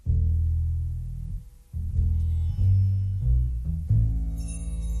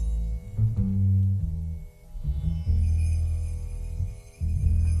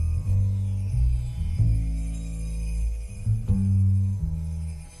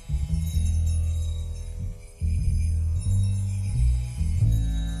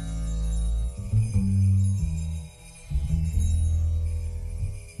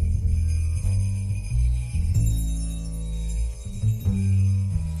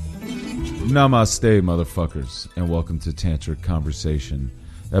Namaste, motherfuckers, and welcome to Tantric Conversation,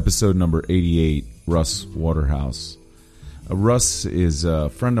 episode number 88, Russ Waterhouse. Russ is a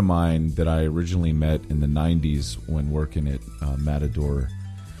friend of mine that I originally met in the 90s when working at Matador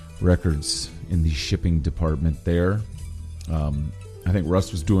Records in the shipping department there. I think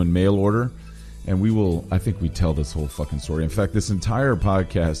Russ was doing mail order, and I think we tell this whole fucking story. In fact, this entire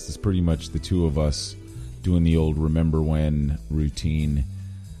podcast is pretty much the two of us doing the old Remember When routine,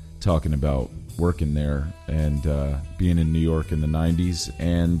 talking about working there and being in New York in the 90s.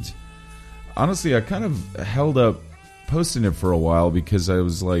 And honestly, I kind of held up posting it for a while because I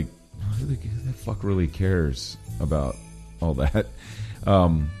was like, who the fuck really cares about all that?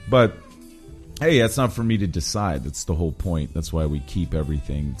 But hey, that's not for me to decide. That's the whole point. That's why we keep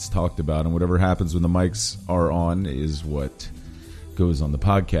everything that's talked about, and whatever happens when the mics are on is what goes on the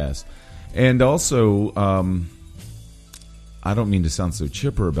podcast. And also, I don't mean to sound so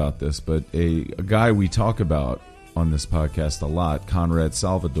chipper about this, but a guy we talk about on this podcast a lot, Conrad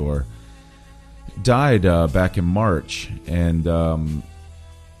Salvador, died back in March, and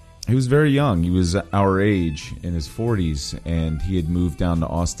he was very young. He was our age, in his 40s, and he had moved down to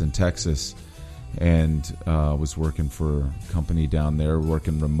Austin, Texas, and was working for a company down there,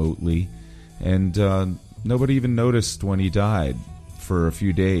 working remotely, and nobody even noticed when he died for a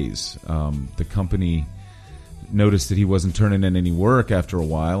few days. The company noticed that he wasn't turning in any work after a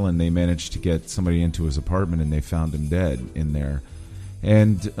while, and they managed to get somebody into his apartment, and they found him dead in there.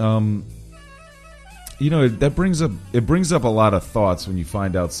 And that brings up a lot of thoughts when you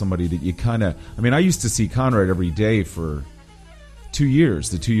find out somebody that you kind of, I used to see Conrad every day for 2 years,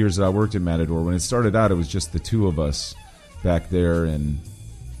 the 2 years that I worked at Matador. When it started out, it was just the two of us back there, and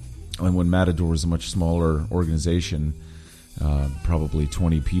when Matador was a much smaller organization, probably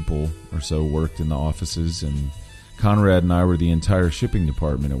 20 people or so worked in the offices, and Conrad and I were the entire shipping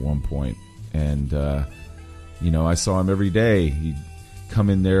department at one point. And I saw him every day. He'd come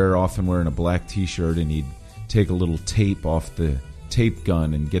in there often wearing a black t-shirt, and he'd take a little tape off the tape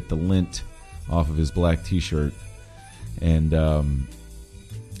gun and get the lint off of his black t-shirt, and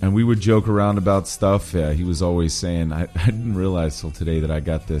we would joke around about stuff. He was always saying, I didn't realize till today that I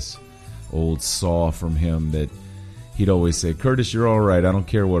got this old saw from him that he'd always say, "Curtis, you're all right. I don't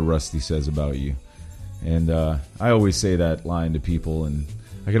care what Rusty says about you." And I always say that line to people, and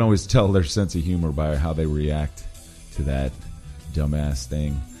I can always tell their sense of humor by how they react to that dumbass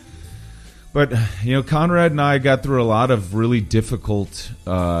thing. But, Conrad and I got through a lot of really difficult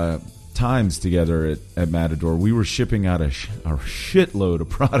times together at Matador. We were shipping out a shitload of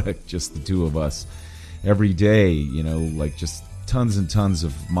product, just the two of us, every day, like just tons and tons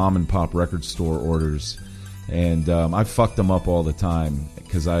of mom and pop record store orders. And I fucked them up all the time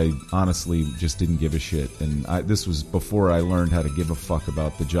because I honestly just didn't give a shit. And this was before I learned how to give a fuck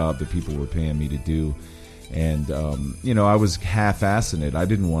about the job that people were paying me to do. And, I was half-assing it. I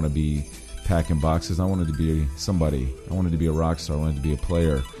didn't want to be packing boxes. I wanted to be somebody. I wanted to be a rock star. I wanted to be a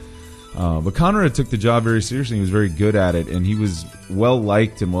player. But Conrad took the job very seriously. He was very good at it. And he was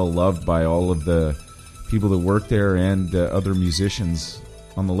well-liked and well-loved by all of the people that worked there and other musicians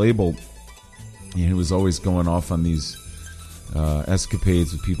on the label. He was always going off on these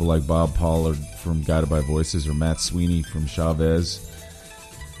escapades with people like Bob Pollard from Guided by Voices or Matt Sweeney from Chavez.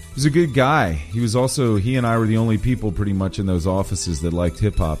 He was a good guy. He and I were the only people pretty much in those offices that liked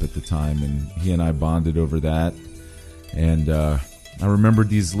hip-hop at the time, and he and I bonded over that. And I remembered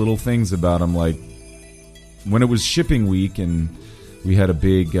these little things about him, like when it was shipping week and we had a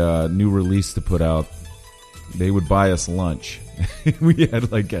big new release to put out, they would buy us lunch. We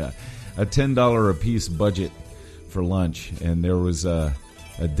had like a $10 a piece budget for lunch, and there was a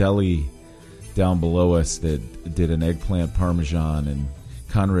deli down below us that did an eggplant parmesan, and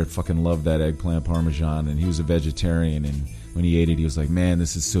Conrad fucking loved that eggplant parmesan, and he was a vegetarian, and when he ate it, he was like, "Man,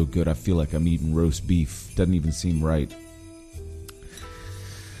 this is so good. I feel like I'm eating roast beef. Doesn't even seem right."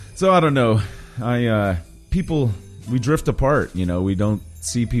 So I don't know. We drift apart, we don't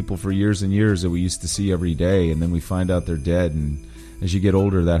see people for years and years that we used to see every day, and then we find out they're dead, and as you get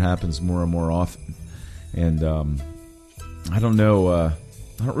older, that happens more and more often. And I don't know. I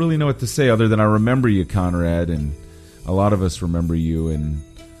don't really know what to say other than I remember you, Conrad, and a lot of us remember you. And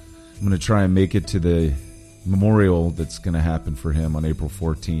I'm going to try and make it to the memorial that's going to happen for him on April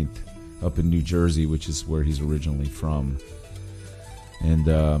 14th up in New Jersey, which is where he's originally from. And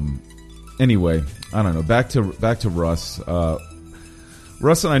anyway, I don't know. Back to Russ.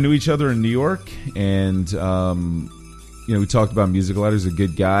 Russ and I knew each other in New York, and we talked about music a lot. He's a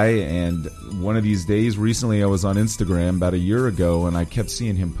good guy, and one of these days, recently I was on Instagram about a year ago, and I kept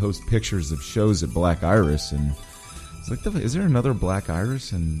seeing him post pictures of shows at Black Iris, and I was like, is there another Black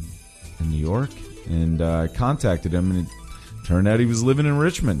Iris in in New York, and I contacted him, and it turned out he was living in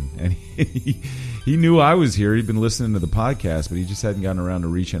Richmond, and he knew I was here. He'd been listening to the podcast, but he just hadn't gotten around to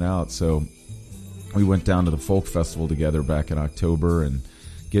reaching out. So we went down to the folk festival together back in October and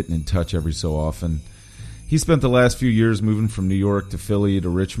getting in touch every so often. He spent the last few years moving from New York to Philly to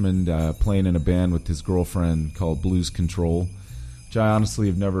Richmond, playing in a band with his girlfriend called Blues Control, which I honestly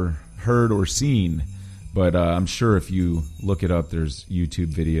have never heard or seen, but I'm sure if you look it up, there's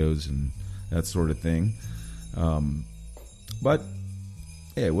YouTube videos and that sort of thing. But,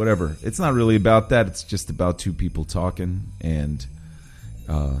 hey, whatever. It's not really about that. It's just about two people talking, and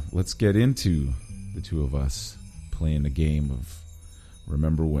let's get into the two of us playing a game of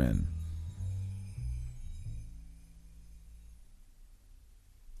Remember When.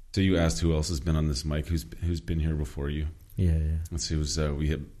 So you asked who else has been on this mic? Who's been here before you? Yeah. Let's see. We've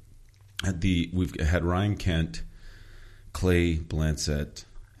had Ryan Kent, Clay Blancett,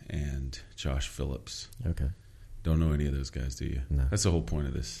 and Josh Phillips. Okay. Don't know any of those guys, do you? No. That's the whole point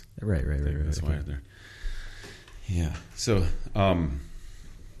of this. Right. That's why they're. Yeah. So, the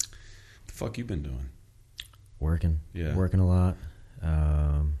fuck you been doing? Working. Yeah. Working a lot.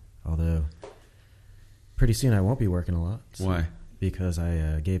 Although, pretty soon I won't be working a lot. So. Why? Because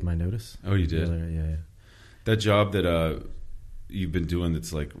I gave my notice. Oh, you did? Yeah. That job that you've been doing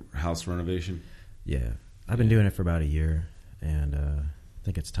that's like house renovation? Yeah. I've been doing it for about a year, and I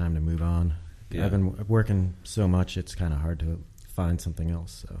think it's time to move on. Yeah. I've been working so much, it's kind of hard to find something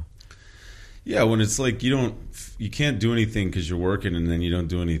else. So. Yeah, when it's like you can't do anything because you're working, and then you don't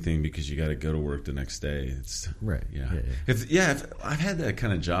do anything because you got to go to work the next day. It's right. Yeah. I've had that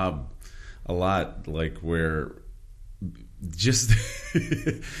kind of job a lot, like where just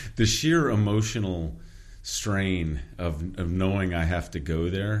the sheer emotional strain of knowing I have to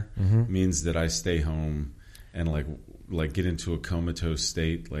go there means that I stay home and like get into a comatose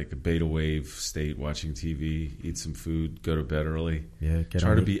state, like a beta wave state, watching TV, eat some food, go to bed early. Yeah,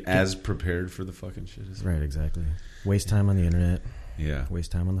 try to be as prepared for the fucking shit as right, exactly. Waste time on the internet. Yeah.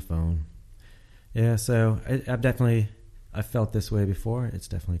 Waste time on the phone. Yeah, so I've felt this way before. It's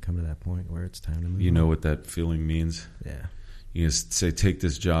definitely come to that point where it's time to move You know on. what that feeling means? Yeah. You just say, take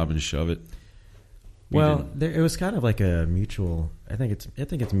this job and shove it. Well, it was kind of like a mutual. I think it's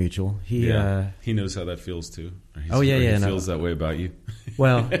mutual. He knows how that feels too. He feels that way about you.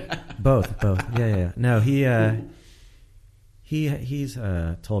 Well, both. Yeah. No, he's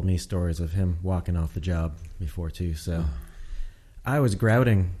told me stories of him walking off the job before too. So I was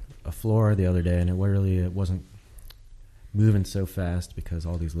grouting a floor the other day, and it wasn't moving so fast because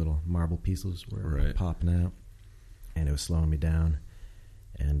all these little marble pieces were popping out, and it was slowing me down.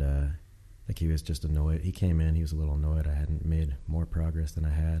 And I think he was just annoyed. He came in, he was a little annoyed I hadn't made more progress than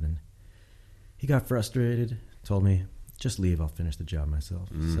I had, and he got frustrated, told me, just leave, I'll finish the job myself.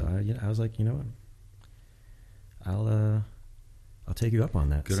 So I was like, you know what, I'll take you up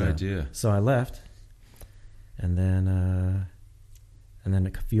on that. Good idea. So I left, and then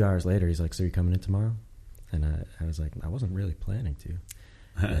a few hours later, he's like, so you're coming in tomorrow? And I was like, I wasn't really planning to.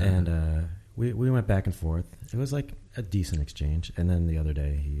 And we went back and forth. It was like a decent exchange. And then the other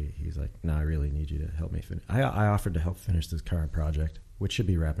day, he's like, no, I really need you to help me finish. I offered to help finish this current project, which should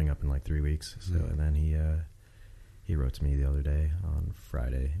be wrapping up in like 3 weeks. So, and then he wrote to me the other day on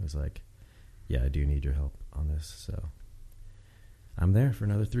Friday. He was like, yeah, I do need your help on this. So I'm there for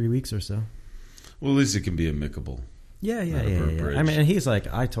another 3 weeks or so. Well, at least it can be amicable. Yeah. I mean, and he's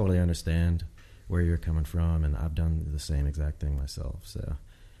like, I totally understand where you're coming from, and I've done the same exact thing myself. So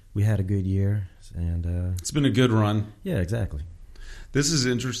we had a good year, and it's been a good run. Yeah, exactly. This is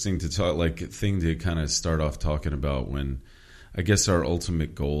interesting to talk, like, thing to kind of start off talking about when I guess our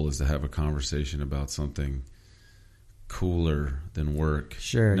ultimate goal is to have a conversation about something cooler than work.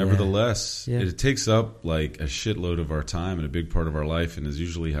 Sure. Nevertheless, it takes up like a shitload of our time and a big part of our life, and is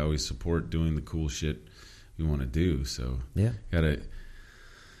usually how we support doing the cool shit we want to do. So gotta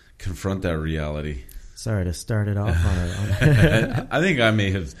confront that reality. Sorry to start it off on a... I think I may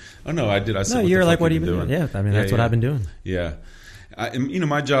have... Oh, no, I did. I said, no, you're like, what have you been doing? Yeah, I mean, that's what I've been doing. Yeah.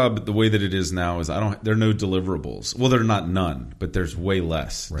 My job, the way that it is now is there are no deliverables. Well, there are not none, but there's way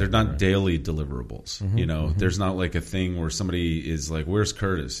less. They're not daily deliverables. Mm-hmm, there's not like a thing where somebody is like, where's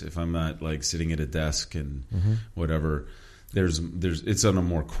Curtis? If I'm not like sitting at a desk and whatever, it's on a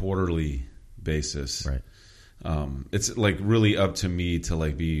more quarterly basis. Right. It's like really up to me to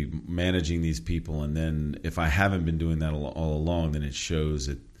like be managing these people, and then if I haven't been doing that all along, then it shows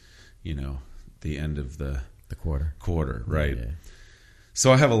at the end of the quarter, right? Yeah.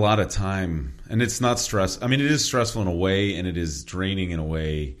 So I have a lot of time, and it's not stress. I mean, it is stressful in a way, and it is draining in a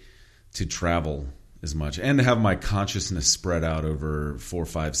way to travel as much, and to have my consciousness spread out over 4 or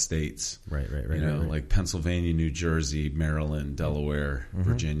 5 states. Right. Like Pennsylvania, New Jersey, Maryland, Delaware,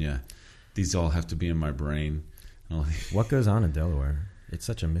 Virginia. These all have to be in my brain. What goes on in Delaware? It's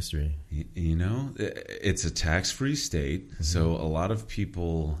such a mystery. It's a tax-free state, so a lot of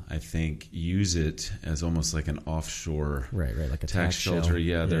people, I think, use it as almost like an offshore right, like a tax shelter. shell.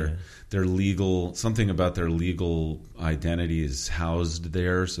 Yeah, their legal, something about their legal identity is housed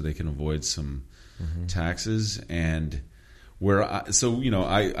there, so they can avoid some taxes. And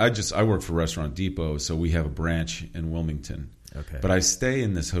I work for Restaurant Depot, so we have a branch in Wilmington. Okay, but I stay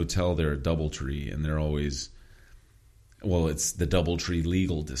in this hotel there at DoubleTree, and they're always. Well, it's the DoubleTree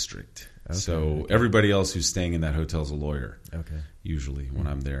Legal District. Okay. So everybody else who's staying in that hotel is a lawyer. Okay. Usually when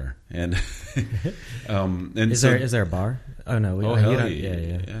I'm there, and is there a bar? Oh no!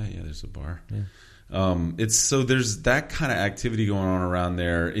 Yeah. There's a bar. Yeah. There's that kind of activity going on around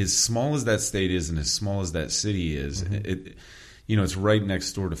there. As small as that state is, and as small as that city is, it's right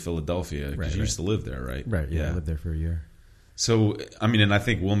next door to Philadelphia because you used to live there, right? Right. Yeah, I lived there for a year. So and I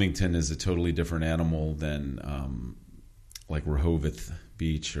think Wilmington is a totally different animal than. Like Rehoboth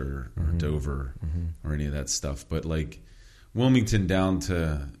Beach or Dover or any of that stuff. But like Wilmington down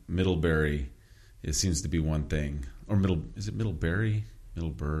to Middlebury, it seems to be one thing. Or is it Middlebury?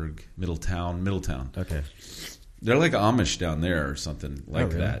 Middleburg? Middletown. Okay. They're like Amish down there or something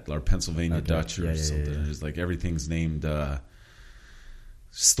like that. Or Pennsylvania Dutch or something. Yeah. It's like everything's named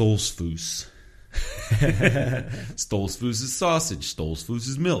Stolzfus. Stolzfus is sausage. Stolzfus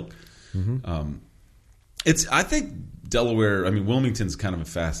is milk. I think Delaware, Wilmington's kind of a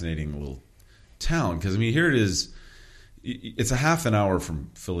fascinating little town because, here it is. It's a half an hour from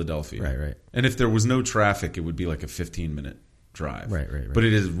Philadelphia. Right. And if there was no traffic, it would be like a 15-minute drive. Right. But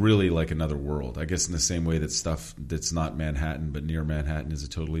it is really like another world. I guess in the same way that stuff that's not Manhattan but near Manhattan is a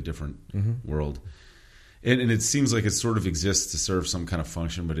totally different world. And it seems like it sort of exists to serve some kind of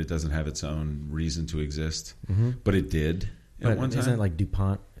function, but it doesn't have its own reason to exist. But it did at one time. Isn't it like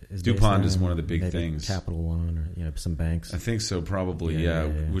DuPont? DuPont is one of the big things. Capital One or some banks. I think so, probably, yeah.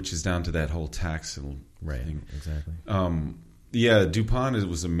 Which is down to that whole tax thing. Exactly. DuPont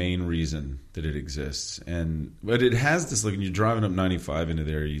was the main reason that it exists. But it has this, like when you're driving up 95 into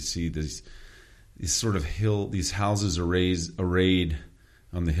there, you see these sort of these houses arrayed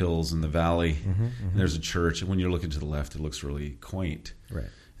on the hills in the valley. And there's a church, and when you're looking to the left, it looks really quaint. Right.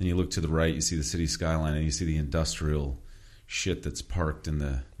 And you look to the right, you see the city skyline, and you see the industrial shit that's parked in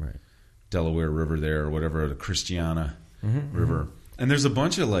the Delaware River there or whatever, the Christiana River. And there's a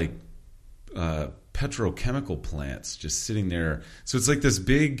bunch of like petrochemical plants just sitting there. So it's like this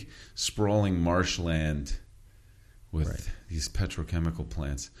big sprawling marshland with these petrochemical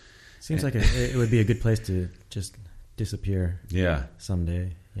plants. Seems like it would be a good place to just disappear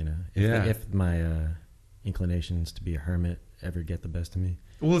someday, if my inclinations to be a hermit ever get the best of me.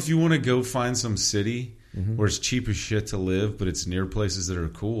 Well, if you want to go find some city where it's cheap as shit to live, but it's near places that are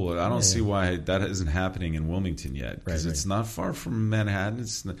cool, I don't see why that isn't happening in Wilmington yet. Because it's not far from Manhattan.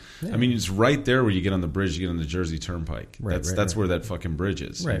 It's right there where you get on the bridge, you get on the Jersey Turnpike. That's where that fucking bridge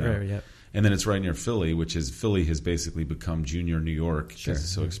is. Right. And then it's right near Philly, Philly has basically become junior New York because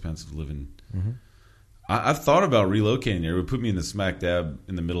it's so expensive to live in. I've thought about relocating there. It would put me in the smack dab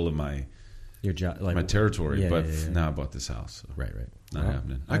in the middle of my my territory. Now I bought this house. So right. Not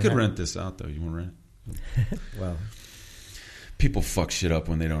happening. I could rent this out, though. You want to rent it? Well, people fuck shit up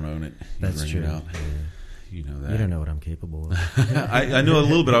when they don't own it. That's true. It out. Yeah. You know that. You don't know what I'm capable of. I know a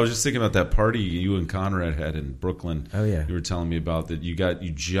little bit. I was just thinking about that party you and Conrad had in Brooklyn. Oh yeah. You were telling me about that. You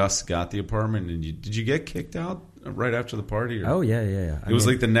just got the apartment, and did you get kicked out right after the party? Or? Oh yeah. It was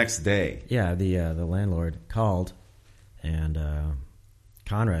like the next day. Yeah. The landlord called, and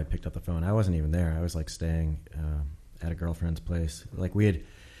Conrad picked up the phone. I wasn't even there. I was like staying at a girlfriend's place. Like we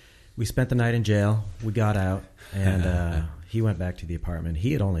spent the night in jail. We got out, and he went back to the apartment.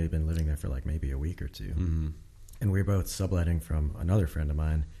 He had only been living there for like maybe a week or two, and we were both subletting from another friend of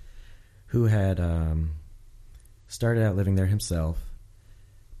mine who had started out living there himself,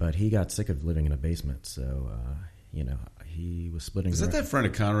 but he got sick of living in a basement. So he was splitting. Is that friend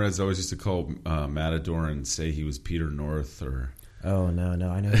of Conrad's always used to call Matador and say he was Peter North or? Oh no,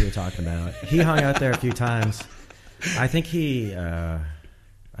 I know who you're talking about. He hung out there a few times. I think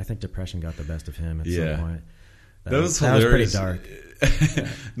depression got the best of him at some point. That was hilarious. That was pretty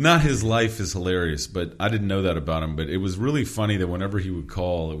dark. Not his life is hilarious, but I didn't know that about him. But it was really funny that whenever he would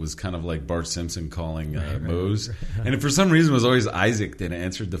call, it was kind of like Bart Simpson calling Mose. And for some reason, it was always Isaac that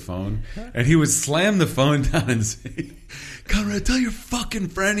answered the phone. And he would slam the phone down and say, Conrad, tell your fucking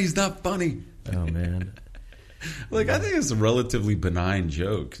friend he's not funny. Oh, man. Like, I think it's a relatively benign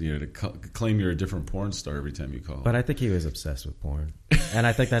joke, to claim you're a different porn star every time you call. But I think he was obsessed with porn, and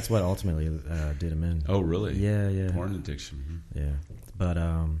I think that's what ultimately did him in. Oh, really? Yeah. Porn addiction. Yeah, but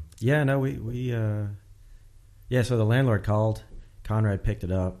So the landlord called. Conrad picked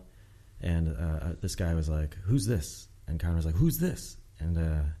it up, and this guy was like, "Who's this?" And Conrad was like, "Who's this?" And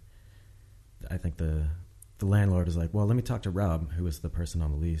I think the landlord was like, "Well, let me talk to Rob, who was the person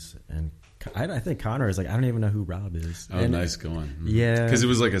on the lease." And I think Conrad is like, "I don't even know who Rob is." Oh, and nice going. Yeah, because it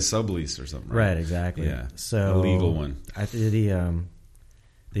was like a sublease or something, right? Right, exactly. Yeah, so a legal one.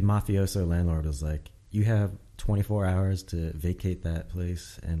 The mafioso landlord was like, "You have 24 hours to vacate that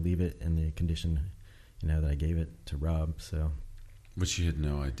place and leave it in the condition, that I gave it to Rob." So, which you had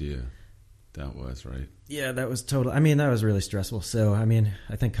no idea that was, right? Yeah, that was total. I mean, that was really stressful. So, I mean,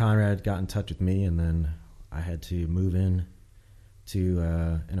 I think Conrad got in touch with me, and then I had to move in to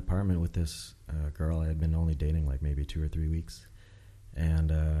an apartment with this girl I had been only dating like maybe 2 or 3 weeks.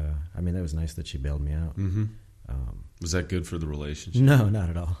 And, I mean, that was nice that she bailed me out. Mm-hmm. Was that good for the relationship? No, not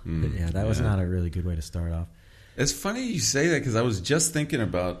at all. That was not a really good way to start off. It's funny you say that, because I was just thinking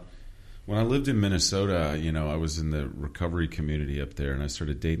about when I lived in Minnesota. I was in the recovery community up there, and I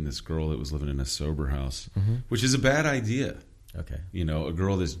started dating this girl that was living in a sober house, which is a bad idea. Okay. A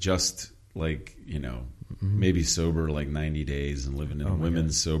girl that's just like, maybe sober like 90 days and living in a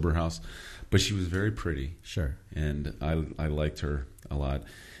women's sober house. But she was very pretty. Sure. And I liked her a lot.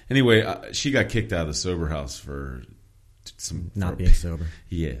 Anyway, she got kicked out of the sober house for being sober.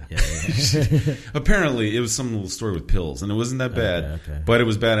 Yeah. Apparently, it was some little story with pills, and it wasn't that bad, Okay. but it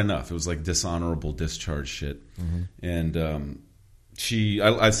was bad enough. It was like dishonorable discharge shit. And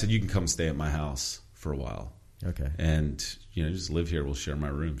I said, "You can come stay at my house for a while." Okay. And just live here. We'll share my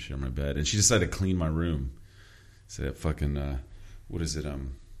room, share my bed. And she decided to clean my room. So that fucking what is it?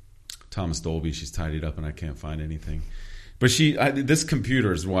 Thomas Dolby. She's tidied up, and I can't find anything. But this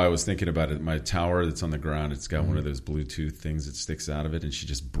computer is why I was thinking about it. My tower that's on the ground, it's got one of those Bluetooth things that sticks out of it, and she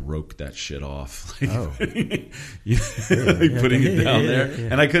just broke that shit off. Putting it down there,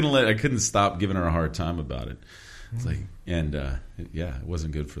 and I couldn't stop giving her a hard time about it. It's like, and it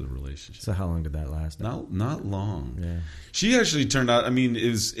wasn't good for the relationship. So how long did that last? Not long. Yeah. She actually turned out. I mean, it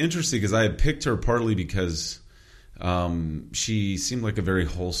was interesting because I had picked her partly because she seemed like a very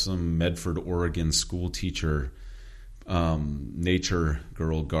wholesome Medford, Oregon school teacher. Nature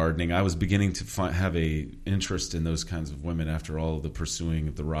girl, gardening. I was beginning to have a interest in those kinds of women after all of the pursuing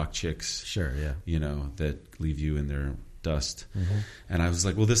of the rock chicks. Sure, yeah. That leave you in their dust. And I was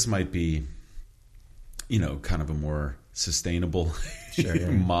like, well, this might be, kind of a more sustainable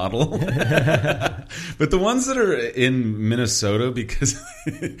model. But the ones that are in Minnesota, because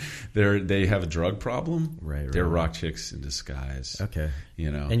they have a drug problem, right. They're rock chicks in disguise. Okay.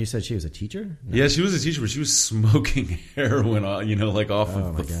 And you said she was a teacher? No. Yeah, she was a teacher, but she was smoking heroin, like off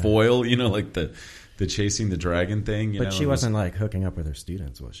of the foil, like the chasing the dragon thing. But she wasn't like hooking up with her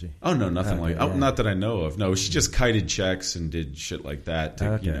students, was she? Oh no, nothing not that I know of. No, she just kited checks and did shit like that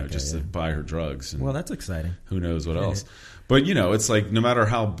to, to buy her drugs. And well, that's exciting. Who knows what else? But it's like no matter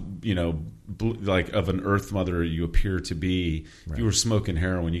how like of an earth mother you appear to be, if you were smoking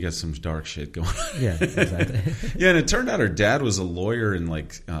heroin, you got some dark shit going on. Yeah, exactly. Yeah, and it turned out her dad was a lawyer in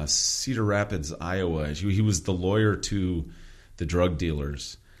like Cedar Rapids, Iowa. He was the lawyer to the drug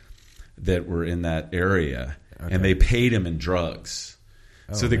dealers that were in that area, and they paid him in drugs.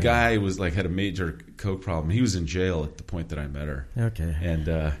 So the guy was like had a major coke problem. He was in jail at the point that I met her. Okay,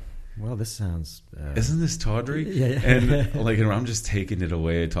 and. Well, this sounds... Isn't this tawdry? Yeah. And I'm just taking it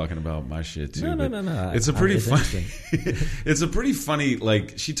away, talking about my shit too. No. It's a pretty funny... It's a pretty funny...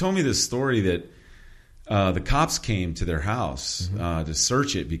 Like, she told me this story that the cops came to their house to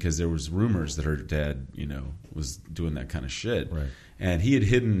search it because there was rumors that her dad, was doing that kind of shit. Right. And he had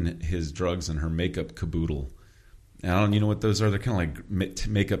hidden his drugs in her makeup caboodle. And I don't... You know what those are? They're kind of like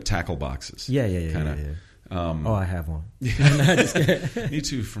makeup tackle boxes. Yeah. I have one. Me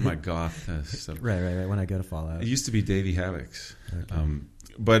too, for my goth stuff. Right. When I go to Fallout, it used to be Davey Havoc's, okay.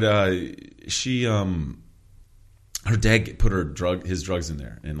 But she, her dad put his drugs in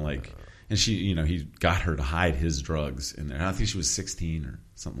there, and she, he got her to hide his drugs in there. And I think she was 16 or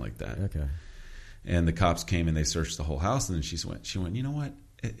something like that. Okay. And the cops came and they searched the whole house, and then she went, you know what?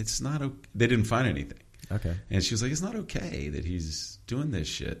 It's not okay. They didn't find anything. Okay. And she was like, it's not okay that he's doing this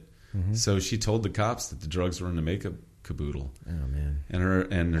shit. So she told the cops that the drugs were in the makeup caboodle. Oh man! And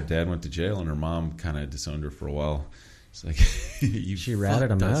her dad went to jail, and her mom kind of disowned her for a while. It's like she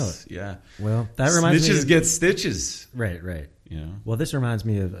ratted him out. Yeah. Well, that reminds me. Snitches get stitches. Right. Well, this reminds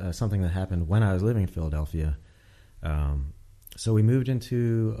me of something that happened when I was living in Philadelphia. So we moved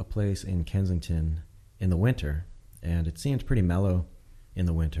into a place in Kensington in the winter, and it seemed pretty mellow in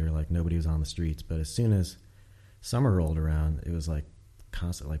the winter, like nobody was on the streets. But as soon as summer rolled around, it was like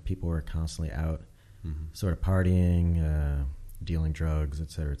constant, like people were constantly out, sort of partying, dealing drugs,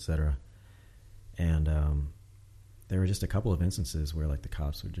 et cetera, and there were just a couple of instances where like the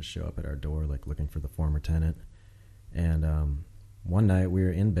cops would just show up at our door, like looking for the former tenant. And one night we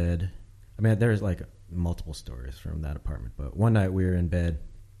were in bed. I mean, there's like multiple stories from that apartment, but one night we were in bed.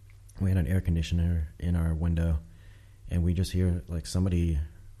 We had an air conditioner in our window, and we just hear like somebody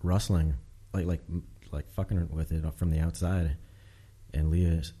rustling, like fucking with it from the outside. And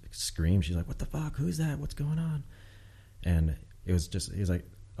Leah screamed. She's like, "What the fuck? Who's that? What's going on?" And he was like,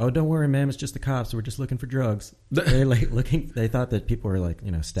 "Oh, don't worry, ma'am. It's just the cops. We're just looking for drugs." They They thought that people were like,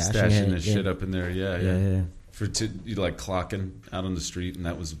 stashing the shit up in there. Yeah. For like clocking out on the street, and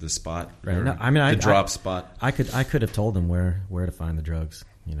that was the spot. Right. No, I mean, drop spot. I could have told them where to find the drugs.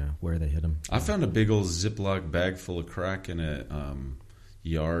 Where they hid them. I found a big old Ziploc bag full of crack in a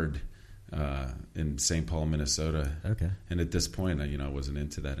yard in St. Paul, Minnesota. Okay. And at this point, I wasn't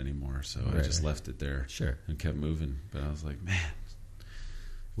into that anymore, so I just left it there. Sure. And kept moving. But I was like, man,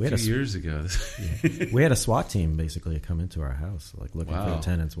 a few years ago. We had a SWAT team basically come into our house, like looking for the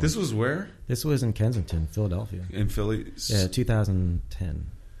tenants. This was where? This was in Kensington, Philadelphia. In Philly? Yeah,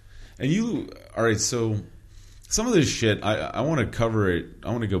 2010. And all right, so some of this shit, I want to cover it.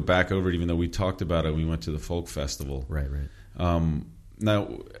 I want to go back over it, even though we talked about it when we went to the folk festival. Right.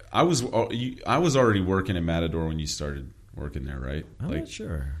 Now, I was already working at Matador when you started working there, right? I'm not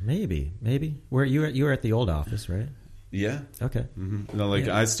sure. Maybe. Where you were at the old office, right? Yeah. Okay. Mm-hmm. No,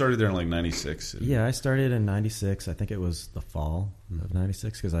 I started there in like 96. Yeah, I started in 96. I think it was the fall of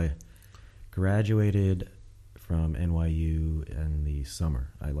 96 because I graduated from NYU in the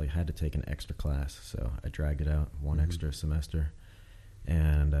summer. I had to take an extra class, so I dragged it out one extra semester.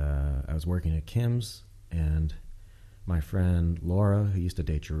 And I was working at Kim's, and my friend Laura, who used to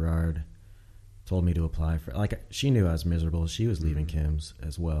date Gerard, told me to apply for, she knew I was miserable. She was leaving Kim's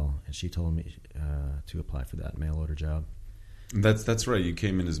as well, and she told me to apply for that mail order job. That's right. You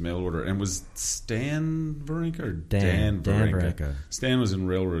came in as mail order, and was Stan Varenka or Dan Varenka? Stan was in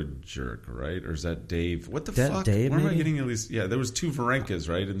Railroad Jerk, right? Or is that Dave? What the fuck? Dave, Where am I maybe? getting at least? Yeah, there was two Varenkas,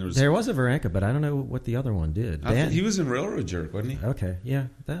 right? And there was a Varenka, but I don't know what the other one did. He was in Railroad Jerk, wasn't he? Okay, yeah,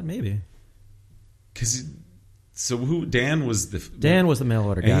 that maybe. So who? Dan was the mail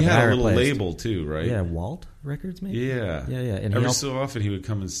order guy. And he had a little label too, right? Yeah, Walt Records, maybe. Yeah. And every so often he would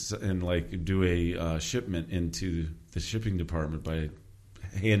come and do a shipment into the shipping department by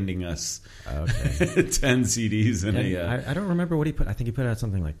handing us 10 CDs and I don't remember what he put. I think he put out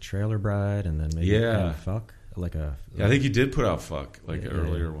something like Trailer Bride, and then maybe Fuck, I think he did put out Fuck, an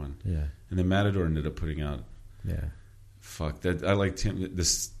earlier one. Yeah, and then Matador ended up putting out Fuck. That I like Tim.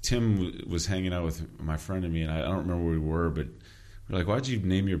 Tim was hanging out with my friend and me, and I don't remember where we were, but we're like, "Why'd you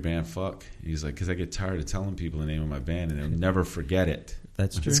name your band Fuck?" And he's like, "Because I get tired of telling people the name of my band, and they'll never forget it."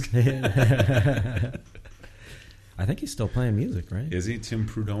 That's true. I think he's still playing music, right? Is he Tim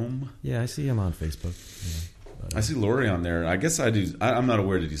Prudhomme? Yeah, I see him on Facebook. I see Lori on there. I guess I do. I'm not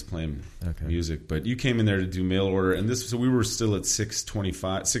aware that he's playing music, but you came in there to do mail order, and so we were still at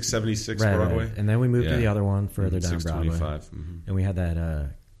 676 Broadway, right. And then we moved to the other one further down 625. Broadway, and we had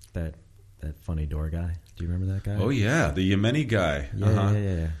that funny door guy. Do you remember that guy? Oh yeah, the Yemeni guy.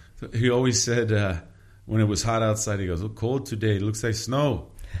 Yeah. He always said when it was hot outside, he goes, "Oh, cold today. It looks like snow."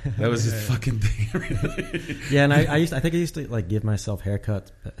 That was his fucking thing. Yeah, and I think I used to give myself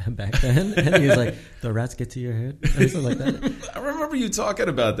haircuts back then, and he was like, "The rats get to your head," or something like that. I remember you talking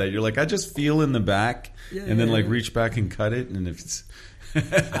about that. You're like, I just feel in the back, and then reach back and cut it, and if it's.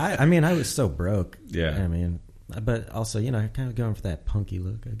 I mean, I was so broke. Yeah. I mean, but also, kind of going for that punky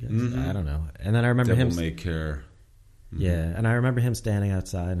look, I guess. Mm-hmm. I don't know. And then I remember Devil may care. Mm-hmm. Yeah, and I remember him standing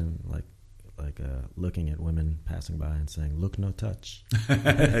outside and looking at women passing by and saying, "Look, no touch."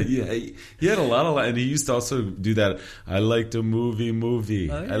 Yeah, he had a lot of, and he used to also do that. I liked a movie.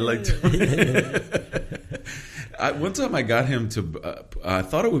 Oh, yeah, I liked. One time I got him to. I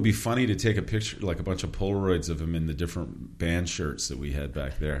thought it would be funny to take a picture, like a bunch of Polaroids of him in the different band shirts that we had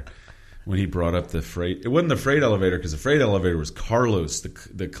back there. When he brought up the freight, it wasn't the freight elevator because the freight elevator was Carlos,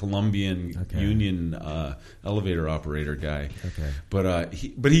 the Colombian Union elevator operator guy. Okay, but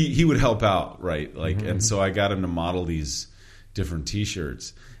he would help out, right? And so I got him to model these different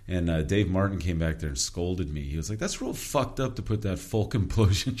T-shirts. And Dave Martin came back there and scolded me. He was like, "That's real fucked up to put that Folk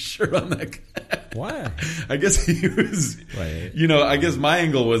Implosion shirt on that guy." Why? I guess he was, I guess my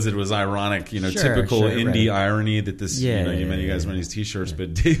angle was it was ironic, typical indie irony that this, you guys wearing these T-shirts,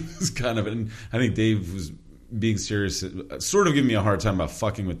 but Dave was kind of, and I think Dave was being serious, sort of giving me a hard time about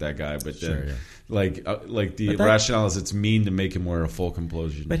fucking with that guy, but like the But that- rationale is it's mean to make him wear a full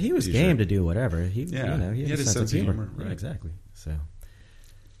complosion. But he was t-shirt. game to do whatever. He, Yeah. you know, he had a sense of humor. Yeah, right. exactly. So,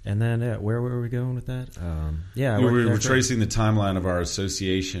 and then where were we going with that? Yeah, I We worked were there for- tracing the timeline of our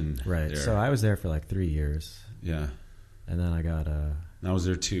association. Right. there. So I was there for like 3 years, yeah, and then I got I was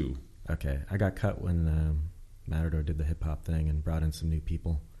there too. I got cut when Matador did the hip hop thing and brought in some new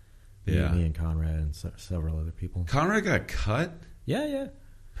people. Yeah. Me and Conrad and several other people. Conrad got cut. Yeah,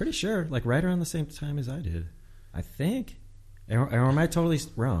 pretty sure. Like right around the same time as I did, I think. Or am I totally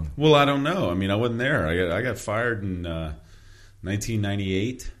wrong? Well, I don't know. I mean, I wasn't there. I got fired in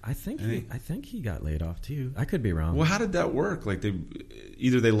 1998. I think he got laid off too. I could be wrong. Well, how did that work? Like they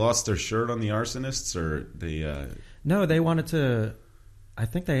lost their shirt on the arsonists, or they. No, they wanted to. I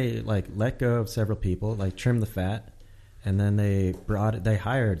think they like let go of several people, like trim the fat, and then they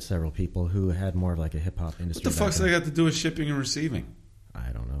hired several people who had more of like a hip hop industry. What the fuck's that background. got to do with shipping and receiving?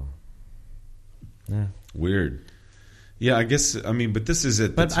 I don't know. Yeah, Weird. Yeah, I guess. I mean, but this is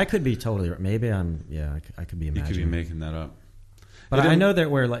it. but I could be totally. Maybe I'm. Yeah, I could be You imagining. could be making that up. But It I don't- know that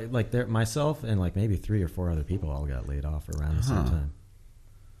we're like there, myself and like maybe 3 or 4 other people all got laid off around the same Huh. time.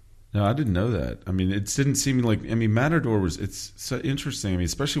 No, I didn't know that. I mean, it didn't seem like. I mean, Matador it's so interesting. I mean,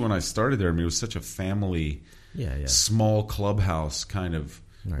 especially when I started there. I mean, it was such a family, Yeah. small clubhouse kind of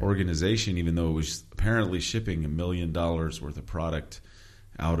Right. organization. Even though it was apparently shipping $1 million worth of product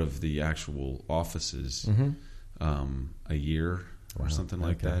out of the actual offices a year or Wow, something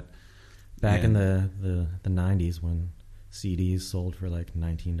like okay. that. Back in And- the 90s when CDs sold for like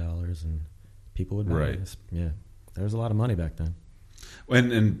 $19 and people would buy Right. it. Yeah, there was a lot of money back then.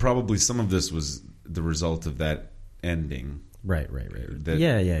 And probably some of this was the result of that ending. Right. That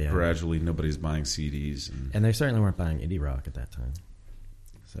Yeah. gradually nobody's buying CDs. And they certainly weren't buying indie rock at that time.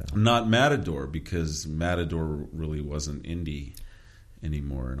 So Not Matador, because Matador really wasn't indie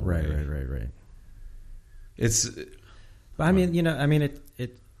anymore in a way. right. It's But I mean,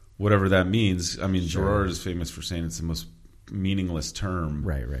 it whatever that means. I mean, Sure. Gerard is famous for saying it's the most meaningless term.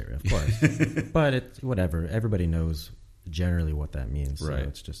 right, of course. But it whatever. Everybody knows generally what that means. So Right.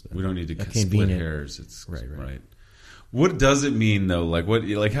 it's just We don't need to a split convenient- hairs. It's Right. What does it mean though? Like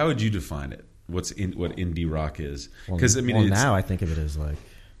how would you define it? What indie rock is? Because I mean, well, it's, now I think of it as like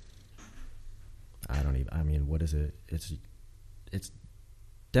I don't even. I mean, what is it? It's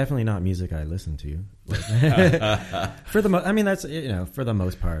definitely not music I listen to. For the I mean, that's for the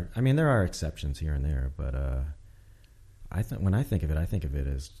most part. I mean, there are exceptions here and there, but when I think of it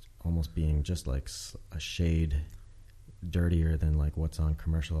as almost being just like a shade dirtier than like what's on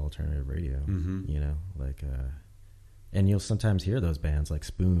commercial alternative radio. Mhm. And you'll sometimes hear those bands like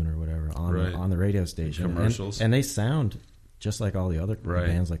Spoon or whatever on the radio station, commercials. and they sound just like all the other Right.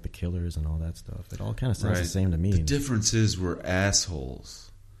 bands like the Killers and all that stuff. It all kind of sounds the Right. same to me. The difference is we're assholes.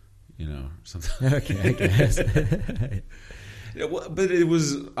 Something. Okay, I guess. Yeah, well, but it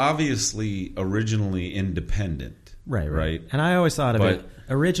was obviously originally independent. Right. And I always thought of But- it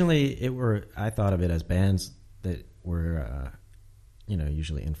originally. I thought of it as bands that were,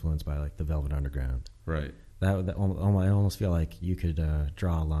 usually influenced by like the Velvet Underground. Right. I almost feel like you could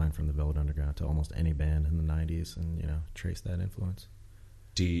draw a line from the Velvet Underground to almost any band in the '90s, and trace that influence.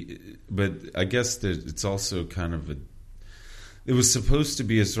 But I guess that it's also kind of it was supposed to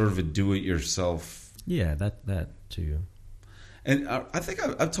be a sort of a do-it-yourself. Yeah, that too. And I think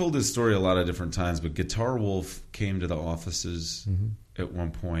I've told this story a lot of different times, but Guitar Wolf came to the offices at one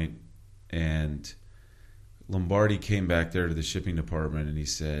point, and Lombardi came back there to the shipping department, and he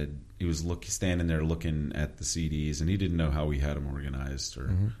said he was standing there looking at the CDs, and he didn't know how we had them organized or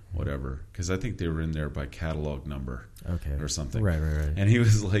whatever, because I think they were in there by catalog number or something. Right. And he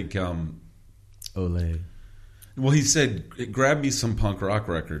was like, Ole. well, he said, grab me some punk rock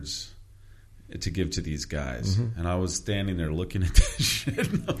records to give to these guys. And I was standing there looking at this shit,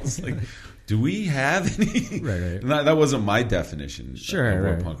 and I was like, do we have any? Right. And that wasn't my definition Sure, of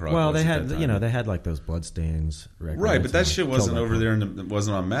what right. punk rock Well, was they at had that time. they had like those Bloodstains records. Right, but that and shit wasn't Killed by over Punk. there, and it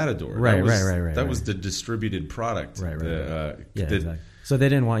wasn't on Matador. Right, That was, right. That was the distributed product. Right. Yeah, that- exactly. So they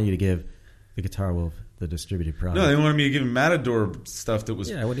didn't want you to give the Guitar Wolf the distributed product. No, they wanted me to give him Matador stuff that was.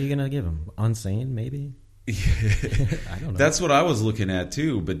 Yeah, what are you gonna give them? Unsane, maybe? I don't know. That's what I was looking at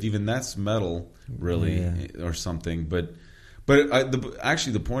too, but even that's metal, really, Yeah. or something. But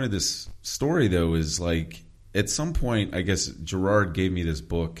actually, the point of this story though is like at some point, I guess Gerard gave me this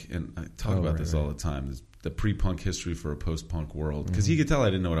book, and I talk about this all the time. The pre-punk history for a post-punk world, because he could tell I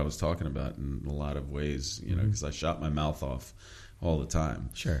didn't know what I was talking about in a lot of ways, because I shot my mouth off all the time,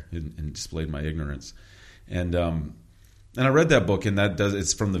 Sure, and displayed my ignorance, and I read that book, and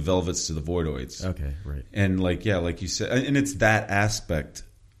it's from the Velvets to the Voidoids. Okay, right. And like you said, and it's that aspect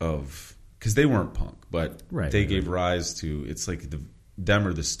of because they weren't punk, but Right, they right, gave rise to, it's like them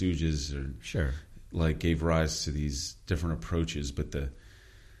or the Stooges, or Sure. like gave rise to these different approaches. But it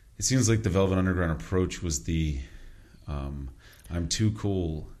seems like the Velvet Underground approach was I'm too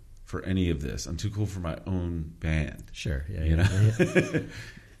cool for any of this. I'm too cool for my own band. Sure. Yeah. You know? Yeah.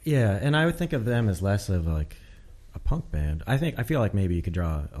 Yeah, and I would think of them as less of like a punk band. I feel like maybe you could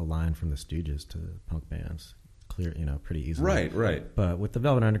draw a line from the Stooges to punk bands, clear, pretty easily. Right. But with the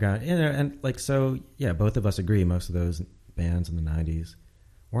Velvet Underground, and like so, yeah, both of us agree. Most of those bands in the '90s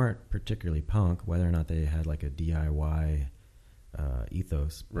weren't particularly punk, whether or not they had like a DIY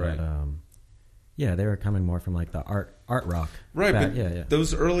ethos. Right. But, yeah, they were coming more from like the art rock. Right, back, but yeah.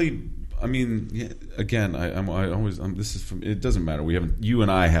 those early, I mean, yeah, again, this is from, it doesn't matter. You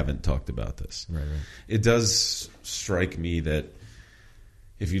and I haven't talked about this. Right. It does strike me that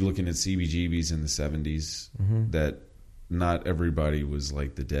if you're looking at CBGBs in the 70s, that not everybody was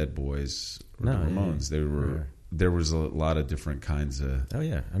like the Dead Boys or the Ramones. There was a lot of different kinds of. Oh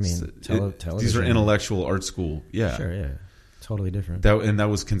yeah, I mean, television. These are intellectual art school. Yeah, sure, yeah, totally different. That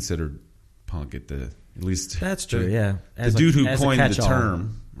was considered punk at least. That's true. Yeah, the dude who coined the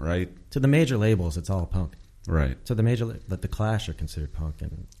term, right? To the major labels, it's all punk. Right. To the the Clash are considered punk,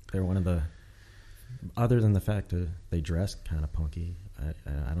 and they're one of the. Other than the fact that they dress kind of punky,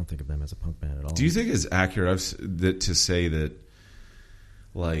 I don't think of them as a punk band at all. Do you think it's accurate to say that?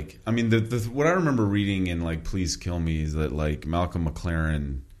 Like, I mean, what I remember reading in like "Please Kill Me" is that like Malcolm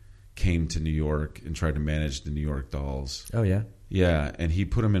McLaren came to New York and tried to manage the New York Dolls. Oh yeah. Yeah, and he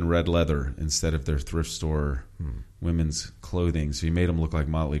put them in red leather instead of their thrift store women's clothing. So he made them look like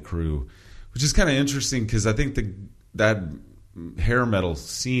Motley Crue, which is kind of interesting because I think that hair metal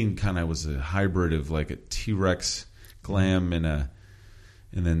scene kind of was a hybrid of like a T-Rex glam and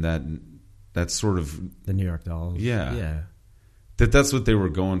then that sort of the New York Dolls. Yeah. That's what they were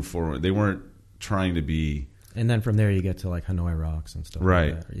going for. They weren't trying to be. And then from there you get to like Hanoi Rocks and stuff.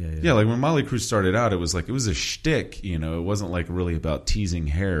 Right. Like that. Yeah. Like when Motley Crue started out, it was a shtick. It wasn't like really about teasing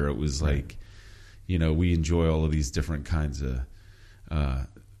hair. It was like, we enjoy all of these different kinds of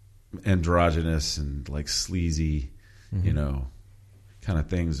androgynous and like sleazy, kind of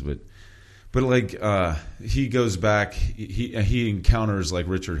things. But like he goes back. He encounters like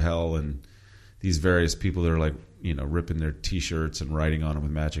Richard Hell and these various people that are like ripping their T-shirts and writing on them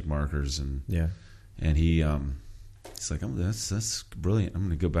with magic markers and And he's like, that's brilliant. I'm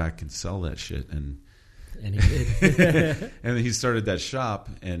going to go back and sell that shit. And he did. and he started that shop.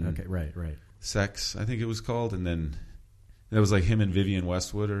 And okay, right. Sex, I think it was called. And then that was like him and Vivian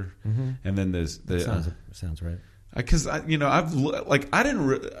Westwood. And then sounds right. Because I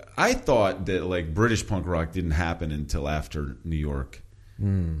thought that like British punk rock didn't happen until after New York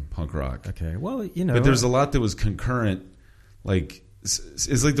punk rock. Okay, well, but there's a lot that was concurrent, like.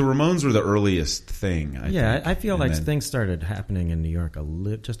 It's like the Ramones were the earliest thing. I think. I feel like things started happening in New York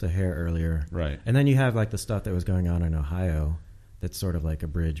just a hair earlier. Right. And then you have like the stuff that was going on in Ohio that's sort of like a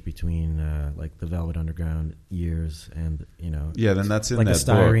bridge between like the Velvet Underground years and, Yeah, then that's in like that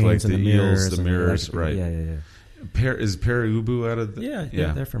the Styrenes book. Like and the Eels, the Mirrors, like, right. Yeah. Is Pere Ubu out of the...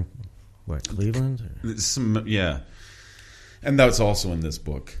 Yeah, they're from, what, Cleveland? And that's also in this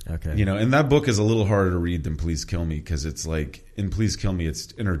book. Okay. And that book is a little harder to read than Please Kill Me because it's like, in Please Kill Me,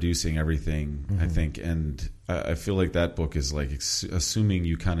 it's introducing everything, I think. And I feel like that book is like assuming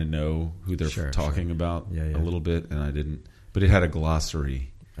you kind of know who they're talking about a little bit, and I didn't. But it had a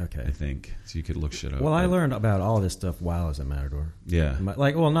glossary, I think, so you could look shit up. Well, I learned about all this stuff while I was at Matador. Yeah.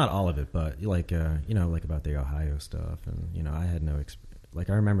 Not all of it, but like, like about the Ohio stuff. And, I had no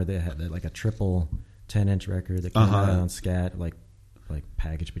I remember they had like a triple 10-inch record that came out on Scat, like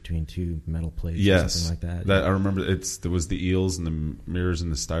packaged between two metal plates or something like that. That I remember. There was the Eels and the Mirrors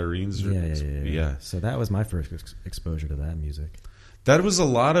and the Styrenes. Yeah. So that was my first exposure to that music. That was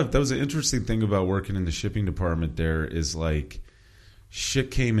an interesting thing about working in the shipping department. There is like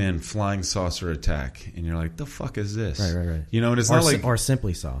shit came in, Flying Saucer Attack, and you're like, the fuck is this? Right. And it's not like or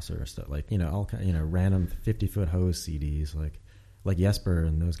Simply Saucer or stuff like all random 50-foot hose CDs like Jesper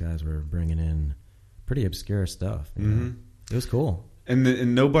and those guys were bringing in pretty obscure stuff. It was cool.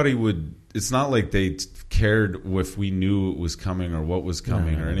 And nobody would. It's not like they cared if we knew it was coming or what was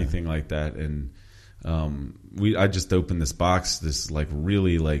coming or anything like that. And I just opened this box. This like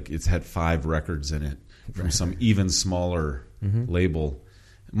really like it's had 5 records in it from some even smaller label,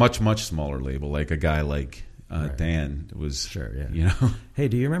 much smaller label. Like a guy like Dan was. Sure. Yeah. Hey,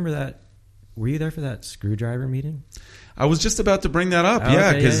 do you remember that? Were you there for that Screwdriver meeting? I was just about to bring that up,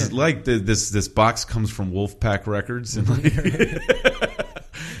 because like this box comes from Wolfpack Records, and like,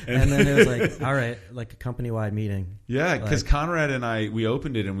 And then it was like, all right, like a company-wide meeting. Yeah, because Like- Conrad and we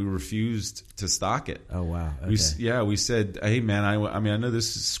opened it and we refused to stock it. Oh, wow. Okay. We said, hey man, I mean I know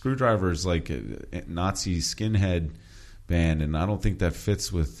this Screwdriver is like a Nazi skinhead band, and I don't think that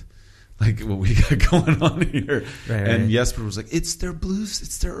fits with like what we got going on here. Right, and right. Jesper was like, it's their blues,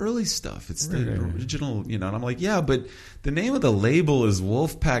 it's their early stuff, it's the Right. original, And I'm like, yeah, but the name of the label is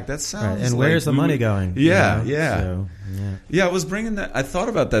Wolfpack. That sounds Right. And like where's the we money would- going? Yeah, you know? yeah. So, yeah. Yeah, I was bringing that. I thought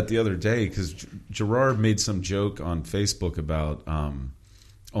about that the other day because Gerard made some joke on Facebook about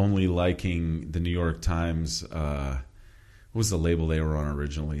only liking the New York Times. What was the label they were on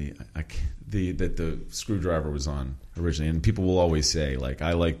originally? That the Screwdriver was on originally, and people will always say like,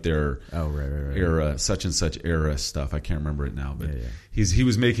 I like their Right. era, such and such era stuff. I can't remember it now, but Yeah. he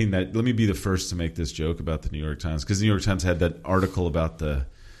was making that. Let me be the first to make this joke about the New York Times, because the New York Times had that article about the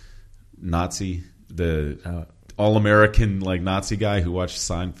Nazi, the all-American like Nazi guy who watched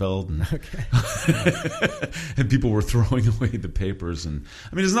Seinfeld, and, and people were throwing away the papers. And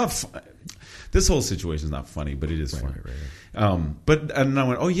I mean, it's not. This whole situation is not funny, but it is funny. Right. And I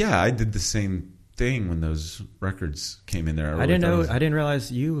went, oh yeah, I did the same thing when those records came in there. I didn't know. I didn't realize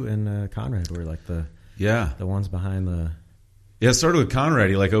you and Conrad were like the ones behind the. Yeah, it started with Conrad.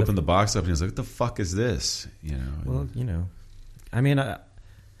 He like opened the box up and he was like, "What the fuck is this?" Well, I mean, I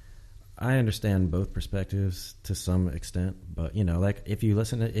understand both perspectives to some extent, but like if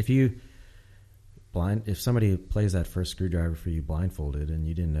somebody plays that first Screwdriver for you blindfolded and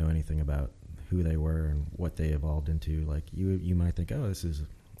you didn't know anything about who they were and what they evolved into, like you might think, oh, this is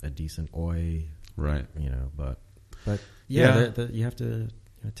a decent oi, right? But you have to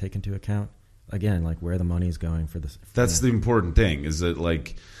take into account again, like where the money's going for this. That's the important thing, is that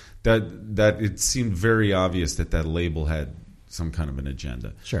like that it seemed very obvious that label had some kind of an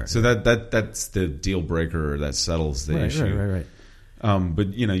agenda. Sure. So that's the deal breaker, or that settles the issue. Right.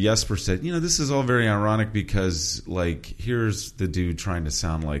 But Jesper said, this is all very ironic because like here's the dude trying to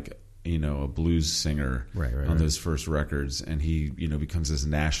sound like a blues singer on those first records, and he becomes this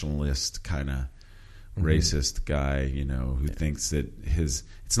nationalist kind of racist guy, who thinks that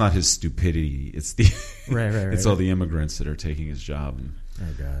it's not his stupidity, it's the it's all the immigrants that are taking his job. And,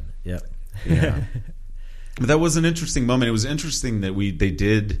 oh God, yep, yeah. But that was an interesting moment. It was interesting that they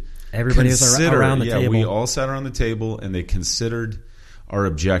did. Everybody was around the table. We all sat around the table and they considered our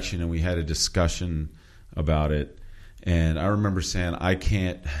objection, and we had a discussion about it. And I remember saying, I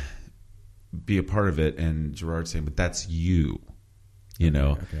can't be a part of it, and Gerard saying, but that's you.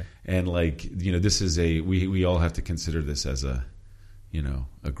 Okay. And like this is we all have to consider this as a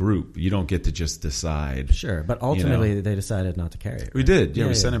group. You don't get to just decide. Sure, but ultimately they decided not to carry it. Right? We did.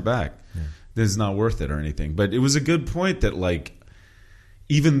 We sent it back. Yeah. This is not worth it or anything. But it was a good point that like,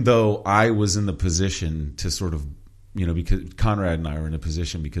 even though I was in the position to sort of, because Conrad and I were in a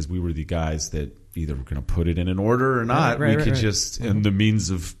position because we were the guys that either were going to put it in an order or not. We could just, in the means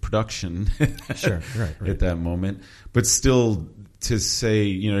of production, sure, at that moment. But still, to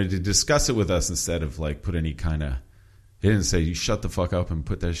say, to discuss it with us instead of like put any kind of. He didn't say you shut the fuck up and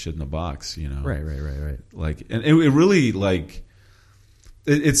put that shit in the box. Right. Like, and it really like.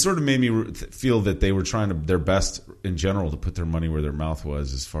 It sort of made me feel that they were trying their best in general to put their money where their mouth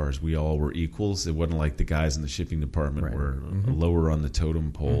was, as far as we all were equals. It wasn't like the guys in the shipping department were lower on the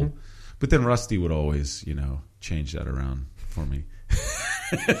totem pole. Mm-hmm. But then Rusty would always, change that around for me.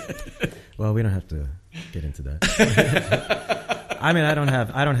 Well, we don't have to get into that. I mean,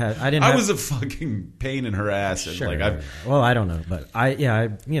 I was a fucking pain in her ass. And sure. Like, well, I don't know, but I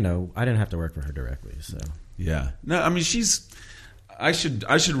didn't have to work for her directly. So yeah, no, I mean, I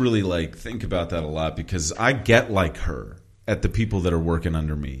should really like think about that a lot, because I get like her at the people that are working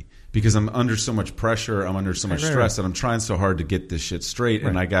under me, because I'm under so much pressure, I'm under so much stress, and I'm trying so hard to get this shit straight,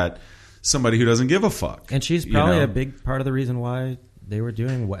 and I got somebody who doesn't give a fuck. And she's probably a big part of the reason why they were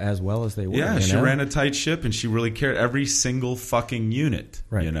doing as well as they were. Yeah, she ran a tight ship, and she really cared every single fucking unit.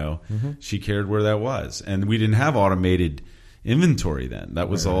 Right. She cared where that was, and we didn't have automated inventory then. That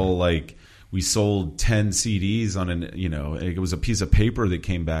was all like. We sold 10 CDs on it was a piece of paper that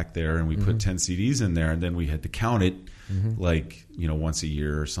came back there, and we put 10 CDs in there, and then we had to count it like, once a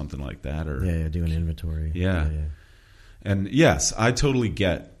year or something like that. Or do an inventory. Yeah. And yes, I totally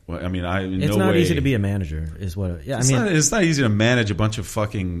get. I mean, it's not easy to be a manager, is what. Yeah, it's not easy to manage a bunch of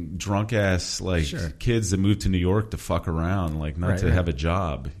fucking drunk ass kids that moved to New York to fuck around, like not to have a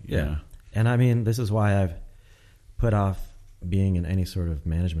job. Yeah. And I mean, this is why I've put off being in any sort of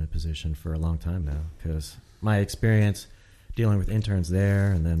management position for a long time now, because my experience dealing with interns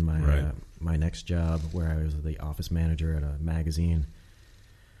there, and then my next job where I was the office manager at a magazine,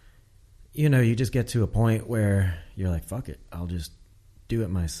 you just get to a point where you're like, fuck it, I'll just do it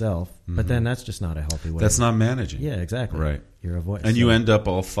myself. But then that's just not a healthy way. That's not managing. Yeah, exactly. Right. You're a voice. And you end up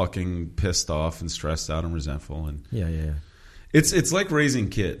all fucking pissed off and stressed out and resentful. And Yeah. it's like raising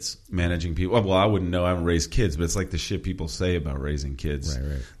kids, managing people. Well, I wouldn't know. I haven't raised kids, but it's like the shit people say about raising kids.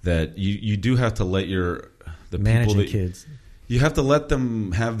 Right. That you do have to let the Managing people that kids. you have to let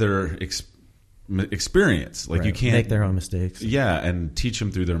them have their experience. Like you can't make their own mistakes. Yeah, and teach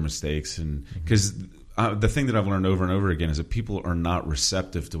them through their mistakes. And because the thing that I've learned over and over again is that people are not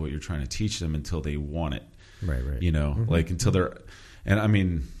receptive to what you're trying to teach them until they want it. Right. You know, like until they're. And I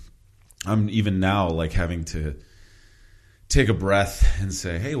mean, I'm even now like having to take a breath and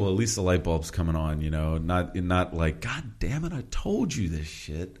say, hey, well, at least the light bulb's coming on, you know, not like, God damn it, I told you this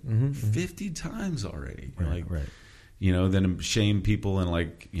shit 50 times already. Right. You know, then shame people and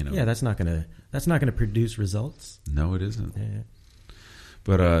like, you know. Yeah, that's not gonna produce results. No, it isn't. Yeah.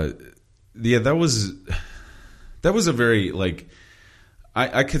 But yeah, that was a very like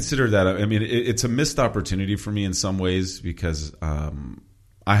I consider that. I mean, it's a missed opportunity for me in some ways because I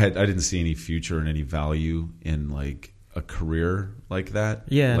didn't see any future and any value in like a career like that.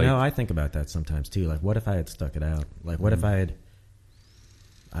 Yeah, like, no, I think about that sometimes too. Like, what if I had stuck it out? Like, what if I had,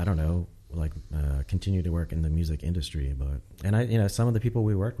 I don't know, like continued to work in the music industry? And some of the people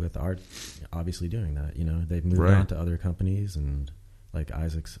we work with are obviously doing that. You know, they've moved on to other companies, and like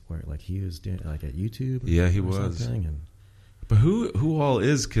Isaac's, like he was doing like at YouTube. Yeah, he was. But who all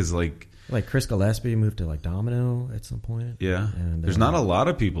is? Because like Chris Gillespie moved to like Domino at some point. Yeah, and there's not a lot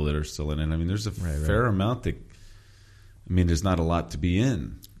of people that are still in it. I mean, there's a fair amount that. I mean, there's not a lot to be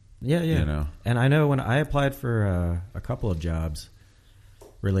in. Yeah. You know? And I know when I applied for a couple of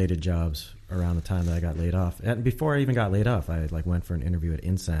related jobs around the time that I got laid off. And before I even got laid off, I like went for an interview at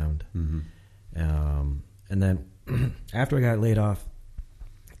InSound. And then after I got laid off,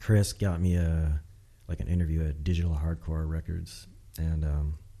 Chris got me an interview at Digital Hardcore Records. And,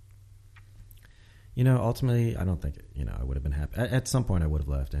 ultimately, I don't think, I would have been happy. At some point, I would have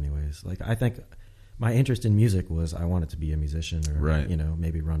left anyways. Like, I think my interest in music was I wanted to be a musician or,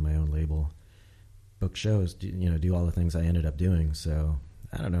 maybe run my own label, book shows, do all the things I ended up doing. So,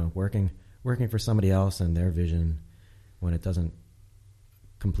 I don't know, working for somebody else and their vision when it doesn't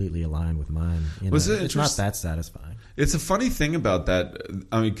completely align with mine, it's not that satisfying. It's a funny thing about that.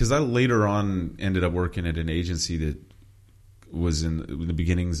 I mean, because I later on ended up working at an agency that was in the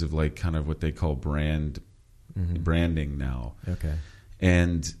beginnings of like kind of what they call branding now. Okay.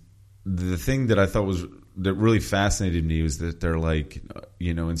 And the thing that I thought that really fascinated me was that they're like,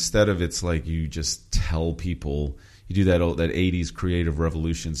 instead of it's like you just tell people, you do that 80s creative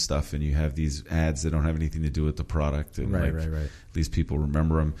revolution stuff and you have these ads that don't have anything to do with the product. And right. At least people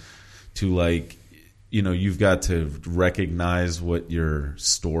remember them, to like, you've got to recognize what your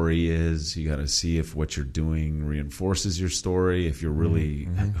story is. You got to see if what you're doing reinforces your story. If you're really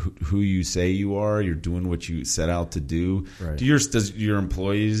who you say you are, you're doing what you set out to do. Right. Does your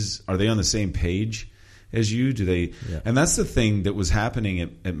employees, are they on the same page as you? Do they? Yeah. And that's the thing that was happening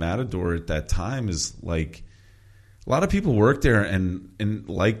at Matador at that time is like a lot of people worked there and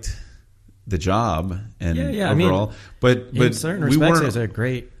liked the job and overall. I mean, but in certain respects, it's a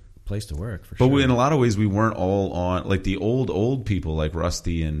great place to work for sure. But in a lot of ways, we weren't all on like the old people like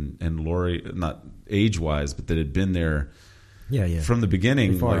Rusty and Lori, not age wise, but that had been there from the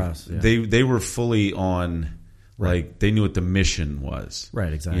beginning. Before like, us, they were fully on, like they knew what the mission was.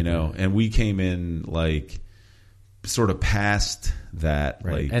 Right, exactly. And we came in like sort of past that.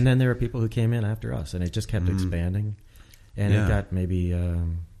 Right. Like, and then there were people who came in after us, and it just kept expanding. And it got maybe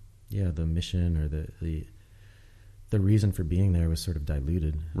the mission or the reason for being there was sort of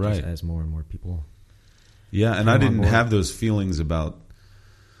diluted just as more and more people. Yeah, and I didn't have those feelings about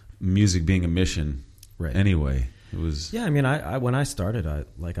music being a mission. Right. Anyway, it was. Yeah, I mean, I when I started, I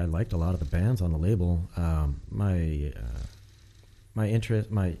liked a lot of the bands on the label. My interest,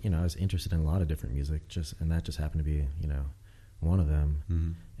 I was interested in a lot of different music, and that just happened to be one of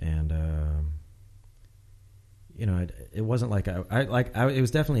them. And it wasn't like it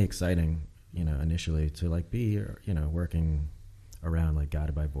was definitely exciting. Initially to like be, working around like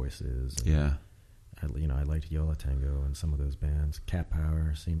Guided by Voices. Yeah. I liked Yola Tango and some of those bands. Cat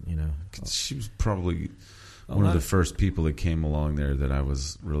Power seemed, She was probably one of the first people that came along there that I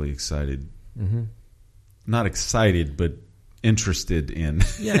was really excited. Not excited, but interested in.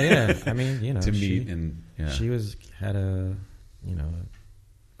 Yeah. I mean, to meet and she had a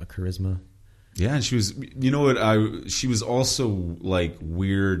charisma. Yeah, and she was, she was also like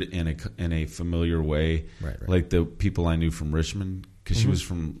weird in a familiar way, right. Like the people I knew from Richmond, because she was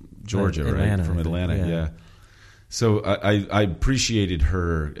from Georgia, Atlanta, right? From Atlanta, yeah. So I appreciated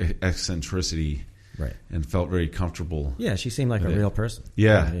her eccentricity, Right. and felt very comfortable. Yeah, she seemed like a real person.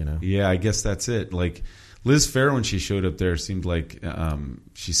 Yeah, you know. Yeah, I guess that's it. Like Liz Phair, when she showed up there, seemed like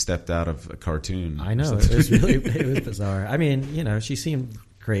she stepped out of a cartoon. I know, it was bizarre. I mean, you know, she seemed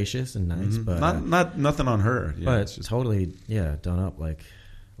gracious and nice, but not nothing on her. Yeah, but it's just, totally, done up like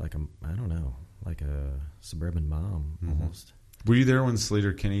a, I don't know, like a suburban mom almost. Were you there when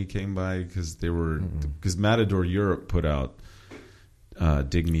Slater Kinney came by? Because Matador Europe put out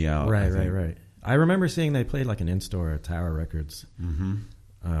 "Dig Me Out." Right. I remember seeing they played like an in-store at Tower Records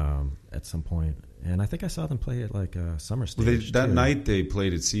at some point, and I think I saw them play at like a summer stage. That night they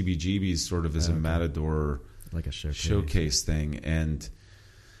played at CBGB's sort of as a Matador like a showcase thing, and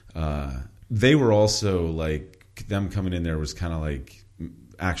they were also like, them coming in there was kind of like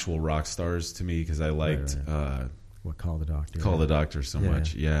actual rock stars to me, because I liked what Call the Doctor. Call the Doctor so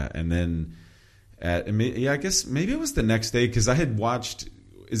much, yeah. And then I guess maybe it was the next day, because I had watched.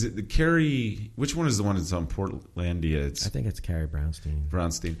 Is it the Carrie? Which one is the one that's on Portlandia? I think it's Carrie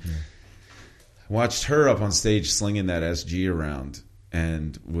Brownstein. Yeah. Watched her up on stage slinging that SG around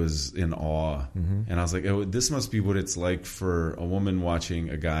and was in awe. And I was like, oh, this must be what it's like for a woman watching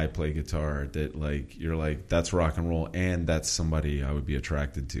a guy play guitar. That like, you're like, that's rock and roll, and that's somebody I would be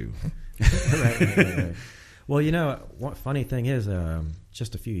attracted to. Right. Well, you know, what funny thing is,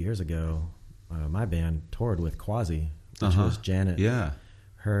 just a few years ago, my band toured with Quasi, which was Janet. Yeah.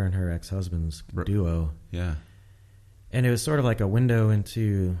 Her and her ex-husband's duo. Yeah. And it was sort of like a window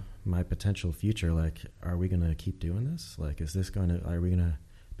into my potential future. Like, are we going to keep doing this? Like, are we going to,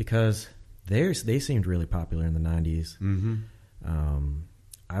 because they seemed really popular in the 90s.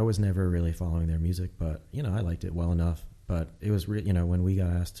 I was never really following their music, but, you know, I liked it well enough. But it was, you know, when we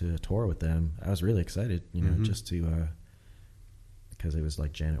got asked to tour with them, I was really excited, you know, just to, because it was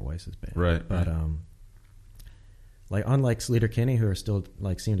like Janet Weiss's band. Right. But, like, unlike Slater Kinney, who are still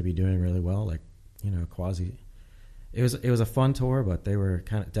like seem to be doing really well, like, you know, Quasi, it was a fun tour, but they were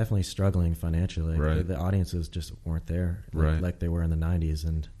kind of definitely struggling financially. Right. The audiences just weren't there, right, like they were in the 90s,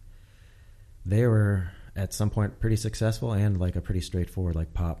 and they were at some point pretty successful and like a pretty straightforward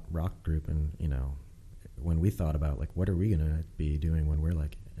like pop rock group. And you know, when we thought about like, what are we gonna be doing when we're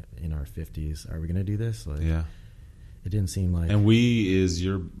like in our 50s? Are we gonna do this? Like, yeah. It didn't seem like... And we is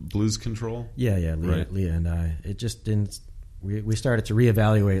your Blues Control? Yeah, Leah and I. It just didn't... We started to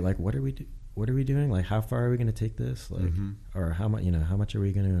reevaluate, like, what are we doing? Like, how far are we going to take this? Like, or how much are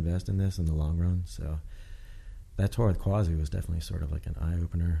we going to invest in this in the long run? So that tour with Quasi was definitely sort of like an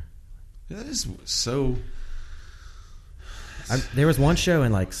eye-opener. That is so... There was one show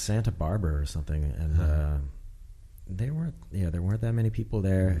in, like, Santa Barbara or something, and there weren't that many people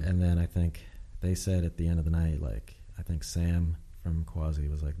there. And then I think they said at the end of the night, like... I think Sam from Quasi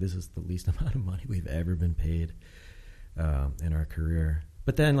was like, this is the least amount of money we've ever been paid in our career.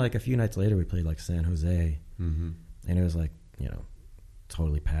 But then like a few nights later we played like San Jose, and it was like, you know,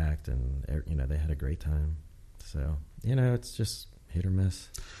 totally packed, and you know, they had a great time. So, you know, it's just hit or miss.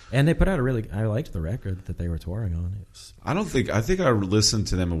 And they put out I liked the record that they were touring on. I think I listened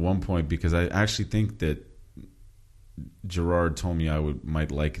to them at one point, because I actually think that Gerard told me I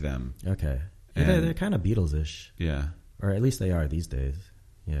might like them. Okay. Yeah, they're kind of Beatles-ish. Yeah. Or at least they are these days.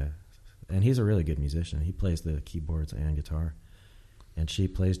 Yeah. And he's a really good musician. He plays the keyboards and guitar. And she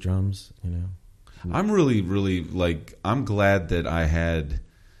plays drums, you know. I'm really, really, like, I'm glad that I had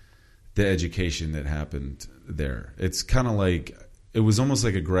the education that happened there. It's kind of like, it was almost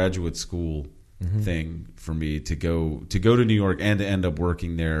like a graduate school thing for me to go to New York and to end up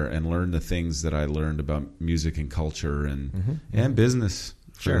working there and learn the things that I learned about music and culture and business,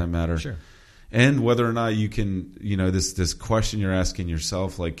 for that matter. Sure. And whether or not you can, you know, this question you're asking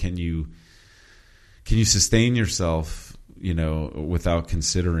yourself, like, can you sustain yourself, you know, without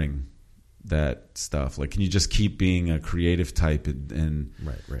considering that stuff? Like, can you just keep being a creative type and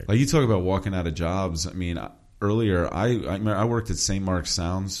right. Like, you talk about walking out of jobs. I mean, earlier I worked at St. Mark's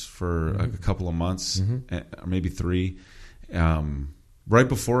Sounds for a couple of months, or maybe 3, right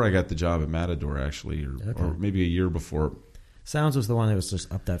before I got the job at Matador, actually, or maybe a year before. Sounds was the one that was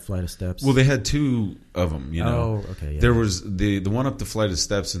just up that flight of steps. Well, they had 2 of them, you know. Oh, okay. Yeah. There was the one up the flight of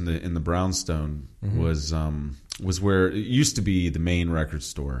steps in the Brownstone was where it used to be the main record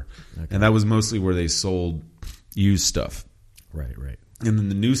store, and that was mostly where they sold used stuff. Right. And then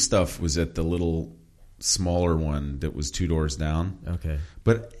the new stuff was at the little smaller one that was 2 doors down. Okay.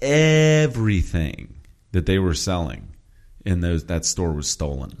 But everything that they were selling in that store was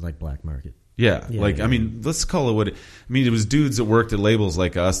stolen. Like black market. Yeah, I mean, let's call it what it... I mean, it was dudes that worked at labels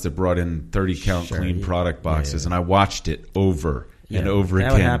like us that brought in 30-count clean product boxes, and I watched it over and over again.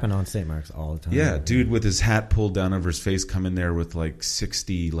 That would happen on St. Mark's all the time. Yeah, dude with his hat pulled down over his face come in there with like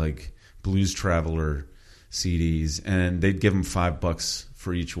 60 like Blues Traveler CDs, and they'd give them $5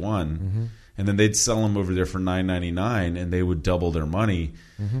 for each one, and then they'd sell them over there for $9.99, and they would double their money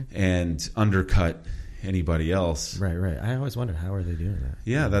and undercut anybody else. Right. I always wondered, how are they doing that?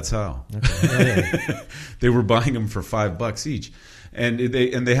 Yeah, that's how. Okay. They were buying them for $5 each, and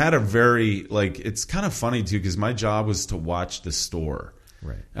they had a very, like, it's kind of funny too, because my job was to watch the store.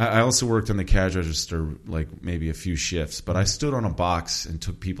 Right. I also worked on the cash register, like maybe a few shifts, but I stood on a box and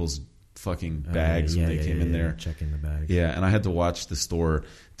took people's fucking bags when they came in there. Checking the bags. Yeah, and I had to watch the store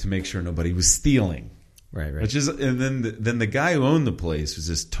to make sure nobody was stealing. Right. Which is, and then the guy who owned the place was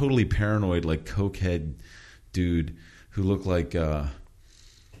this totally paranoid, like cokehead dude who looked like kind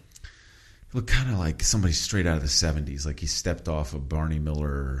of like somebody straight out of the 70s, like he stepped off of Barney Miller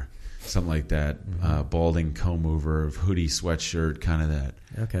or something like that. Balding comb over, hoodie, sweatshirt, kind of that.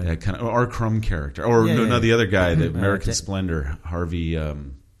 Okay. That kind of R. Crumb character, or the other guy, the American Splendor, Harvey.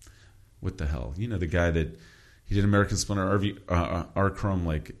 What the hell? You know, the guy that. He did American Splendor. R. Crumb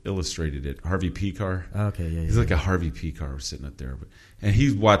like illustrated it. Harvey Picar. Okay, yeah. He's like a Harvey Picar sitting up there, and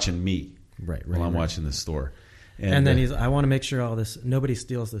he's watching me while I'm watching the store. And then I want to make sure nobody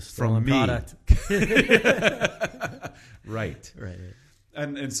steals this stolen product. Right.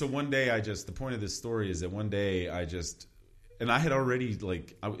 And so one day the point of this story is that one day and I had already,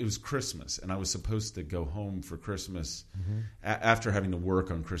 it was Christmas, and I was supposed to go home for Christmas after having to work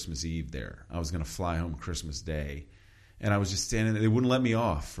on Christmas Eve there. I was going to fly home Christmas Day, and I was just standing there. They wouldn't let me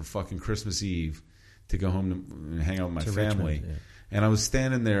off for fucking Christmas Eve to go home and hang out with my family. Richmond, yeah. And I was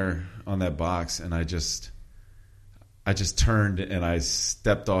standing there on that box, and I just turned and I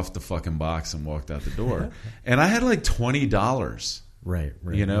stepped off the fucking box and walked out the door. And I had like $20. Right.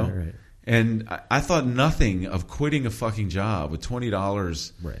 You know? Right. And I thought nothing of quitting a fucking job with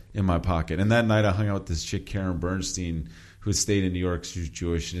 $20 in my pocket. And that night I hung out with this chick, Karen Bernstein, who had stayed in New York. She was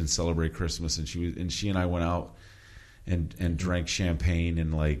Jewish. She didn't celebrate Christmas. And she and I went out and drank champagne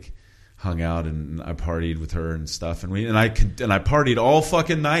and like hung out, and I partied with her and stuff. And I partied all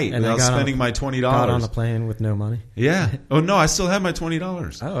fucking night without spending my $20. Got on a plane with no money? Yeah. Oh, no, I still had my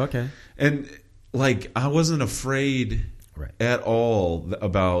 $20. Oh, okay. And like I wasn't afraid at all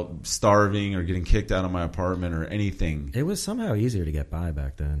about starving or getting kicked out of my apartment or anything. It was somehow easier to get by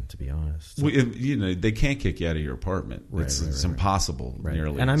back then, to be honest. They can't kick you out of your apartment. It's impossible,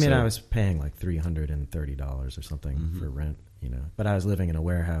 nearly. And I mean, I was paying like $330 or something for rent, But I was living in a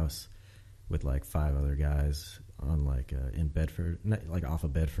warehouse with like 5 other guys on in Bedford, like off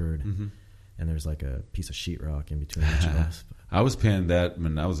of Bedford. And there's like a piece of sheetrock in between each of us. I was paying that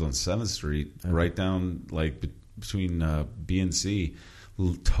when I was on 7th Street, right down like between B and C,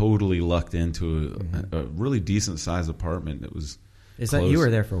 totally lucked into a really decent sized apartment. It was. Is close. That you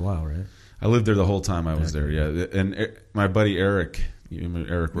were there for a while, right? I lived there the whole time I was there. Yeah, and my buddy Eric,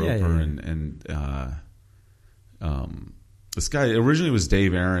 Eric Roper, and this guy originally was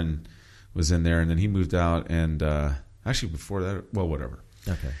Dave Aaron was in there, and then he moved out, and actually before that, well, whatever.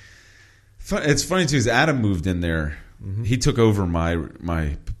 Okay. It's funny too. Is Adam moved in there. He took over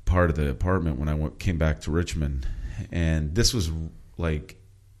my part of the apartment when I came back to Richmond, and this was like,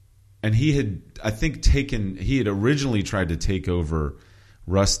 and he had originally tried to take over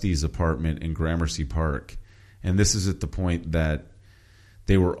Rusty's apartment in Gramercy Park, and this is at the point that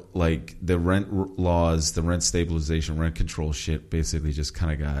they were like the rent laws, the rent stabilization, rent control shit basically just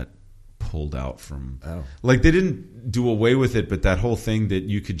kind of got pulled out from like they didn't do away with it, but that whole thing that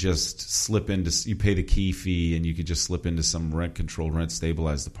you could just slip into, you pay the key fee and you could just slip into some rent controlled, rent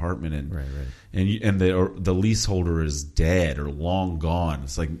stabilized apartment, and the leaseholder is dead or long gone.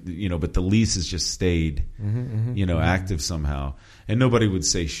 It's like, but the lease has just stayed active somehow, and nobody would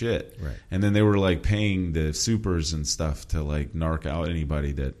say shit. And then they were like paying the supers and stuff to like narc out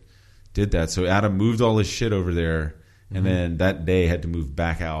anybody that did that. So Adam moved all his shit over there. And then that day had to move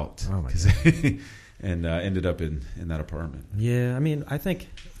back out. Oh my God. And ended up in that apartment. Yeah, I mean, I think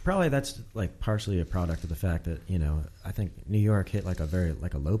probably that's like partially a product of the fact that, I think New York hit like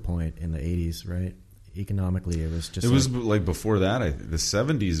a low point in the 80s, right? Economically, it was just... It was like before that, the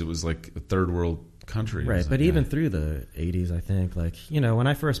 70s, it was like a third world country. Right, but even through the 80s, I think, like, when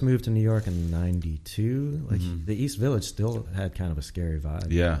I first moved to New York in 92, like the East Village still had kind of a scary vibe.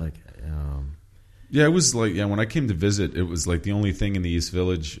 Yeah. Like... Yeah, it was like, when I came to visit, it was like the only thing in the East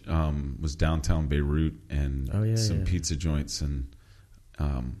Village was downtown Beirut and some pizza joints. And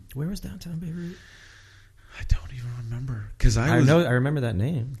where was downtown Beirut? I don't even remember. Because I remember that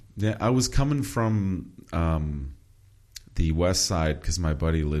name. Yeah, I was coming from the west side because my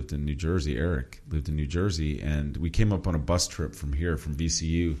buddy lived in New Jersey. Eric lived in New Jersey, and we came up on a bus trip from here, from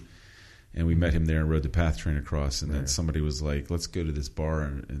VCU. And we met him there and rode the PATH train across. And then Right. somebody was like, let's go to this bar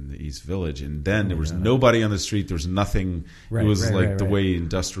in the East Village. And then there was God. nobody on the street. There was nothing. Right, it was right, like right, the right. way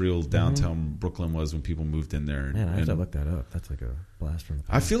industrial downtown Brooklyn was when people moved in there. Man, I have to And look that up. That's like a blast from the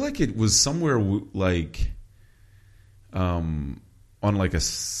I past. feel like it was somewhere on like a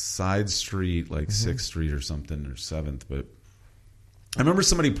side street, like 6th Street or something, or 7th. But I remember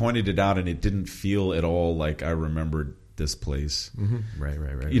somebody pointed it out, and it didn't feel at all like I remembered this place. Right.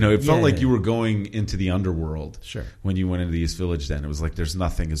 You know, it felt Yeah, like yeah. you were going into the underworld. Sure. When you went into the East Village, then it was like there's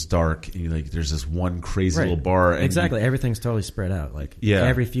nothing, it's dark, and you're like there's this one crazy Right. little bar. And Exactly. Everything's totally spread out. Like Yeah.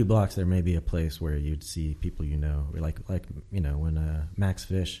 every few blocks, there may be a place where you'd see people you know. Like you know when Max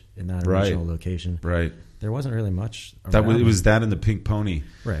Fish in that Right. original location, Right. there wasn't really much. That was, around it was that and the Pink Pony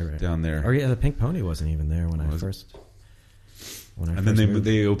right down there. Or yeah, the Pink Pony wasn't even there when I Was it? first. And then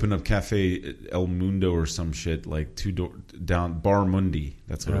they opened up Cafe El Mundo or some shit, like down Bar Mundi.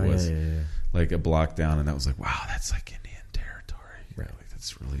 That's what it was. Yeah. Like a block down, and that was like, wow, that's like Indian territory. Right. Like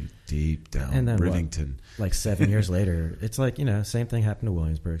that's really deep down And then what? Rivington. Like 7 years later, it's like, you know, same thing happened to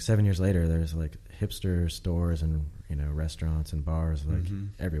Williamsburg. 7 years later, there's like hipster stores and, you know, restaurants and bars like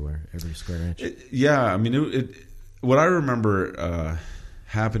everywhere, every square inch. Yeah, I mean, what I remember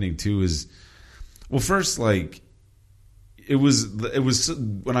happening too is, well, first, like, it was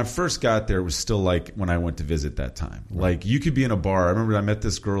when I first got there, it was still like when I went to visit that time. Right. Like, you could be in a bar. I remember I met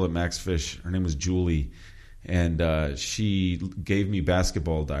this girl at Max Fish. Her name was Julie, and she gave me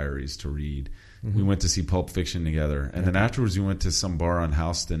basketball diaries to read. We went to see Pulp Fiction together, and then afterwards we went to some bar on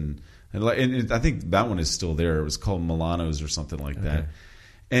Houston, and I think that one is still there. It was called Milano's or something like that,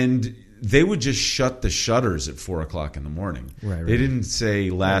 and they would just shut the shutters at 4:00 in the morning. Right. They didn't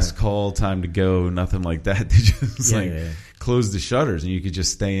say last call, time to go, nothing like that. They just closed the shutters, and you could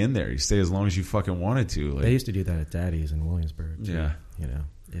just stay in there. You stay as long as you fucking wanted to. Like, They used to do that at Daddy's in Williamsburg. Too. Yeah. You know,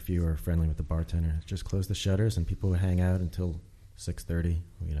 if you were friendly with the bartender, just close the shutters and people would hang out until 6:30.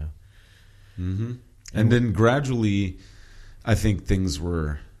 You know. And then gradually, I think things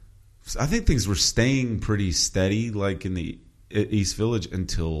were staying pretty steady, like in the East Village,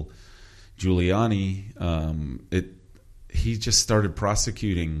 until Giuliani. He just started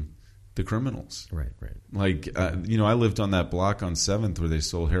prosecuting the criminals. Right. Like, you know, I lived on that block on 7th where they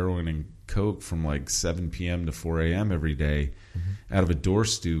sold heroin and coke from like 7 p.m. to 4 a.m. every day out of a door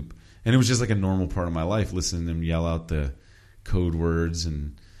stoop. And it was just like a normal part of my life, listening to them yell out the code words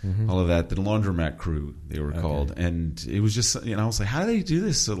and all of that. The laundromat crew, they were called. And it was just, you know, I was like, how do they do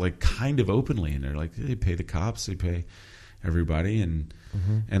this so, like, kind of openly? And they're like, they pay the cops, they pay everybody, and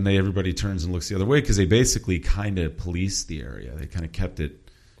everybody turns and looks the other way because they basically kind of policed the area. They kind of kept it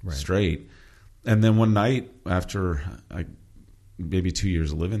straight. And then one night after maybe 2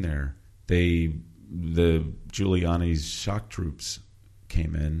 years of living there, the Giuliani's shock troops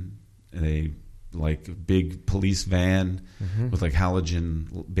came in, and they, like, big police van with like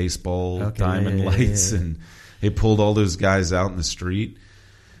halogen baseball diamond lights, and they pulled all those guys out in the street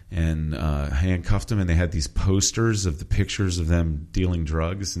and handcuffed them, and they had these posters of the pictures of them dealing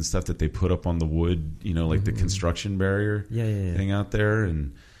drugs and stuff that they put up on the wood, you know, like the construction barrier thing out there.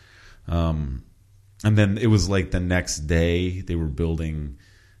 And then it was like the next day they were building,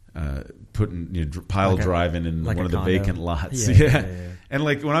 putting pile driving in like one of the condo. vacant lots. Yeah. And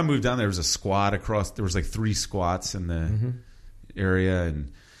like when I moved down there was a squat across, there was like 3 squats in the area.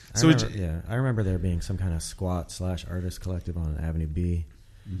 And so I remember there being some kind of squat / artist collective on Avenue B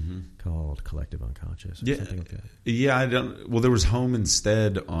called Collective Unconscious or something like that. Yeah, I don't. Well, there was Home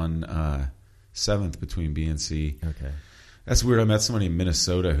Instead on 7th between B and C. Okay. That's weird. I met somebody in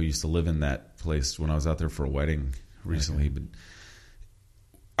Minnesota who used to live in that place when I was out there for a wedding recently. But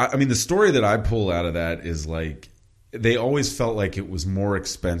I mean, the story that I pull out of that is like they always felt like it was more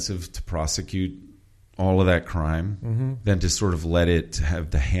expensive to prosecute all of that crime than to sort of let it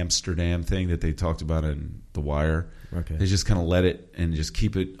have the Amsterdam thing that they talked about in The Wire. Okay. They just kind of let it and just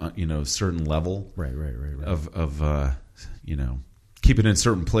keep it, you know, a certain level Right. of you know, keep it in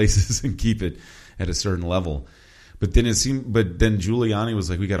certain places and keep it at a certain level. But then then Giuliani was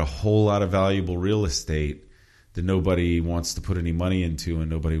like, we got a whole lot of valuable real estate that nobody wants to put any money into and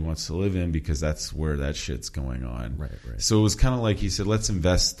nobody wants to live in because that's where that shit's going on. Right. So it was kind of like he said, let's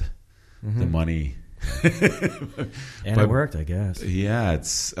invest the money. And it worked, I guess. Yeah,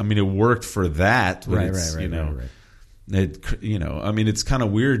 I mean, it worked for that. But Right. You know, It, you know, I mean, it's kind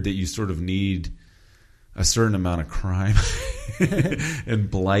of weird that you sort of need a certain amount of crime and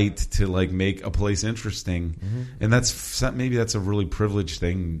blight to like make a place interesting. And maybe that's a really privileged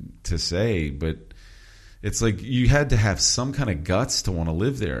thing to say, but it's like you had to have some kind of guts to want to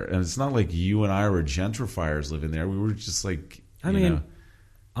live there. And it's not like you and I were gentrifiers living there. We were just like, I mean,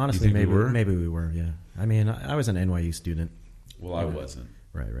 Honestly, You think we were? maybe we were. Yeah. I mean, I was an NYU student. Well, I wasn't.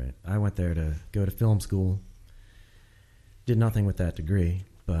 Right. I went there to go to film school. Did nothing with that degree,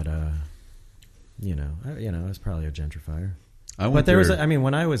 but I was probably a gentrifier. But there was, I mean,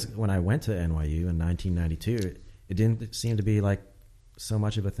 when I went to NYU in 1992, it didn't seem to be like so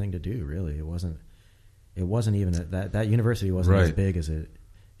much of a thing to do. Really, it wasn't even that university wasn't as big as it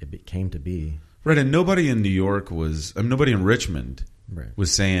came to be. Right, and nobody in New York nobody in Richmond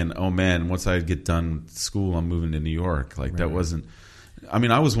was saying, "Oh man, once I get done school, I'm moving to New York." Like that wasn't. I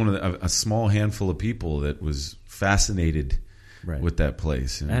mean, I was one of a small handful of people that was fascinated with that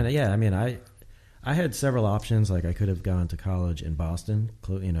place. And yeah, I mean, I had several options. Like I could have gone to college in Boston,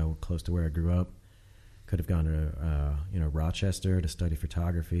 close to where I grew up. Could have gone to Rochester to study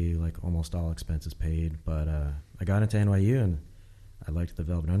photography, like almost all expenses paid. But I got into NYU and I liked the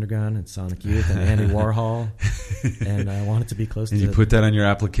Velvet Underground and Sonic Youth and Andy Warhol, and I wanted to be close. And you put that on your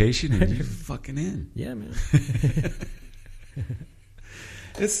application, and you're fucking in. Yeah, man.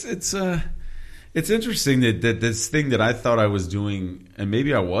 It's interesting that this thing that I thought I was doing, and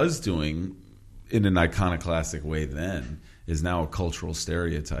maybe I was doing in an iconoclastic way then, is now a cultural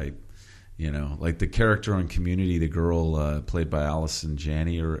stereotype. Like the character on Community, the girl played by Allison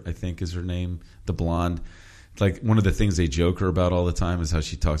Janney, or I think is her name, the blonde. Like one of the things they joke her about all the time is how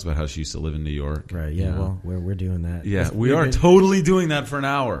she talks about how she used to live in New York. Right. Yeah. Well, we're doing that. Yeah, we are totally doing that for an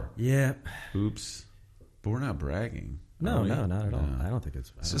hour. Yeah. Oops. But we're not bragging. No, not at all. I don't think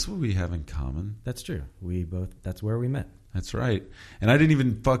it's. Is this what we have in common? That's true. That's where we met. That's right. And I didn't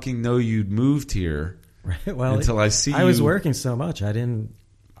even fucking know you'd moved here. Right. Well, until I see you. I was working so much. I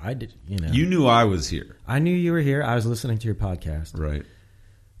did. You knew I was here. I knew you were here. I was listening to your podcast. Right.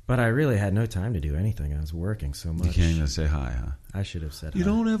 But I really had no time to do anything. I was working so much. You can't even say hi, huh? I should have said you hi.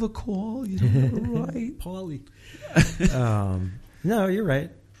 You don't have a call. You don't have a right. Paulie. No, you're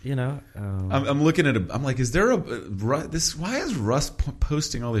right. I'm looking at I'm like, is there why is Russ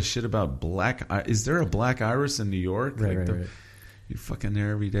posting all this shit about is there a Black Iris in New York? Right. You're fucking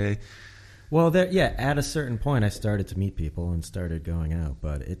there every day. Well, at a certain point, I started to meet people and started going out,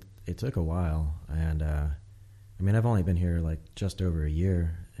 but it took a while. And I mean, I've only been here like just over a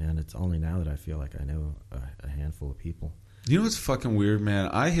year, and it's only now that I feel like I know a handful of people. You know what's fucking weird, man?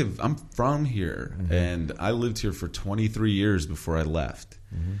 I'm from here, and I lived here for 23 years before I left.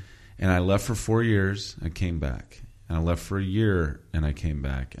 Mm-hmm. And I left for 4 years, I came back. And I left for a year, and I came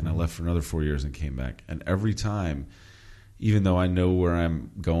back. And I left for another 4 years and came back. And every time, even though I know where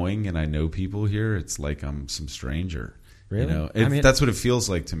I'm going and I know people here, it's like I'm some stranger. Really? That's what it feels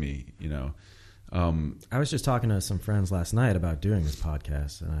like to me, I was just talking to some friends last night about doing this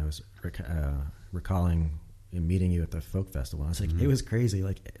podcast, and I was recalling meeting you at the folk festival. I was like, it was crazy.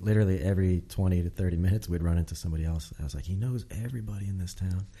 Like literally every 20 to 30 minutes, we'd run into somebody else. I was like, he knows everybody in this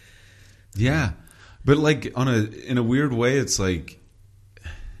town. Yeah, but like in a weird way, it's like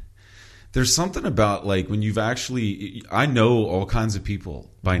there's something about like when you've actually, I know all kinds of people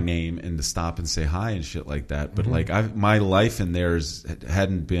by name and to stop and say hi and shit like that. But like my life and theirs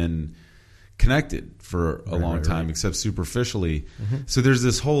hadn't been connected for a long time, except superficially. So there's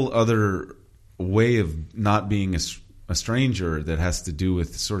this whole other way of not being a stranger that has to do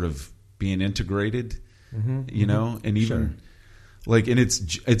with sort of being integrated, and even like, and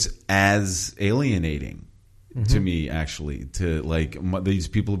it's as alienating to me actually to like these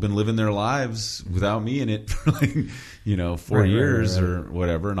people have been living their lives without me in it for like 4 years or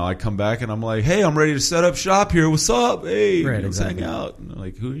whatever, and I come back and I'm like, hey, I'm ready to set up shop here. What's up? Hey, let's hang out. And they're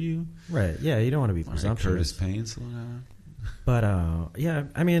like, who are you? Right. Yeah, you don't want to be presumptuous. Curtis Payne, slow down. But yeah,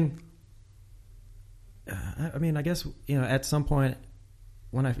 I mean, I guess at some point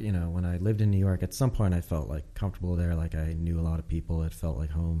when I lived in New York, at some point I felt like comfortable there, like I knew a lot of people. It felt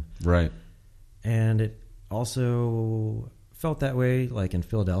like home. Right. And it also felt that way like in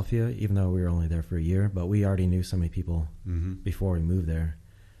Philadelphia, even though we were only there for a year, but we already knew so many people before we moved there.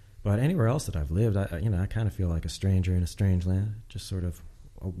 But anywhere else that I've lived, I kind of feel like a stranger in a strange land, just sort of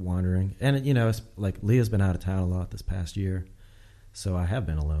wandering. And it's like Leah's been out of town a lot this past year, so I have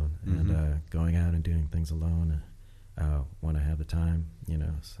been alone and going out and doing things alone when I have the time.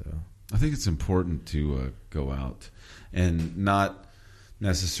 So I think it's important to go out and not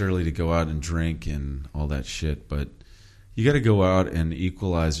necessarily to go out and drink and all that shit, but you got to go out and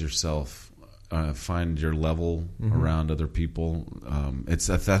equalize yourself, find your level around other people. I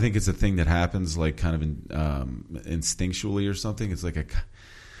think it's a thing that happens like kind of instinctually or something. It's like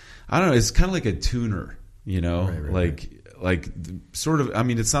I don't know. It's kind of like a tuner, like sort of. I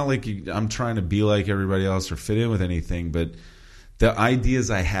mean, it's not like I'm trying to be like everybody else or fit in with anything, but the ideas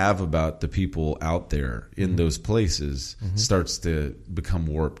I have about the people out there in those places starts to become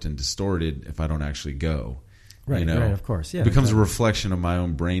warped and distorted if I don't actually go. Right, you know? right, of course. Yeah, it becomes exactly. a reflection of my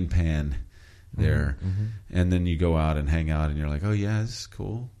own brain pan there. And then you go out and hang out and you're like, oh yeah, this is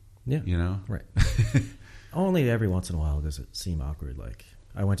cool. Yeah. You know? Right. Only every once in a while does it seem awkward. Like,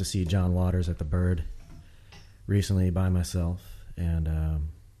 I went to see John Waters at the Bird recently by myself, and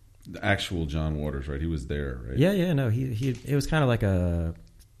The actual John Waters, right? He was there, right? yeah, no, he it was kind of like a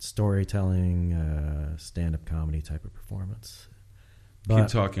storytelling, stand-up comedy type of performance. Keep But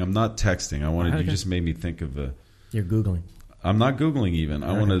talking. I'm not texting. I wanted Okay. you just made me think of a. you're Googling. I'm not Googling even. I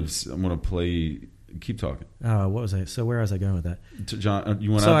Okay. want to. I'm going to play. Keep talking. What was I? So where was I going with that? To John,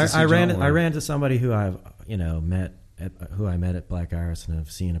 you went So out to see I ran. John, I or- ran to somebody who I've met at Black Iris and have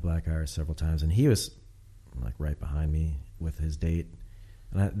seen at Black Iris several times, and he was like right behind me with his date,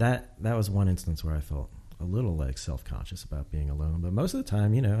 and that was one instance where I felt a little like self-conscious about being alone. But most of the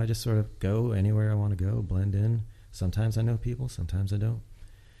time, I just sort of go anywhere I want to go, blend in. Sometimes I know people, sometimes I don't.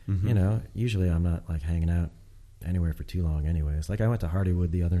 Usually I'm not like hanging out anywhere for too long anyways. Like I went to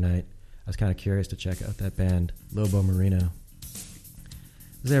Hardywood the other night. I was kind of curious to check out that band, Lobo Marino.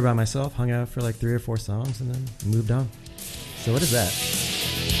 I was there by myself, hung out for like 3 or 4 songs, and then moved on. So what is that?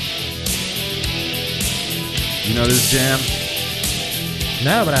 You know this jam?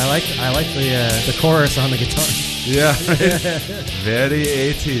 No, but I like the chorus on the guitar. Yeah. Very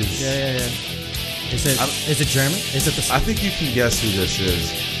 80s. Yeah. Is it German? Is it the? I think you can guess who this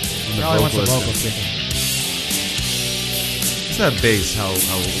is. From the Probably wants the vocalist. vocals kicking. What's that bass? How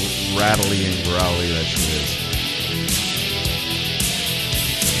rattly and growly that shit is.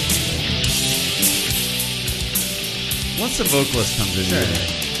 Once the vocalist comes in, Sure. you're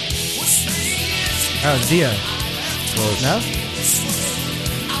Oh, it's Dio. close. No?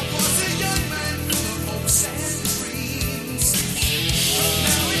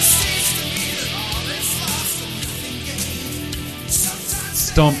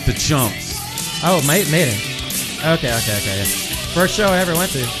 Stump the Chumps. Oh, Maiden. Okay. Yeah. First show I ever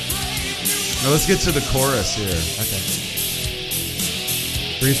went to. Now let's get to the chorus here. Okay.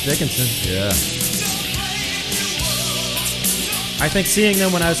 Bruce Dickinson. Yeah. I think seeing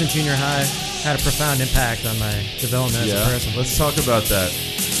them when I was in junior high had a profound impact on my development as a person. Let's talk about that.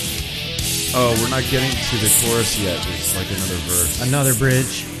 Oh, we're not getting to the chorus yet. There's like another verse. Another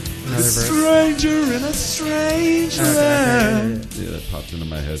bridge. Another verse. Stranger in a strange Okay. land. Yeah, that popped into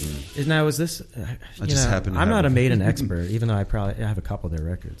my head. Now, is this? just happened to I'm have not it. a Maiden expert, even though I have a couple of their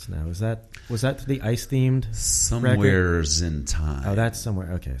records. Now, was that the Ice themed? Somewheres in time. Oh, that's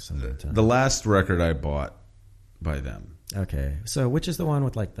somewhere. Okay, somewhere in time. The last record I bought by them. Okay, so which is the one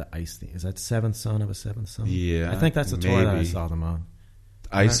with like the Ice theme? Is that Seventh Son of a Seventh Son? Yeah, I think that's the tour that I maybe. saw them on.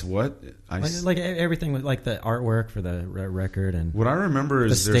 Ice what? Ice. Like everything with like the artwork for the record and What I remember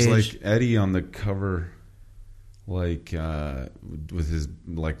is the there's stage. like Eddie on the cover, like with his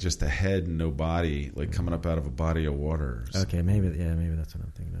like just a head and no body, like coming up out of a body of water. okay, maybe that's what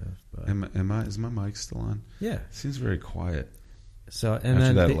I'm thinking of. But Is my mic still on? yeah, It seems very quiet so and after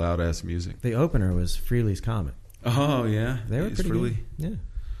then that the, loud ass music. the opener was Frehley's Comet. Oh yeah, They were It's pretty really, good. Yeah.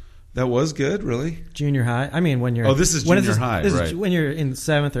 That was good, really. Junior high. I mean, when you're Oh, this is when junior high, this is right. when you're in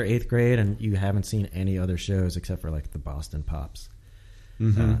 7th or 8th grade and you haven't seen any other shows except for like the Boston Pops.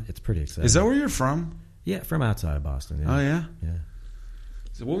 It's pretty exciting. Is that where you're from? Yeah, from outside of Boston. Yeah. Oh yeah. Yeah.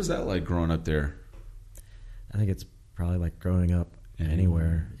 So what was that like growing up there? I think it's probably like growing up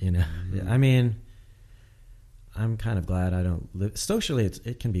Anywhere. anywhere. I mean, I'm kind of glad I don't live socially.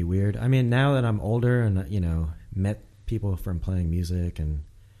 It can be weird. I mean, now that I'm older and met people from playing music, and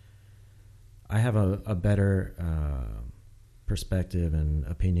I have a better perspective and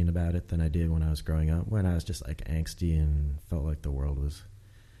opinion about it than I did when I was growing up, when I was just like angsty and felt like the world was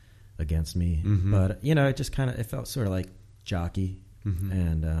against me. But it just it felt sort of like jockey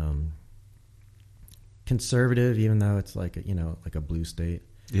and conservative, even though it's like like a blue state.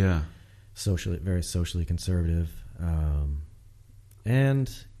 Yeah. Very socially conservative.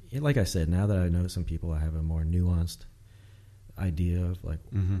 And like I said, now that I know some people, I have a more nuanced idea of like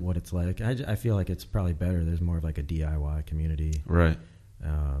what it's like. I feel like it's probably better. There's more of like a DIY community, Right.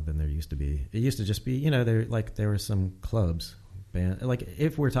 than there used to be. It used to just be, there were some clubs, like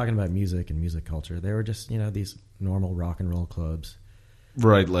if we're talking about music and music culture, there were just these normal rock and roll clubs.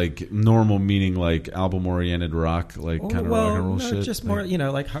 Right, like normal meaning like album oriented rock, like kind of rock and roll shit. Just like,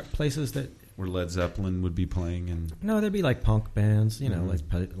 more, like places that. where Led Zeppelin would be playing and No, there'd be like punk bands,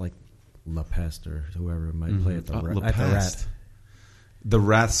 like La Peste or whoever might play at the La at the Rat. Peste. The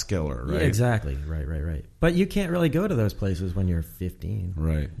Rathskeller, right? Yeah, exactly. Right. But you can't really go to those places when you're 15.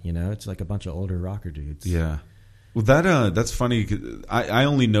 Right. It's like a bunch of older rocker dudes. Yeah. Well, that's funny. 'Cause I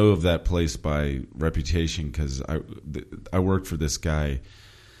only know of that place by reputation because I worked for this guy.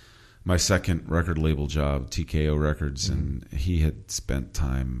 My second record label job, TKO Records, and he had spent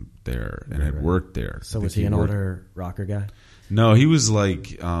time there and had worked there. So was he an older rocker guy? No, he was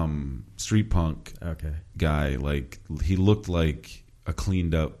like street punk Okay. guy. Like he looked like a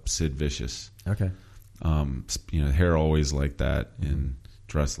cleaned up Sid Vicious. Okay. Hair always like that and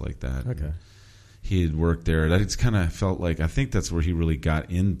dressed like that. Okay. And he had worked there. That it's kind of felt like I think that's where he really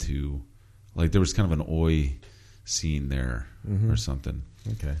got into. Like there was kind of an oi scene there or something.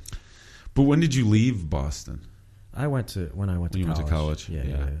 Okay. But when did you leave Boston? When I went to college. You went to college? Yeah.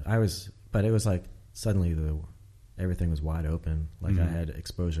 Yeah. But it was like suddenly everything was wide open. Like I had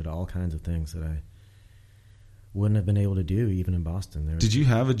exposure to all kinds of things that I wouldn't have been able to do even in Boston. Did you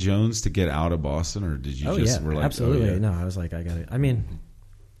have a Jones to get out of Boston, or did you were like, absolutely. Oh, yeah. No, I was like, I got it. I mean,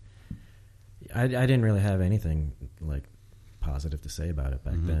 I didn't really have anything like positive to say about it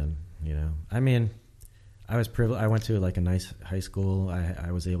back then. You know, I mean, I was privileged. I went to like a nice high school.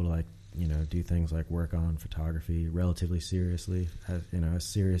 I was able to like, you know, do things like work on photography relatively seriously, as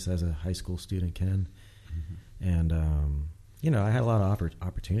serious as a high school student can. And, I had a lot of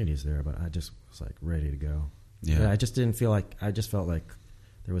opportunities there, but I just was like ready to go. Yeah. I just didn't feel like, I just felt like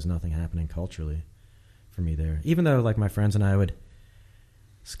there was nothing happening culturally for me there. Even though like my friends and I would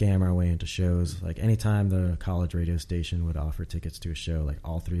scam our way into shows, like anytime the college radio station would offer tickets to a show, like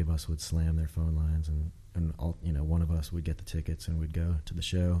all three of us would slam their phone lines and all, one of us would get the tickets and we'd go to the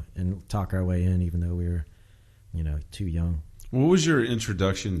show and talk our way in, even though we were, too young. What was your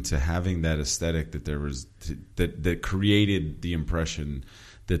introduction to having that aesthetic that there was that created the impression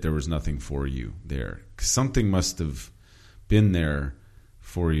that there was nothing for you there? 'Cause something must have been there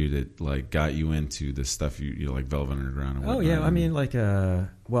for you that like got you into the stuff you like Velvet Underground and whatnot. Oh yeah, I mean like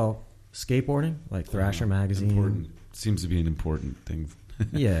skateboarding, like Thrasher magazine. Important. Seems to be an important thing.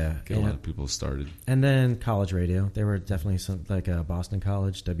 Yeah, a lot of people started. And then college radio. There were definitely some like Boston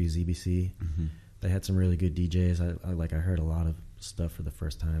College, WZBC. They had some really good DJs. I heard a lot of stuff for the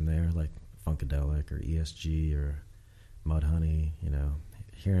first time there, like Funkadelic or ESG or Mudhoney.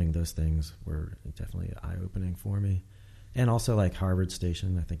 Hearing those things were definitely eye-opening for me. And also like Harvard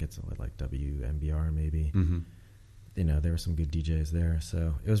Station, I think it's like WMBR maybe. There were some good DJs there.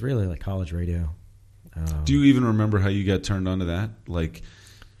 So it was really like college radio. Do you even remember how you got turned on to that? Like,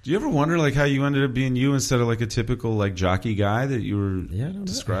 do you ever wonder like how you ended up being you instead of like a typical like jockey guy that you were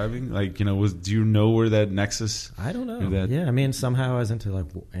describing? Like, do you know where that nexus? I don't know. Yeah, I mean, somehow I was into like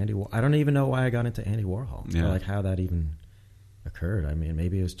Andy. I don't even know why I got into Andy Warhol. Yeah. Or like how that even occurred. I mean,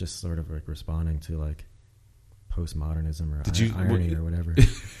 maybe it was just sort of like responding to like postmodernism or irony or whatever.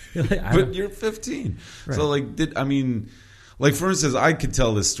 But you're 15, right. So like for instance, I could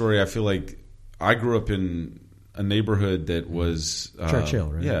tell this story. I feel like I grew up in a neighborhood that was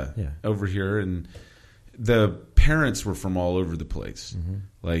Churchill, right? Yeah, over here, and the parents were from all over the place,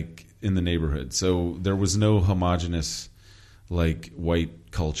 like in the neighborhood. So there was no homogenous like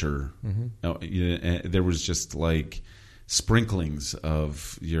white culture. No, there was just like sprinklings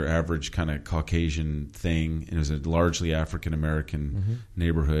of your average kind of Caucasian thing. It was a largely African American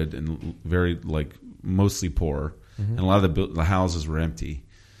neighborhood and very like mostly poor, and a lot of the houses were empty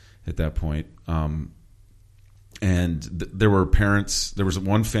at that point. And there were parents. There was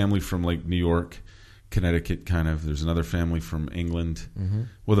one family from like New York, Connecticut, kind of. There's another family from England.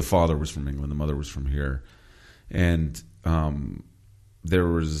 Well, the father was from England, the mother was from here, and there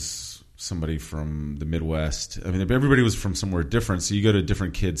was somebody from the Midwest. I mean, everybody was from somewhere different. So you go to a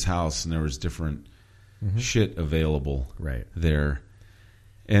different kid's house, and there was different shit available there,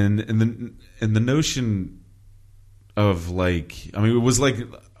 and the notion of like, I mean, it was like,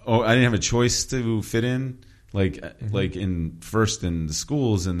 oh, I didn't have a choice to fit in. Like in first in the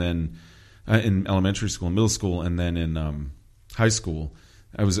schools, and then in elementary school and middle school, and then in high school,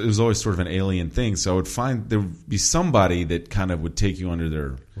 it was always sort of an alien thing. So I would find there would be somebody that kind of would take you under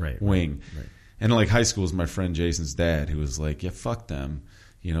their wing. Right. And like high school was my friend Jason's dad, who was like, "Yeah, fuck them.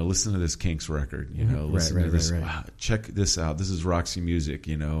 Listen to this Kinks record. Listen to this. Wow, check this out. This is Roxy Music.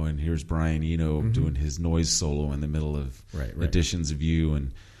 And here's Brian Eno doing his noise solo in the middle of editions of You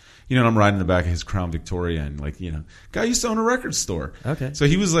and." And I'm riding in the back of his Crown Victoria, and like, guy used to own a record store. Okay. So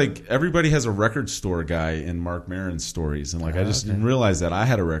he was like, everybody has a record store guy in Mark Maron's stories, and like, I just didn't realize that I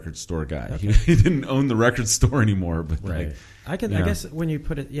had a record store guy. Okay. He didn't own the record store anymore, but like, I guess when you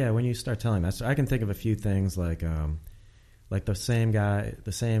put it, when you start telling that, so I can think of a few things like the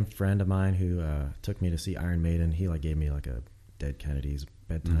same friend of mine who took me to see Iron Maiden. He like gave me like a Dead Kennedys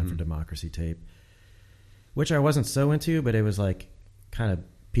Bedtime for Democracy tape, which I wasn't so into, but it was like kind of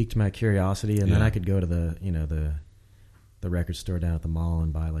piqued my curiosity, and then I could go to the record store down at the mall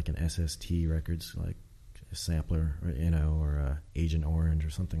and buy like an SST Records, like a sampler, or Agent Orange or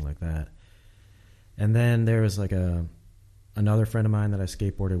something like that. And then there was like another friend of mine that I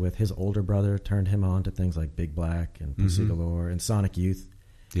skateboarded with. His older brother turned him on to things like Big Black and Pussy Galore and Sonic Youth,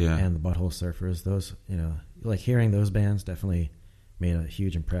 and the Butthole Surfers. Those, like hearing those bands definitely made a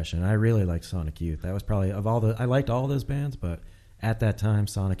huge impression. I really liked Sonic Youth. That was probably I liked all those bands, but at that time,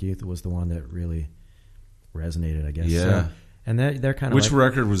 Sonic Youth was the one that really resonated, I guess. Yeah. So, and they're kind of Which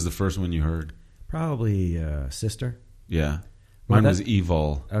record was the first one you heard? Probably Sister. Yeah. Mine was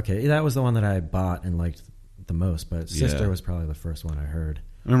Evol. Okay, that was the one that I bought and liked the most, but Sister was probably the first one I heard.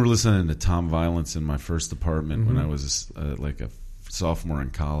 I remember listening to Tom Violence in my first apartment when I was like a sophomore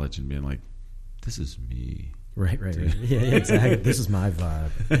in college and being like, this is me. Right. Yeah, exactly. This is my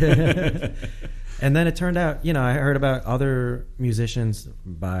vibe. And then it turned out, I heard about other musicians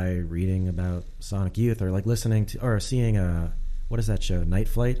by reading about Sonic Youth or like listening to or seeing what is that show, Night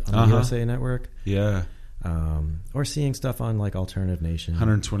Flight on the USA Network? Yeah. Or seeing stuff on like Alternative Nation.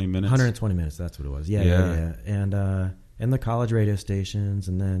 120 Minutes. 120 Minutes, that's what it was. Yeah. And the college radio stations.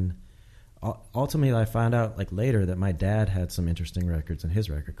 And then ultimately I found out like later that my dad had some interesting records in his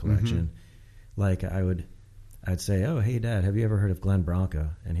record collection. Like I'd say, oh, hey, Dad, have you ever heard of Glenn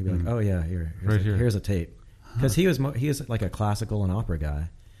Branca? And he'd be like, oh, yeah, here's a tape. Because he was like a classical and opera guy.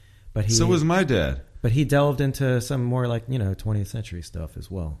 But so was my dad. But he delved into some more like, 20th century stuff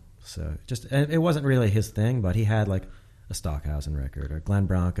as well. So and it wasn't really his thing, but he had like a Stockhausen record or Glenn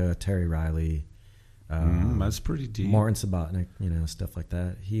Branca, Terry Riley. That's pretty deep. Morton Subotnick, stuff like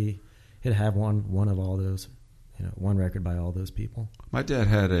that. He'd have one of all those. One record by all those people. My dad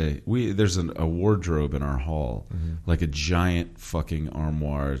had there's a wardrobe in our hall, like a giant fucking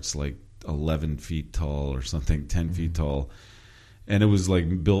armoire. It's like 11 feet tall or something, 10 feet tall. And it was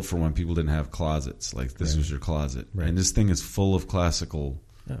like built for when people didn't have closets. Like this was your closet. Right. And this thing is full of classical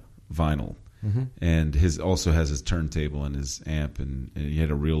vinyl. And also has his turntable and his amp, and he had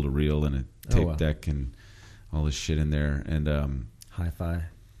a reel-to-reel and a tape deck and all this shit in there. And hi-fi.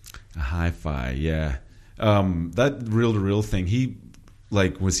 A hi-fi, yeah. That reel-to-reel thing,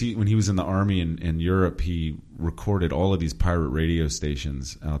 when he was in the army in Europe, he recorded all of these pirate radio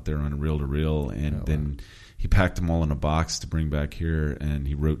stations out there on a reel-to-reel, and then he packed them all in a box to bring back here, and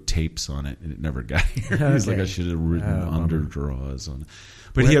he wrote tapes on it, and it never got here. He was like, I should have written underdraws on it.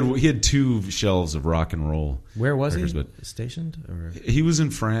 But he had 2 shelves of rock and roll. Where was he stationed? Or? He was in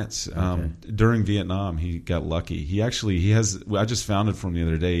France during Vietnam. He got lucky. He has. I just found it from the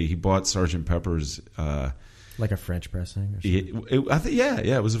other day. He bought Sgt. Pepper's. Like a French pressing? Or something? I think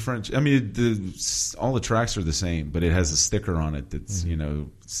it was a French. I mean, all the tracks are the same, but it has a sticker on it that's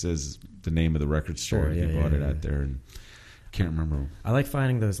says the name of the record store. He bought it out there, and I can't remember. I like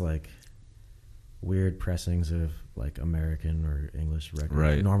finding those like weird pressings of like American or English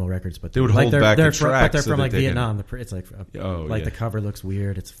records, normal records, but they would hold back the tracks. But they're from like Vietnam. It's like the cover looks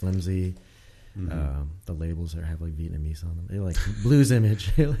weird. It's flimsy. The labels have like Vietnamese on them. They like Blues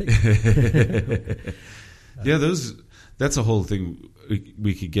Image. Yeah, that's a whole thing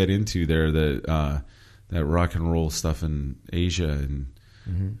we could get into there. That rock and roll stuff in Asia, and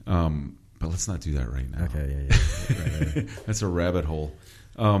but let's not do that right now. Okay, yeah. Right. That's a rabbit hole.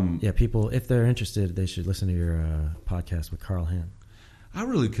 People, if they're interested, they should listen to your podcast with Carl Ham. I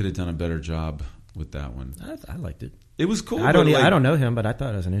really could have done a better job with that one. I liked it. It was cool. I don't know him, but I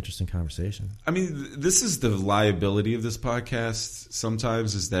thought it was an interesting conversation. I mean, this is the liability of this podcast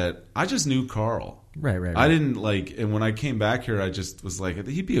sometimes, is that I just knew Carl. Right. I didn't and when I came back here, I just was like,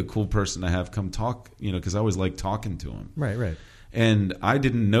 he'd be a cool person to have come talk, because I always liked talking to him. Right. And I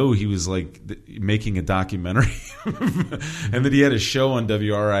didn't know he was like making a documentary, and that he had a show on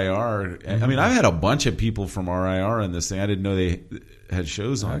WRIR. I mean, I've had a bunch of people from RIR on this thing. I didn't know they had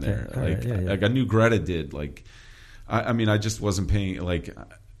shows on there. Like I knew Greta did. Like, I mean, I just wasn't paying. Like,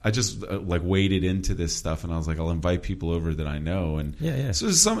 I just waded into this stuff, and I was like, I'll invite people over that I know, and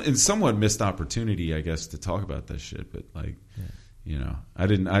so it's somewhat missed opportunity, I guess, to talk about that shit. But like. The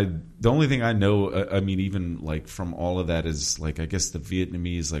only thing I know, I mean, even like from all of that is like, I guess the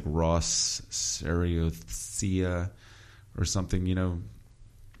Vietnamese, like Ross Sariothia or something,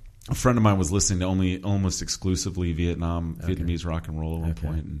 a friend of mine was listening to almost exclusively Vietnamese rock and roll at one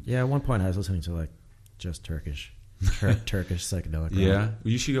point. And, at one point I was listening to like just Turkish psychedelic rock. Yeah. Well,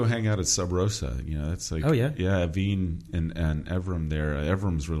 you should go hang out at Sub Rosa. That's like, yeah, Veen and Evrim there.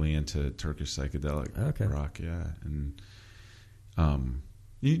 Evrim's really into Turkish psychedelic rock. Yeah. And,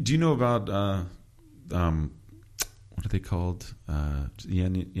 do you know about what are they called?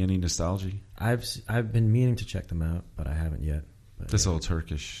 Yeni Nostalgia? I've been meaning to check them out, but I haven't yet. But, That's all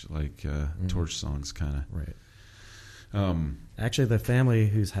Turkish, like torch songs, kind of. Right. Actually, the family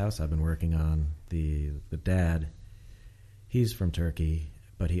whose house I've been working on, the dad, he's from Turkey,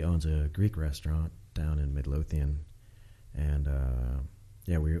 but he owns a Greek restaurant down in Midlothian, and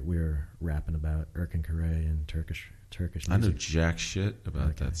we were rapping about Erkin Koray and Turkish music. I know jack shit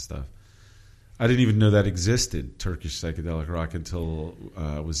about that stuff. I didn't even know that existed, Turkish psychedelic rock, until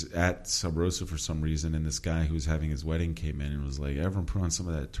I was at Sub Rosa for some reason, and this guy who was having his wedding came in and was like, "Everyone put on some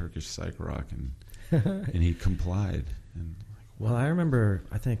of that Turkish psych rock," and he complied. And well, I remember,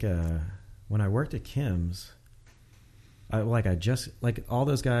 I think when I worked at Kim's, all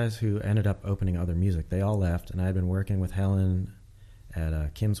those guys who ended up opening other music, they all left, and I had been working with Helen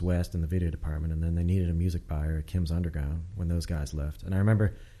at Kim's West in the video department, and then they needed a music buyer at Kim's Underground when those guys left. And I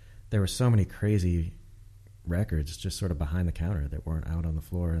remember there were so many crazy records just sort of behind the counter that weren't out on the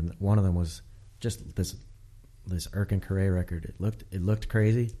floor, and one of them was just this Erkin Koray record. It looked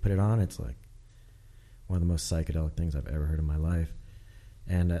crazy. Put it on, it's like one of the most psychedelic things I've ever heard in my life.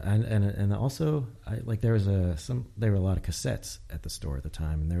 And also there were a lot of cassettes at the store at the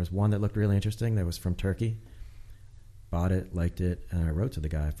time, and there was one that looked really interesting that was from Turkey. Bought it, liked it, and I wrote to the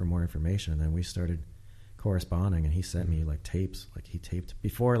guy for more information, and then we started corresponding, and he sent me like tapes. Like he taped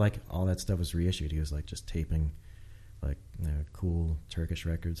before like all that stuff was reissued. He was like just taping like cool Turkish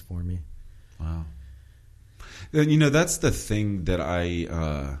records for me. Wow. And that's the thing that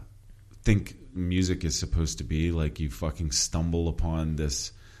I think music is supposed to be. Like, you fucking stumble upon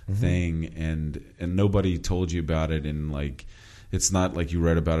this thing, and nobody told you about it, and like it's not like you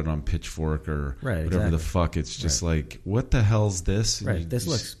read about it on Pitchfork or whatever the fuck. It's just like, what the hell's this? Right. This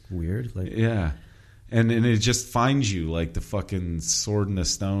looks weird. Like, yeah. And it just finds you like the fucking sword in the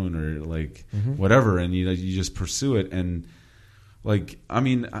stone, or like whatever, and you just pursue it. And like, I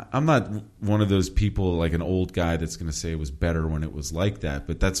mean, I'm not one of those people, like an old guy that's going to say it was better when it was like that,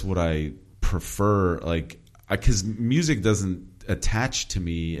 but that's what I prefer. Like, because music doesn't attach to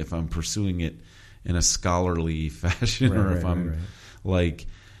me if I'm pursuing it in a scholarly fashion, or if I'm like,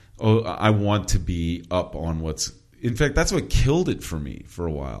 oh, I want to be up on what's. In fact, that's what killed it for me for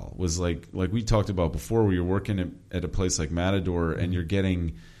a while. Was like we talked about before, where you're working at a place like Matador, and you're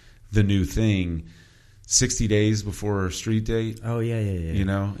getting the new thing 60 days before street date. Oh yeah.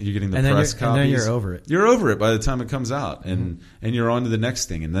 You're getting the press copies. And then you're over it. You're over it by the time it comes out, and you're on to the next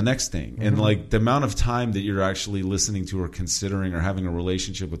thing and the next thing. And like the amount of time that you're actually listening to or considering or having a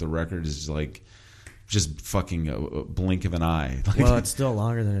relationship with the record is like just fucking a blink of an eye. Like, well, it's still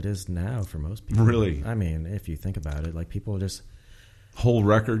longer than it is now for most people. Really? I mean, if you think about it, like people just whole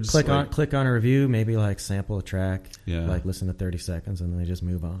records click on a review, maybe like sample a track, yeah, like listen to 30 seconds, and then they just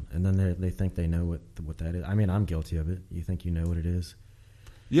move on. And then they think they know what that is. I mean, I'm guilty of it. You think you know what it is?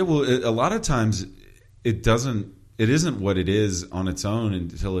 Yeah, well, a lot of times it isn't what it is on its own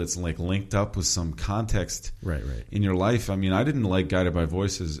until it's like linked up with some context in your life. I mean, I didn't like Guided by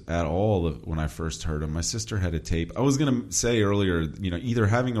Voices at all when I first heard them. My sister had a tape. I was going to say earlier, either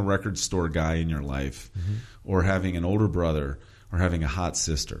having a record store guy in your life or having an older brother or having a hot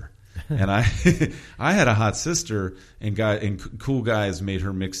sister. And I had a hot sister, and cool guys made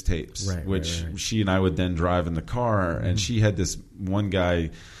her mixtapes, which she and I would then drive in the car. And she had this one guy,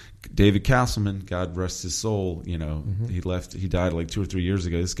 David Castleman, God rest his soul. He died like 2 or 3 years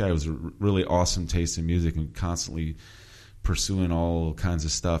ago. This guy was a really awesome taste in music and constantly pursuing all kinds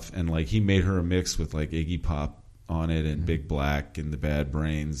of stuff. And like, he made her a mix with like Iggy Pop on it, and Big Black and the Bad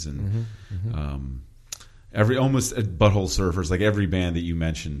Brains, and almost Butthole Surfers, like every band that you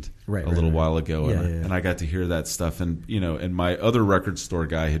mentioned a little while ago. And I got to hear that stuff. And and my other record store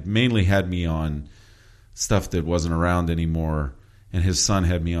guy had mainly had me on stuff that wasn't around anymore. And his son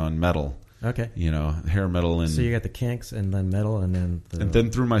had me on metal. Okay. Hair metal. And so you got the Kinks, and then metal, and then and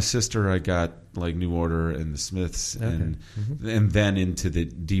then through my sister, I got like New Order and the Smiths, and then into the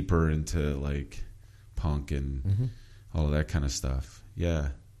deeper into like punk and all of that kind of stuff. Yeah.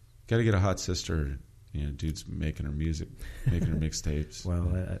 Got to get a hot sister. Dude's making her music, making her mixtapes.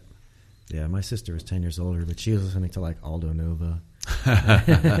 Well, yeah, my sister was 10 years older, but she was listening to like Aldo Nova.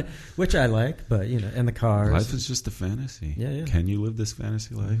 Which I like, but and the Cars. Life is just a fantasy. Yeah. Can you live this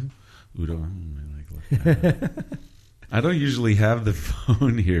fantasy life? Udo, I don't usually have the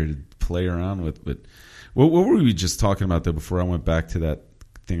phone here to play around with, but what were we just talking about though before I went back to that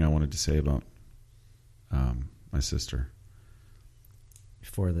thing I wanted to say about my sister?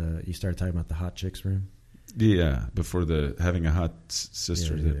 Before you started talking about the hot chicks room? Yeah, before having a hot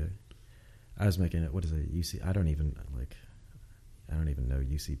sister. Yeah. I was making it, what is it, UC? I don't even know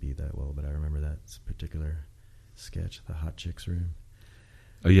UCB that well, but I remember that particular sketch, the hot chicks room.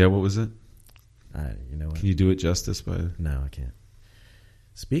 Oh yeah, what was it? You know what? Can you do it justice by? No, I can't.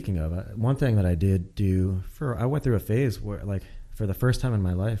 speaking of, one thing that I did do I went through a phase where, like, for the first time in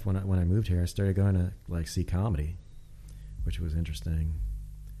my life, when I moved here, I started going to like see comedy, which was interesting.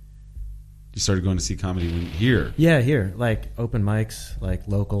 You started going to see comedy here? Yeah, here, like open mics, like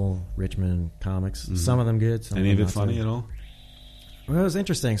local Richmond comics. Mm-hmm. Some of them good. Some Any of it funny at all? Well, it was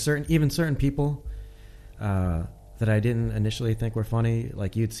interesting. Certain people that I didn't initially think were funny,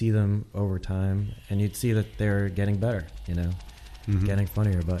 like you'd see them over time, and you'd see that they're getting better. You know, getting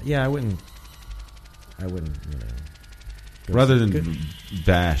funnier. But yeah, I wouldn't. You know. Rather than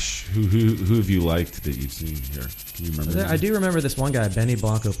bash, who have you liked that you've seen here? Can you remember? I do remember this one guy, Benny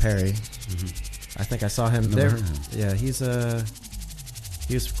Blanco Perry. I think I saw him there. Yeah, he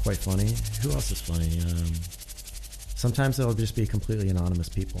was quite funny. Who else is funny? Sometimes they'll just be completely anonymous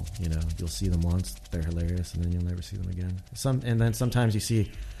people. You know, you'll see them once, they're hilarious, and then you'll never see them again. And then sometimes you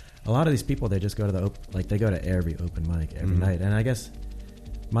see a lot of these people. They just go to they go to every open mic every night, and I guess.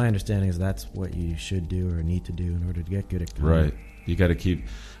 My understanding is that's what you should do or need to do in order to get good at comedy. Right. You got to keep...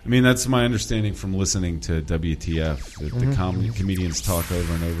 I mean, that's my understanding from listening to WTF. That the comedians talk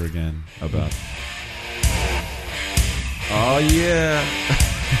over and over again about... Oh, yeah.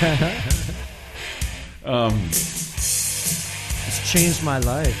 It's changed my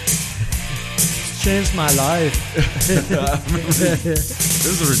life. It's changed my life. This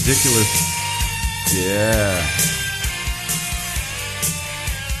is a ridiculous... Yeah.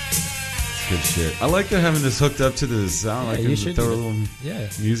 Good shit. I like that having this hooked up to the sound. Yeah, I can throw a little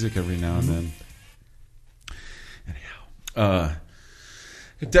music every now and then. Anyhow,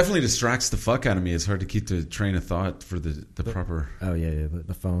 it definitely distracts the fuck out of me. It's hard to keep the train of thought for the proper. Oh yeah,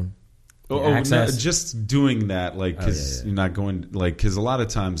 the phone. No, just doing that, like, because you're not going, like, because a lot of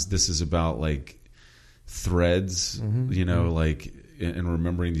times this is about like threads, you know, like, and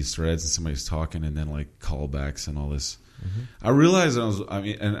remembering these threads, and somebody's talking, and then like callbacks and all this. I realized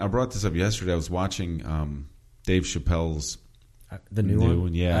and I brought this up yesterday. I was watching Dave Chappelle's the new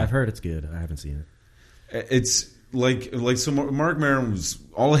one. Yeah, I've heard it's good. I haven't seen it. It's like so. Mark Maron was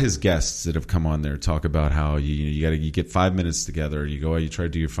all of his guests that have come on there talk about how you get 5 minutes together. You go out, you try to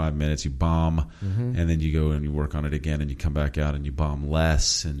do your 5 minutes, you bomb, and then you go and you work on it again, and you come back out and you bomb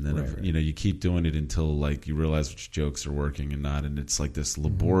less, and then you keep doing it until like you realize which jokes are working and not, and it's like this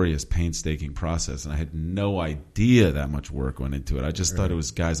laborious, painstaking process. And I had no idea that much work went into it. I just thought it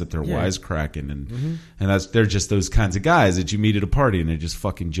was guys up there wisecracking, and they're just those kinds of guys that you meet at a party and they're just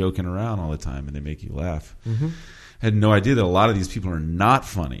fucking joking around all the time and they make you laugh. Had no idea that a lot of these people are not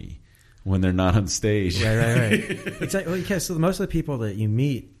funny when they're not on stage. Right. Exactly. Okay, so most of the people that you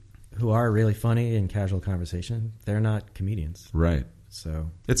meet who are really funny in casual conversation, they're not comedians. Right.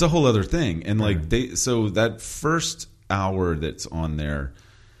 So it's a whole other thing. And like so that first hour that's on there,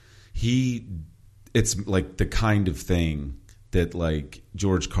 it's like the kind of thing that like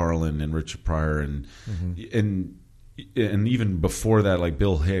George Carlin and Richard Pryor and even before that, like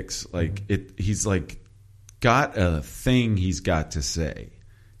Bill Hicks, like he's like got a thing he's got to say,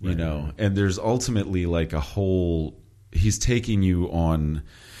 you know, and there's ultimately like a whole, he's taking you on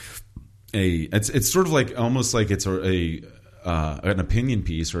it's sort of like almost like it's an opinion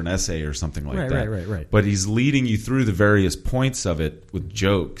piece or an essay or something like that. Right. But he's leading you through the various points of it with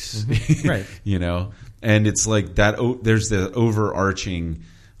jokes, right? You know, and it's like that. There's the overarching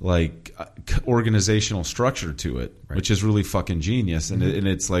like organizational structure to it, which is really fucking genius, and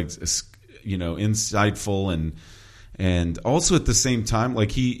it's like, you know, insightful and also at the same time,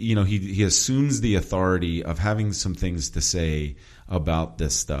 like he assumes the authority of having some things to say about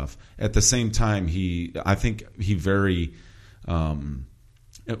this stuff. At the same time, I think he very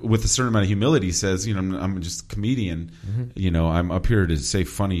with a certain amount of humility says, you know, I'm just a comedian, you know, I'm up here to say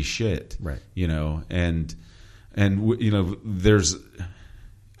funny shit, right? You know, and you know, there's.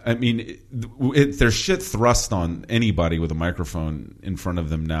 I mean, there's shit thrust on anybody with a microphone in front of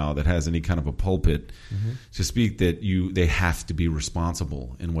them now that has any kind of a pulpit to speak that they have to be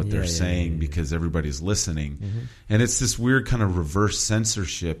responsible in what they're saying because everybody's listening. And it's this weird kind of reverse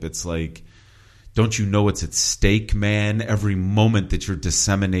censorship. It's like, don't you know it's at stake, man? Every moment that you're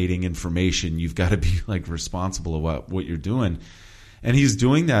disseminating information, you've got to be like responsible about what you're doing. And he's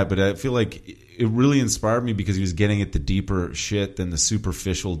doing that, but I feel like it really inspired me because he was getting at the deeper shit than the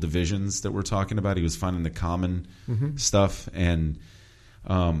superficial divisions that we're talking about. He was finding the common stuff. And,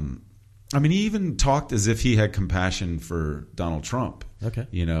 I mean, he even talked as if he had compassion for Donald Trump. Okay.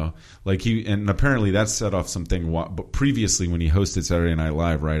 You know, like and apparently that set off something. But previously when he hosted Saturday Night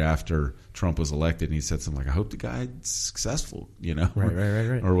Live right after Trump was elected, and he said something like, I hope the guy's successful, you know,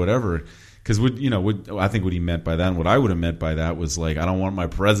 right. or whatever. Because I think what he meant by that, and what I would have meant by that was like, I don't want my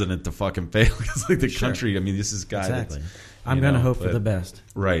president to fucking fail. Because like the country, I mean, this is a guy that's, I'm you going to know, hope for but- the best,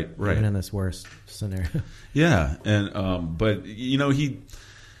 Right, right. even in this worst scenario. Yeah, and but you know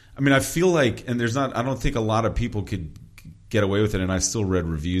I feel like, and I don't think a lot of people could get away with it, and I still read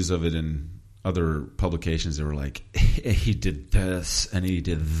reviews of it in other publications that were like, he did this and he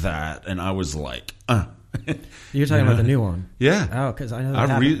did that, and I was like, You're talking about the new one. yeah. Oh, because I know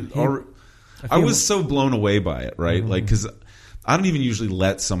that I was so blown away by it, right? Like, because I don't even usually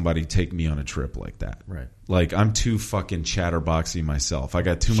let somebody take me on a trip like that. Right. Like, I'm too fucking chatterboxy myself. I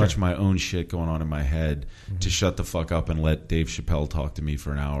got too much of my own shit going on in my head to shut the fuck up and let Dave Chappelle talk to me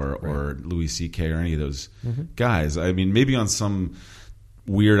for an hour or Louis C.K. or any of those guys. I mean, maybe on some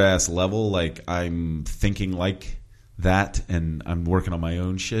weird ass level, like I'm thinking like that and I'm working on my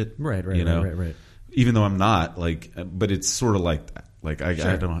own shit. Right. You know? Right. Even though I'm not, like, but it's sort of like that. Like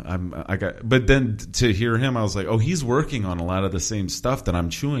but then to hear him, I was like, oh, he's working on a lot of the same stuff that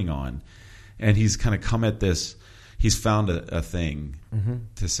I'm chewing on, and he's kind of come at this. He's found a thing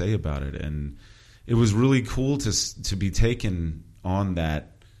to say about it, and it was really cool to be taken on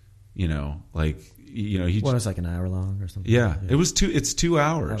that. You know, like What was like an hour long or something? Yeah, it was It's 2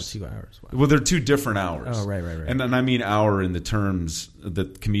 hours. Oh, 2 hours. Wow. Well, they're two different hours. Oh, right. And then I mean hour in the terms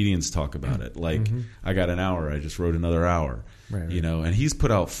that comedians talk about it. Like, I got an hour, I just wrote another hour. Right. You know, and he's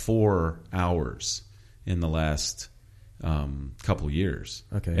put out 4 hours in the last couple years.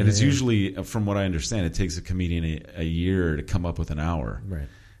 Okay. And it's usually, from what I understand, it takes a comedian a year to come up with an hour. Right.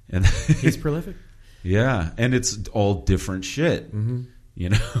 And He's prolific. yeah, and it's all different shit. You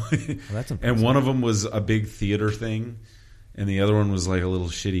know, that's impressive. and one of them was a big theater thing, and the other one was like a little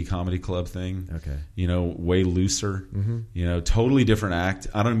shitty comedy club thing. Okay, you know, way looser. You know, totally different act.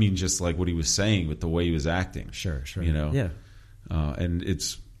 I don't mean just like what he was saying, but the way he was acting. Sure. You know, yeah. And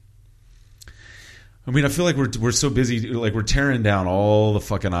it's. I mean, I feel like we're so busy, like we're tearing down all the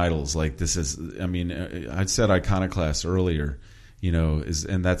fucking idols. Like this is. I mean, I said Iconoclast earlier. You know,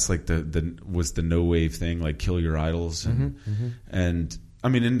 and that's like was the no wave thing, like kill your idols, and I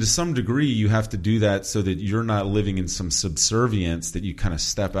mean, and to some degree, you have to do that so that you're not living in some subservience that you kind of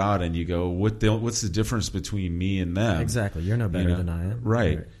step out and you go, what's the difference between me and them? Exactly, you're no better than I am,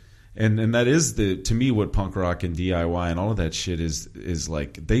 right? And that is to me what punk rock and DIY and all of that shit is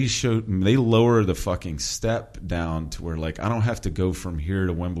like. They lower the fucking step down to where like I don't have to go from here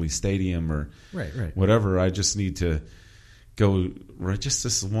to Wembley Stadium or right. whatever. I just need to go just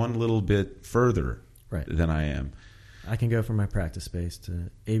this one little bit further than I am. I can go from my practice space to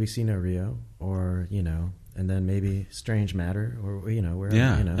ABC No Rio, or and then maybe Strange Matter, or where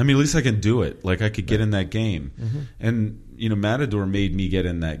I mean, at least I can do it. Like I could get in that game, and Matador made me get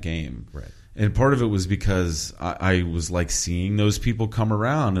in that game. Right. And part of it was because I was like seeing those people come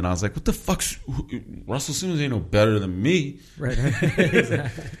around, and I was like, "What the fuck's Russell Simmons ain't no better than me." Right.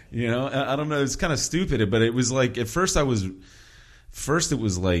 Exactly. I don't know. It's kind of stupid, but it was like at first it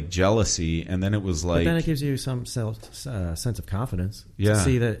was like jealousy, and then it was like. But then it gives you some sense of confidence to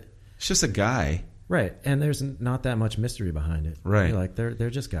see that it's just a guy, right? And there's not that much mystery behind it, right? You're like they're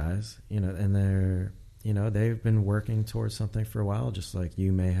just guys, and they're. They've been working towards something for a while, just like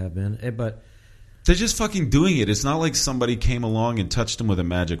you may have been. But they're just fucking doing it. It's not like somebody came along and touched them with a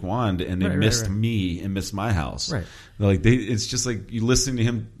magic wand and they missed me and missed my house. Right. Like it's just like you listening to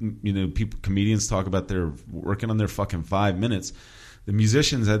him. Comedians talk about they're working on their fucking 5 minutes. The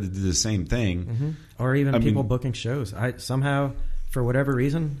musicians had to do the same thing, or even people booking shows. I somehow, for whatever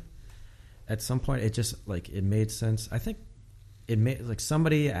reason, at some point, it just like it made sense. I think it made like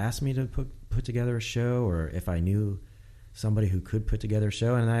somebody asked me to put together a show, or if I knew somebody who could put together a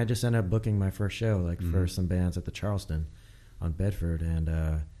show, and I just ended up booking my first show for some bands at the Charleston on Bedford, and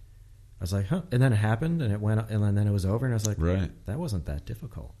I was like, huh, and then it happened, and it went, and then it was over, and I was like, that wasn't that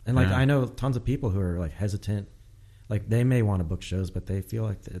difficult. And like I know tons of people who are like hesitant, like they may want to book shows, but they feel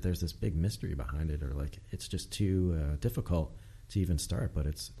like there's this big mystery behind it, or like it's just too difficult to even start, but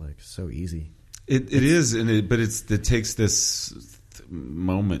it's like so easy. It is, but it takes this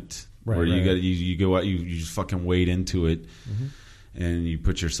moment. Where you go out, you just fucking wade into it, and you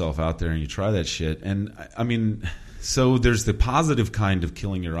put yourself out there and you try that shit. And I mean, so there's the positive kind of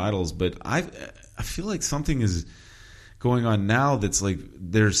killing your idols, but I feel like something is going on now that's like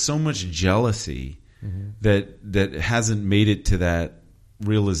there's so much jealousy that hasn't made it to that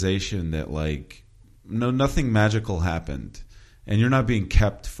realization that like nothing magical happened, and you're not being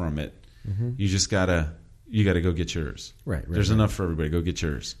kept from it. You just gotta go get yours. Right. There's enough for everybody. Go get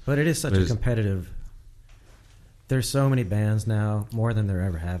yours. But it is such a competitive. There's so many bands now, more than there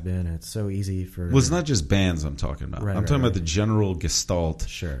ever have been. And it's so easy for. Well, it's not just bands I'm talking about. I'm talking about the general gestalt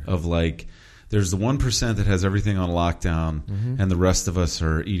of like, there's the 1% that has everything on lockdown, and the rest of us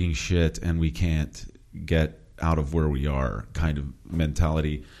are eating shit, and we can't get out of where we are kind of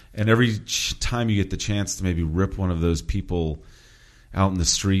mentality. And every time you get the chance to maybe rip one of those people out in the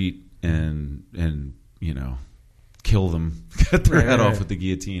street and you know, kill them, cut their head off with the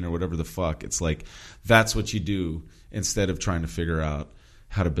guillotine or whatever the fuck, it's like that's what you do instead of trying to figure out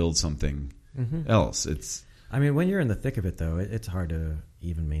how to build something else. It's, I mean, when you're in the thick of it, though, it's hard to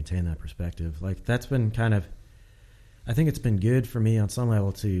even maintain that perspective. Like, that's been kind of, I think it's been good for me on some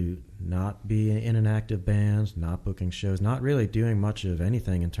level to not be in an active band, not booking shows, not really doing much of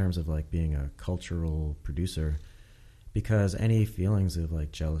anything in terms of like being a cultural producer, because any feelings of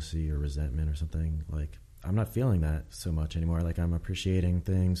like jealousy or resentment or something, like I'm not feeling that so much anymore. Like I'm appreciating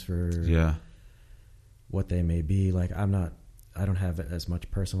things for what they may be. Like I don't have as much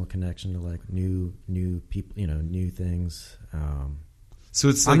personal connection to like new people, you know, new things. so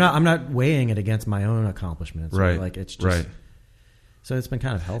it's like, I'm not weighing it against my own accomplishments. Right. Like it's just, right. So it's been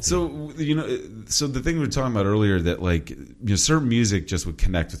kind of healthy. So, you know, so the thing we were talking about earlier that like, you know, certain music just would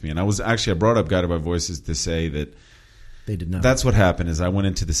connect with me. And I brought up Guided by Voices to say that they did not. That's what happened is I went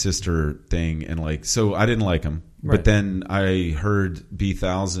into the Sister thing and like, so I didn't like them, but then I heard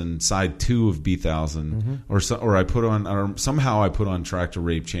B-1000, side 2 of B-1000 or I put on, or somehow I put on Tractor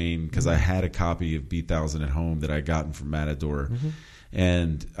Rape Chain because I had a copy of B-1000 at home that I gotten from Matador.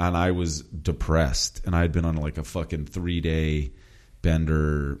 And I was depressed and I had been on like a fucking 3-day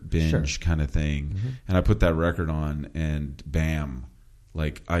bender binge kind of thing. And I put that record on and bam,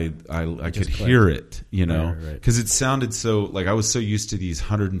 like I could hear it, you know, because it sounded so like I was so used to these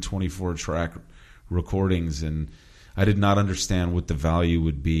 124 track recordings, and I did not understand what the value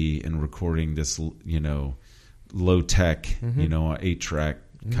would be in recording this, you know, low tech, you know, 8-track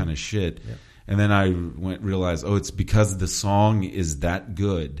kind of shit. And then I realized, oh, it's because the song is that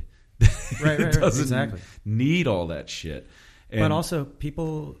good. It doesn't need all that shit. And but also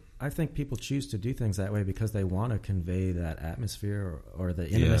I think people choose to do things that way because they want to convey that atmosphere or the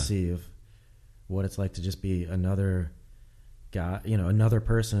intimacy of what it's like to just be another guy, you know, another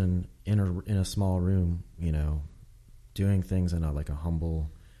person in a small room, you know, doing things in a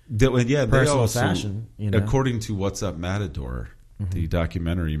humble, personal fashion. You know? According to What's Up Matador, the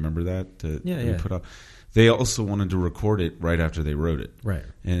documentary, remember that? We put up. They also wanted to record it right after they wrote it,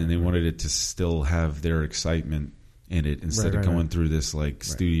 and they wanted it to still have their excitement in it instead of going through this like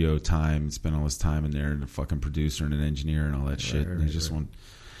studio time, spend all this time in there, and a fucking producer and an engineer and all that shit. And they just want.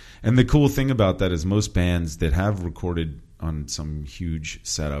 And the cool thing about that is most bands that have recorded on some huge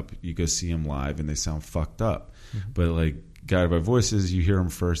setup, you go see them live and they sound fucked up. But like Guided by Voices, you hear them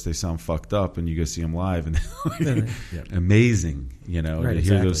first, they sound fucked up, and you go see them live and they're like, amazing. You know, you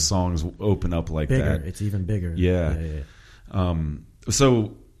hear those songs open up like bigger. that. It's even bigger.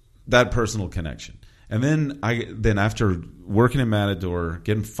 So that personal connection. And then after working at Matador,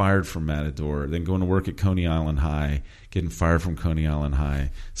 getting fired from Matador, then going to work at Coney Island High, getting fired from Coney Island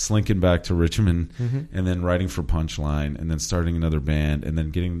High, slinking back to Richmond, and then writing for Punchline, and then starting another band, and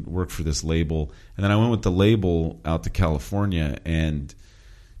then getting work for this label. And then I went with the label out to California, and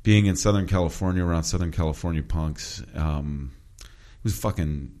being in Southern California around Southern California punks, it was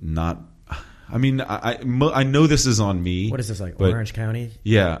fucking not. I mean, I know this is on me. What is this, like Orange County?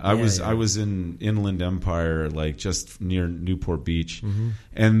 Yeah, I was in Inland Empire, like just near Newport Beach,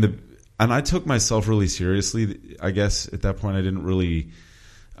 and I took myself really seriously. I guess at that point I didn't really.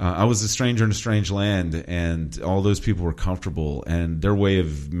 I was a stranger in a strange land, and all those people were comfortable, and their way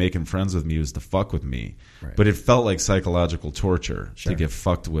of making friends with me was to fuck with me. But it felt like psychological torture to get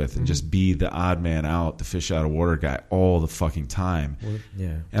fucked with and just be the odd man out, the fish out of water guy all the fucking time.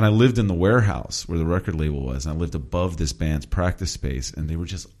 And I lived in the warehouse where the record label was, and I lived above this band's practice space, and they were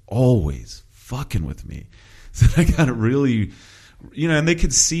just always fucking with me. So I got it really, you know, and they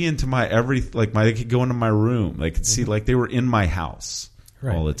could see into they could go into my room. They could see like they were in my house.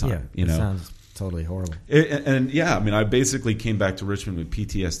 All the time, you know. Sounds totally horrible. And I mean, I basically came back to Richmond with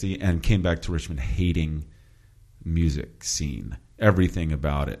PTSD and came back to Richmond hating music scene, everything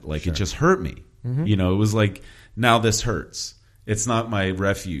about it. Like it just hurt me. You know, it was like, now this hurts. It's not my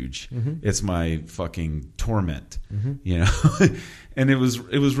refuge. It's my fucking torment. You know, and it was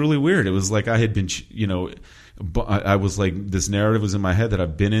really weird. It was like I had been, you know, I was like, this narrative was in my head that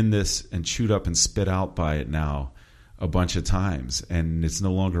I've been in this and chewed up and spit out by it now a bunch of times, and it's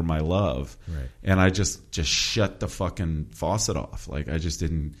no longer my love. And I just shut the fucking faucet off. Like I just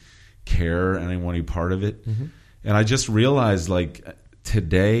didn't care, and I didn't want any part of it. And I just realized like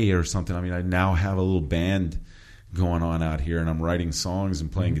today or something, I mean, I now have a little band going on out here, and I'm writing songs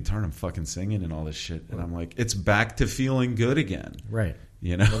and playing guitar, and I'm fucking singing and all this shit. And I'm like, it's back to feeling good again.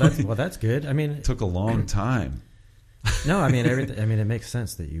 You know? Well, that's good. I mean, it took a long time. No, I mean, everything. I mean, it makes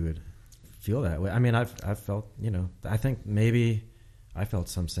sense that you would feel that way. I mean, I've felt, I think maybe I felt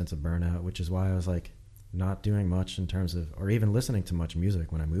some sense of burnout, which is why I was like not doing much in terms of, or even listening to much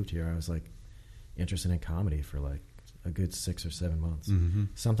music when I moved here. I was like interested in comedy for like a good 6 or 7 months. Mm-hmm.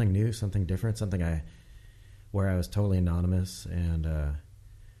 Something new, something different, where I was totally anonymous, and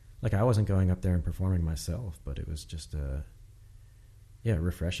like I wasn't going up there and performing myself, but it was just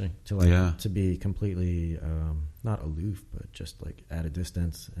refreshing to be completely not aloof, but just like at a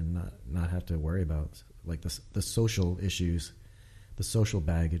distance and not have to worry about like the social issues, the social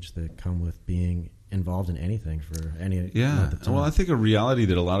baggage that come with being involved in anything for any amount of time. Well, I think a reality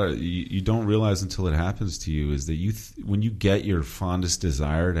that a lot of you don't realize until it happens to you is that when you get your fondest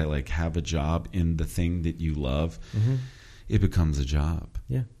desire to like have a job in the thing that you love, mm-hmm. it becomes a job.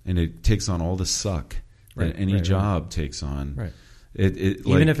 Yeah, and it takes on all the suck that any job takes on. Right. It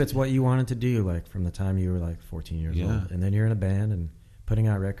even if it's what you wanted to do, like from the time you were like 14 years old, and then you're in a band and putting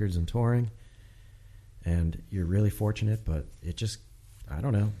out records and touring, and you're really fortunate, but it just, I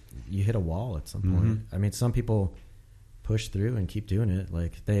don't know, you hit a wall at some point. Mm-hmm. I mean, some people push through and keep doing it.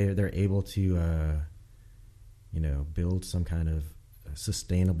 Like they're able to, build some kind of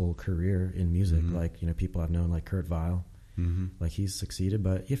sustainable career in music. Mm-hmm. Like, people I've known, like Kurt Weill, mm-hmm. like he's succeeded.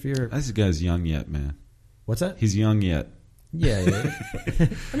 But if you're, this guy's young yet, man. What's that? He's young yet. Yeah. I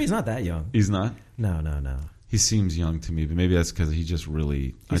mean, he's not that young. He's not? No. He seems young to me, but maybe that's because he just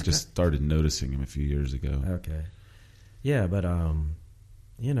really, I just started noticing him a few years ago. Okay. Yeah, but, I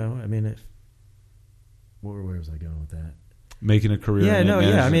mean, where was I going with that? Making a career.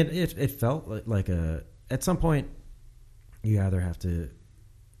 Yeah, I mean, it felt like at some point you either have to,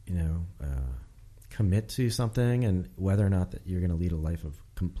 commit to something, and whether or not that you're going to lead a life of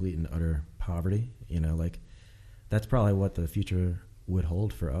complete and utter poverty, like that's probably what the future would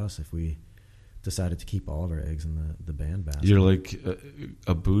hold for us if we decided to keep all of our eggs in the band basket. You're like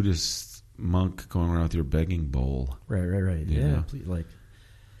a Buddhist monk going around with your begging bowl. Right. Yeah. Like,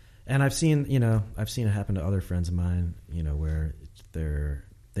 and I've seen it happen to other friends of mine, where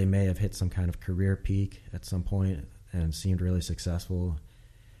they may have hit some kind of career peak at some point and seemed really successful,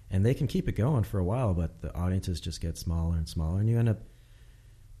 and they can keep it going for a while, but the audiences just get smaller and smaller, and you end up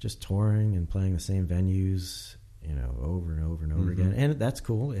just touring and playing the same venues, over and over and over mm-hmm. again. And that's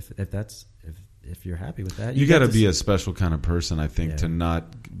cool if you're happy with that. You got to be a special kind of person, I think, to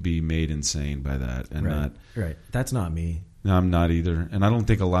not be made insane by that, and not. Right. That's not me. No, I'm not either, and I don't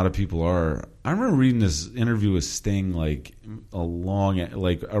think a lot of people are. I remember reading this interview with Sting like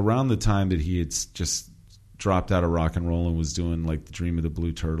around the time that he had just dropped out of rock and roll and was doing like the Dream of the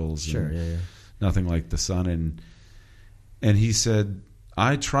Blue Turtles. Sure. And Nothing Like the Sun, and he said,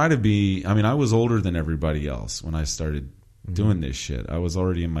 I try to be. I mean, I was older than everybody else when I started mm-hmm. doing this shit. I was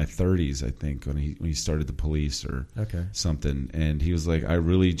already in my 30s, I think, when he started the Police or something. And he was like, I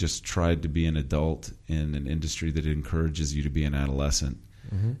really just tried to be an adult in an industry that encourages you to be an adolescent.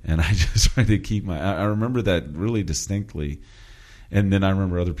 Mm-hmm. And I just tried to keep I remember that really distinctly. And then I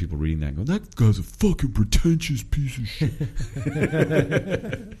remember other people reading that and going, that guy's a fucking pretentious piece of shit.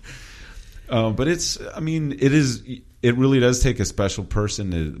 But it really does take a special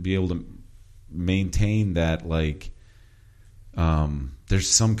person to be able to maintain that, like, there's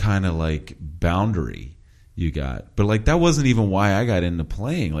some kind of like boundary you got. But like, that wasn't even why I got into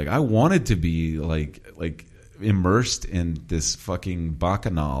playing. Like, I wanted to be like immersed in this fucking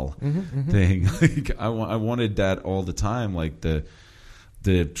bacchanal mm-hmm. thing. Like, I wanted that all the time. Like the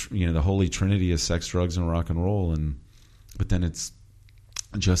holy trinity of sex, drugs, and rock and roll. But then it's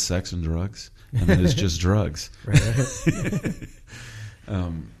just sex and drugs, and then it's just drugs. Right.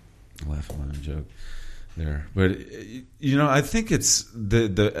 Laugh at my own joke there, but I think it's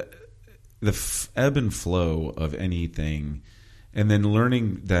the ebb and flow of anything, and then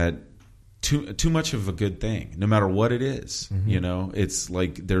learning that too much of a good thing, no matter what it is, mm-hmm. It's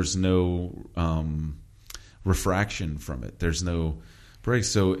like there's no refraction from it. There's no break.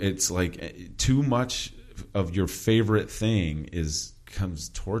 So it's like too much of your favorite thing becomes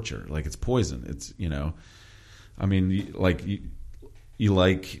torture. Like, it's poison. It's I mean, like you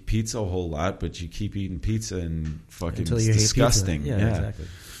like pizza a whole lot, but you keep eating pizza and fucking it's disgusting. Yeah, exactly.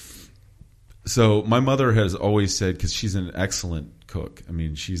 So my mother has always said, because she's an excellent cook. I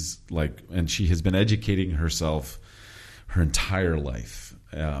mean, she's like, and she has been educating herself her entire life.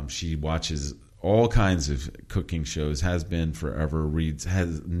 She watches all kinds of cooking shows, has been forever,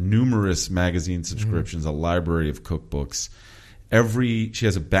 has numerous magazine subscriptions, mm-hmm. a library of cookbooks. She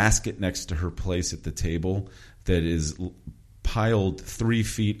has a basket next to her place at the table that is piled 3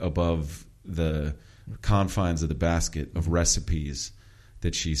 feet above the confines of the basket of recipes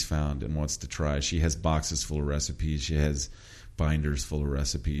that she's found and wants to try. She has boxes full of recipes. She has binders full of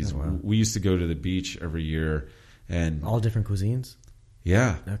recipes. Oh, wow. We used to go to the beach every year, and All different cuisines.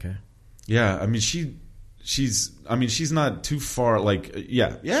 yeah, Okay. yeah. I mean, she's not too far. Like,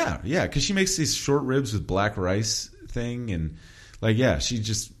 yeah. Because she makes these short ribs with black rice thing, and like, yeah, she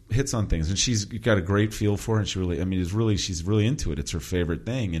just hits on things, and she's got a great feel for it. And she's really into it. It's her favorite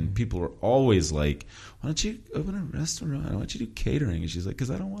thing, and people are always like, "Why don't you open a restaurant? Why don't you do catering?" And she's like,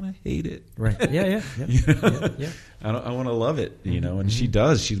 "Because I don't want to hate it." Right. Yeah. You know? Yeah. I want to love it, you know. And she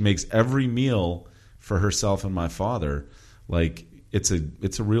does. She makes every meal for herself and my father like it's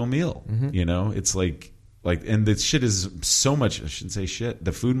a real meal. You know, it's like, and the shit is so much. I shouldn't say shit.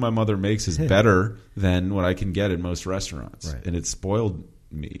 The food my mother makes is better than what I can get in most restaurants, Right. and it spoiled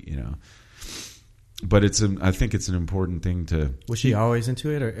me, you know. But I think it's an important thing to. Was she always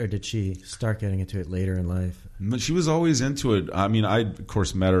into it, or did she start getting into it later in life? She was always into it. I mean, I of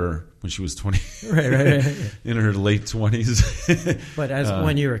course met her when she was 20, Right. in her late 20s. But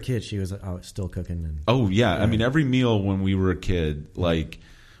when you were a kid, she was still cooking. And, Oh yeah, I Right. mean every meal when we were a kid, like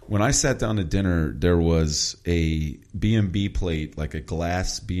when I sat down to dinner, there was a B&B plate, like a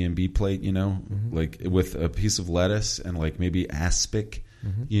glass B&B plate, you know, like with a piece of lettuce and like maybe aspic.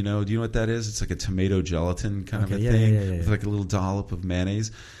 You know, do you know what that is? It's like a tomato gelatin kind of a thing with like a little dollop of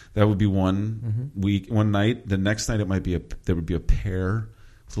mayonnaise. That would be one week, one night. The next night there would be a pear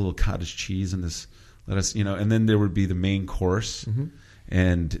with a little cottage cheese and this lettuce, you know, and then there would be the main course.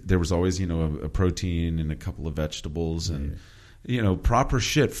 And there was always, you know, a protein and a couple of vegetables and, you know, proper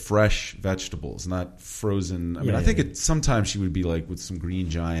shit, fresh vegetables, not frozen. I mean, I think sometimes she would be like with some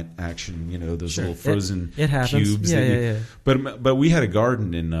Green Giant action, you know, those little frozen it happens. cubes. Yeah. But we had a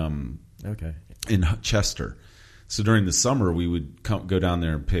garden Okay. in Chester. So during the summer, we would go down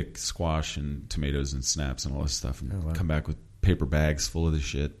there and pick squash and tomatoes and snaps and all this stuff and come back with paper bags full of the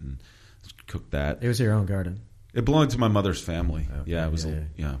shit and cook that. It was your own garden. It belonged to my mother's family. Okay. Yeah, it was.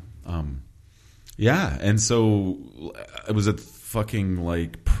 Yeah, and so it was a fucking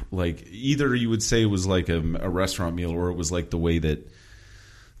like either you would say it was like a restaurant meal, or it was like the way that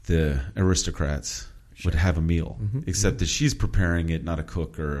the aristocrats would have a meal, except that she's preparing it, not a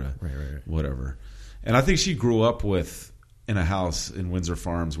cook or a whatever. And I think she grew up in a house in Windsor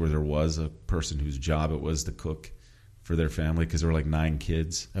Farms where there was a person whose job it was to cook for their family, because there were like 9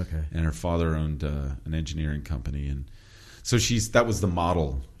 kids. Okay. And her father owned an engineering company, and so that was the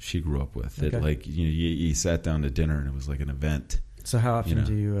model she grew up with. Okay. That like, you know, you sat down to dinner and it was like an event. So how often You know.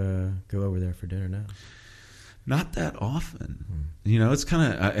 do you go over there for dinner now? Not that often. You know, it's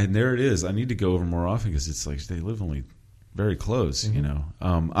kind of, and there it is. I need to go over more often because it's like they live only very close. You know,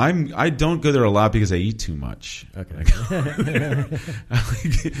 I don't go there a lot because I eat too much. Okay.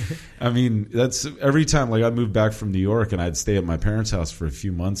 I mean, that's every time. Like I moved back from New York and I'd stay at my parents' house for a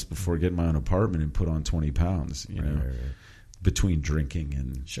few months before getting my own apartment and put on 20 pounds. You know, between drinking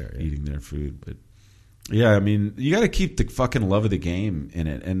and eating their food, but. Yeah, I mean, you got to keep the fucking love of the game in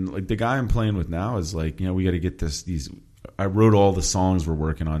it. And like the guy I'm playing with now is like, you know, we got to get these. I wrote all the songs we're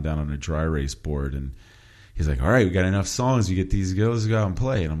working on down on a dry erase board, and he's like, "All right, we got enough songs. You get these girls to go out and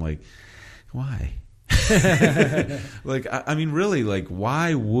play." And I'm like, "Why?" Like, I mean, really, like,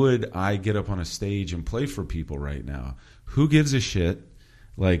 why would I get up on a stage and play for people right now? Who gives a shit?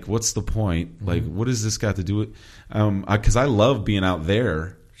 Like, what's the point? Like, what does this got to do with? Because I love being out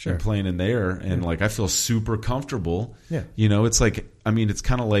there. And playing in there, and like I feel super comfortable. Yeah, you know, it's like, I mean, it's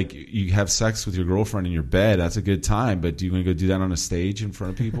kind of like you have sex with your girlfriend in your bed. That's a good time, but do you want to go do that on a stage in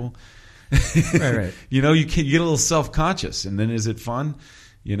front of people? Right. You know, you get a little self conscious, and then is it fun?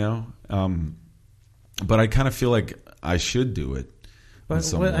 You know, but I kind of feel like I should do it.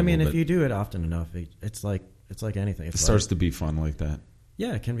 But I mean, if you do it often enough, it's like anything. It starts to be fun like that.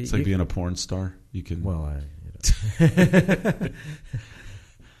 Yeah, it can be. It's like being a porn star. You can. Well,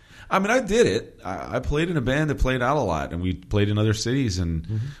 I mean, I did it. I played in a band that played out a lot, and we played in other cities.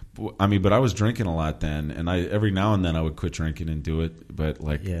 And I mean, but I was drinking a lot then, and every now and then I would quit drinking and do it. But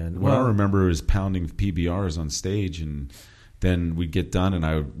like, what I remember is pounding PBRs on stage, and then we'd get done, and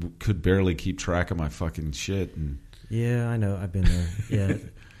I could barely keep track of my fucking shit. And yeah, I know, I've been there. Yeah,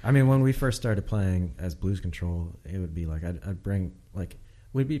 I mean, when we first started playing as Blues Control, it would be like I'd bring like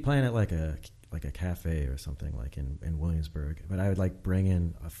we'd be playing at like a cafe or something like in Williamsburg, but I would like bring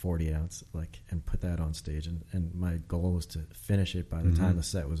in a 40 ounce like and put that on stage, and my goal was to finish it by the time the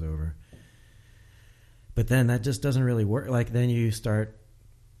set was over. But then that just doesn't really work. Like then you start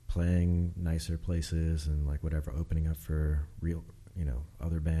playing nicer places and like whatever, opening up for real, you know,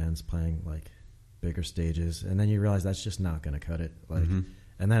 other bands, playing like bigger stages, and then you realize that's just not going to cut it. Like,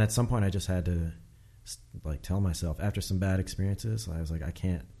 and then at some point I just had to like tell myself, after some bad experiences, I was like, I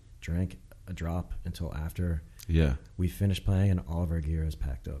can't drank a drop until after Yeah. we finished playing, and all of our gear is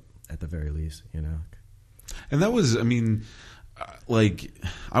packed up at the very least. And that was, I mean, like,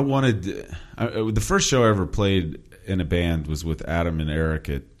 I wanted the first show I ever played in a band was with Adam and Eric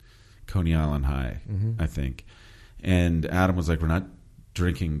at Coney Island High, I think. And Adam was like, we're not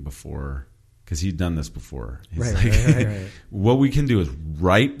drinking before, because he'd done this before. He's Right. what we can do is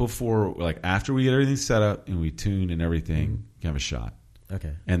right before, like after we get everything set up and we tune and everything, you have a shot.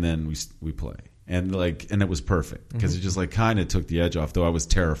 Okay. And then we play. And it was perfect because it just like kind of took the edge off, though I was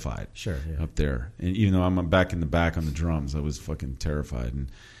terrified. Sure, yeah. Up there. And even though I'm back in the back on the drums, I was fucking terrified.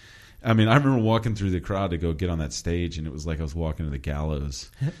 And I mean, I remember walking through the crowd to go get on that stage, and it was like I was walking to the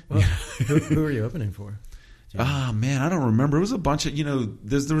gallows. Well, who were you opening for? Ah, man, I don't remember. It was a bunch of,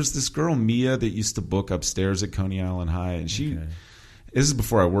 there was this girl, Mia, that used to book upstairs at Coney Island High. And she, this is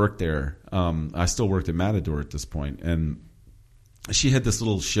before I worked there. I still worked at Matador at this point. And she had this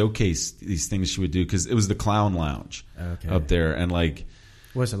little showcase, these things she would do, because it was the Clown Lounge up there. And like,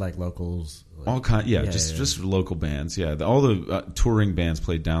 was it like locals? All kind, just local bands. Yeah, all the touring bands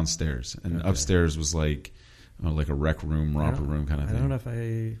played downstairs, and upstairs was like a rec room, romper room kind of thing. I don't know if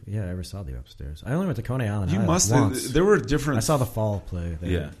I ever saw the upstairs. I only went to Coney Island. You High must once. have. There were different. I saw the fall play there.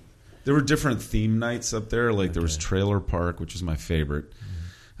 Yeah, there were different theme nights up there. Like there was Trailer Park, which was my favorite.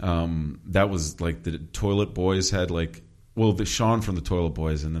 That was like the Toilet Boys had like, well, the Sean from the Toilet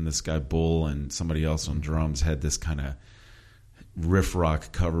Boys, and then this guy Bull and somebody else on drums had this kind of riff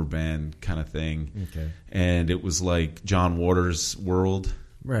rock cover band kind of thing. Okay. And it was like John Waters' world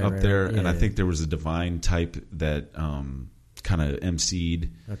up there. And I think there was a Divine type that kind of MC'd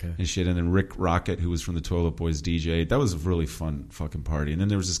and shit. And then Rick Rocket, who was from the Toilet Boys, DJ. That was a really fun fucking party. And then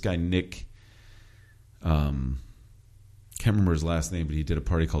there was this guy, Nick, can't remember his last name, but he did a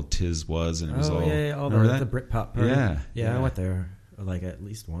party called Tiz Was, and it was all the Britpop party. Yeah, I went there like at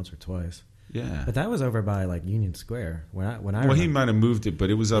least once or twice. Yeah, but that was over by like Union Square he might have moved it, but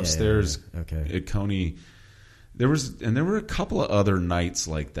it was upstairs at Coney. There were a couple of other nights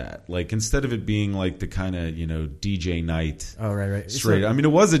like that. Like instead of it being like the kind of DJ night. Oh right. Straight. I mean,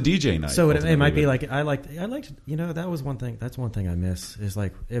 it was a DJ night. So it might be like I liked that was one thing. That's one thing I miss is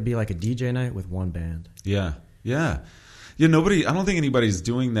like it'd be like a DJ night with one band. Yeah. I don't think anybody's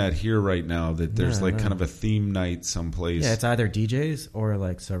doing that here right now, that there's kind of a theme night someplace. Yeah, it's either DJs or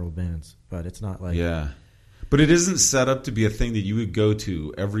like several bands, but it's not like... Yeah. But it isn't set up to be a thing that you would go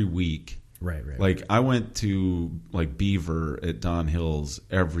to every week. Right. Like I went to like Beaver at Don Hills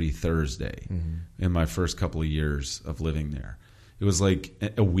every Thursday in my first couple of years of living there. It was like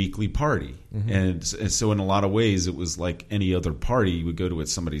a weekly party. And so in a lot of ways, it was like any other party you would go to at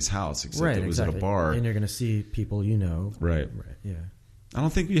somebody's house, except it was at a bar. And you're going to see people you know. Right. Yeah. I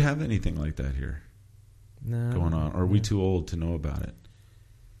don't think we have anything like that here going on. Or are we too old to know about it?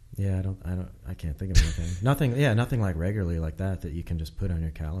 Yeah, I can't think of anything. Nothing like regularly like that you can just put on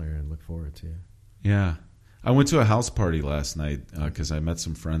your calendar and look forward to. Yeah. I went to a house party last night because I met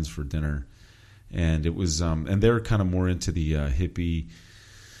some friends for dinner. And it was, and they're kind of more into the hippie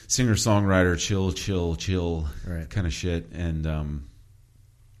singer-songwriter, chill kind of shit.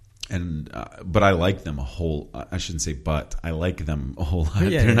 But I like them I shouldn't say but, I like them a whole lot.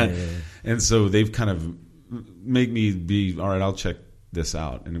 Yeah. And so they've kind of made me be, all right, I'll check this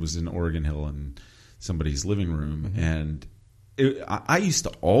out. And it was in Oregon Hill in somebody's living room. And I used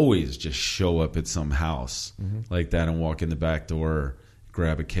to always just show up at some house like that and walk in the back door,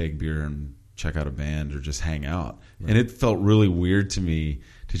 grab a keg beer and check out a band or just hang out. Right. And it felt really weird to me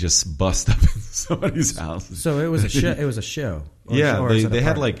to just bust up in somebody's house. So it was a show. It was a show. They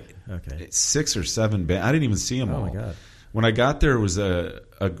had like 6 or 7 bands. I didn't even see them all. Oh my God. When I got there, it was a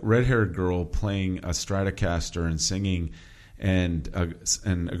red-haired girl playing a Stratocaster and singing, and a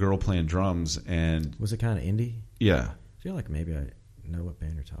girl playing drums. And was it kind of indie? Yeah. I feel like maybe I know what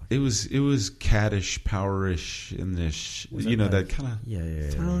band you're talking. It was caddish, powerish, in this, that kind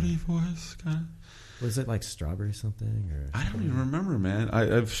of throaty voice kind of. Was it like Strawberry something? Or I don't even remember, man.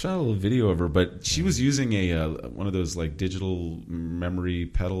 I've shot a little video of her, but she was using one of those like digital memory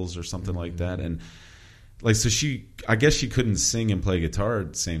pedals or something like that, and like so I guess she couldn't sing and play guitar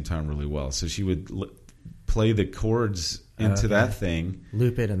at the same time really well, so she would play the chords into that thing,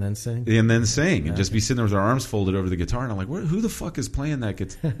 loop it, and then sing, and just be sitting there with her arms folded over the guitar, and I'm like, who the fuck is playing that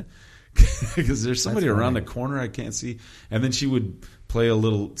guitar? Because there's somebody around the corner I can't see. And then she would play a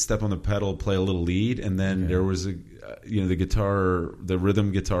little, step on the pedal, play a little lead, and then there was the guitar, the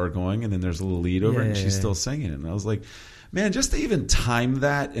rhythm guitar going, and then there's a little lead over it, and she's still singing it. And I was like, man, just to even time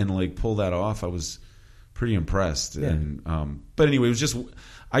that and like pull that off, I was pretty impressed. Yeah. And but anyway, it was just,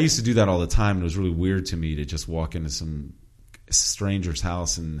 I used to do that all the time, and it was really weird to me to just walk into some stranger's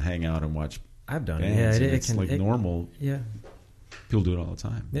house and hang out and watch I've done bands. it. Yeah, It's like normal. Yeah, People do it all the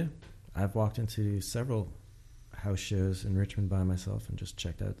time. yeah. I've walked into several house shows in Richmond by myself and just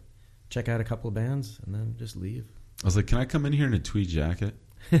check out a couple of bands and then just leave. I was like, can I come in here in a tweed jacket?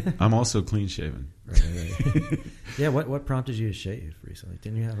 I'm also clean shaven. Right. Yeah. What prompted you to shave recently?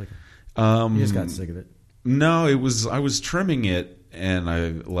 Didn't you have like? You just got sick of it. No, I was trimming it and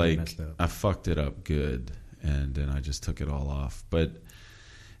messed up. I fucked it up good, and then I just took it all off. But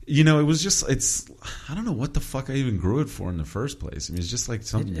it was I don't know what the fuck I even grew it for in the first place. I mean, it's just like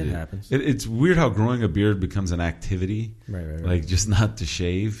something. It happens. It's weird how growing a beard becomes an activity, Right. like just not to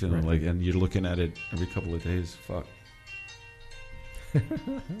shave, and Right. and you're looking at it every couple of days. Fuck.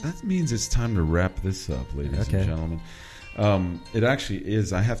 That means it's time to wrap this up, ladies and gentlemen. It actually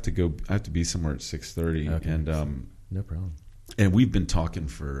is. I have to go. I have to be somewhere at 6:30, and no problem. and we've been talking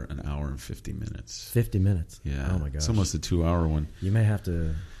for an hour and 50 minutes. 50 minutes. Yeah. Oh my gosh. It's almost a 2-hour one. You may have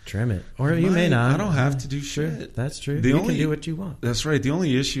to trim it, or you may not. I don't have to do shit. That's true. You can do what you want. That's right. The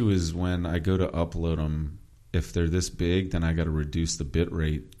only issue is when I go to upload them. If they're this big, then I got to reduce the bit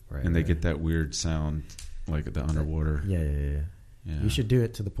rate, and they get that weird sound like the underwater. Yeah. Yeah. You should do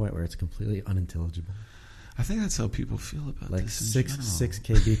it to the point where it's completely unintelligible. I think that's how people feel about like this. 6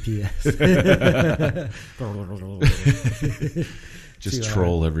 kbps. Just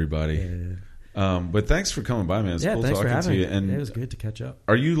troll everybody. Yeah. But thanks for coming by, man. It's cool thanks for talking having to you. me. And it was good to catch up.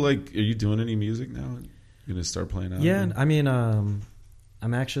 Are you doing any music now? You gonna start playing out? Yeah, again? I mean,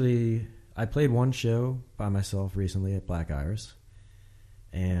 I played one show by myself recently at Black Iris,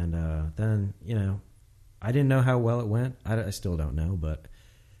 and then I didn't know how well it went. I still don't know, but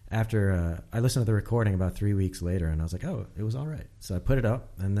after I listened to the recording about 3 weeks later, and I was like, oh, it was all right. So I put it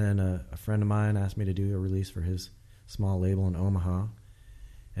up, and then a friend of mine asked me to do a release for his small label in Omaha.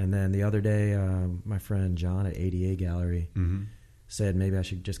 And then the other day, my friend John at ADA Gallery said maybe I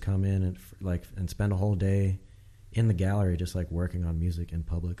should just come in and spend a whole day in the gallery just like working on music in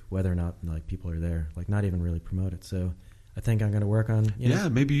public, whether or not like people are there, like not even really promote it. So I think I'm going to work on.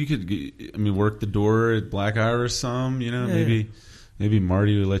 Maybe you could. Work the door at Black Iris some. Maybe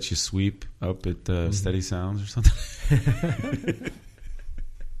Marty will let you sweep up at Steady Sounds or something.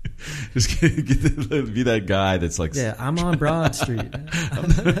 Just be that guy that's like. Yeah, I'm on Broad Street. I'm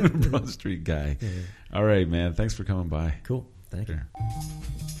not a Broad Street guy. Yeah. All right, man. Thanks for coming by. Cool. Thank you.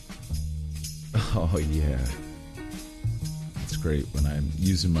 Oh yeah, it's great when I'm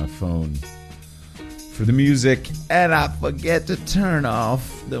using my phone for the music and I forget to turn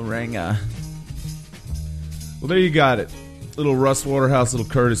off the ringer. Well, there you got it. Little Russ Waterhouse, little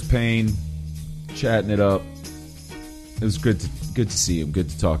Curtis Payne, chatting it up. It was good to see him. Good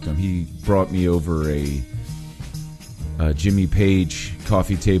to talk to him. He brought me over a Jimmy Page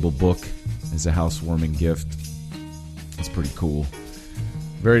coffee table book as a housewarming gift. It's pretty cool.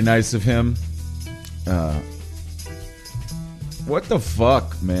 Very nice of him. What the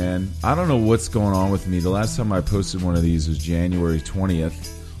fuck, man? I don't know what's going on with me. The last time I posted one of these was January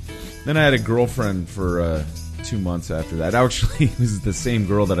 20th. Then I had a girlfriend for 2 months after that. Actually, it was the same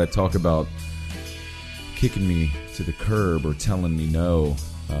girl that I talk about kicking me to the curb or telling me no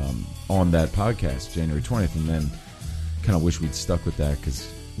on that podcast, January 20th. And then kind of wish we'd stuck with that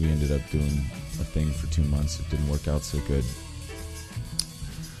because we ended up doing a thing for 2 months. It didn't work out so good.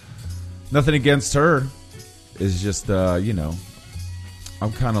 Nothing against her. It's just,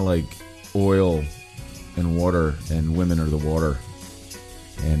 I'm kind of like oil and water, and women are the water.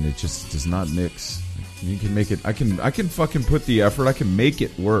 And it just does not mix. You can make it, I can fucking put the effort, I can make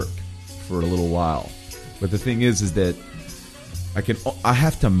it work for a little while. But the thing is that I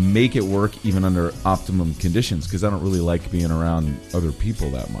have to make it work even under optimum conditions because I don't really like being around other people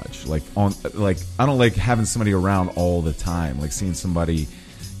that much. I don't like having somebody around all the time. Like seeing somebody,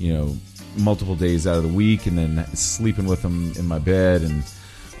 multiple days out of the week and then sleeping with them in my bed and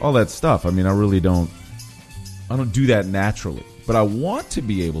all that stuff. I mean, I don't do that naturally, but I want to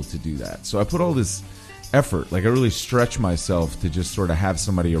be able to do that. So I put all this effort, like I really stretch myself to just sort of have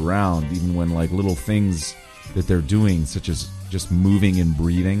somebody around, even when like little things that they're doing, such as just moving and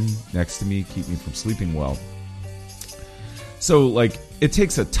breathing next to me, keep me from sleeping well. So like it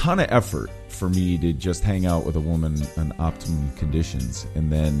takes a ton of effort for me to just hang out with a woman in optimum conditions. And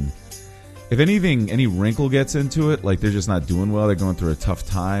then if anything, any wrinkle gets into it, like they're just not doing well, they're going through a tough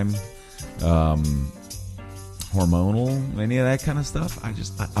time, hormonal, any of that kind of stuff,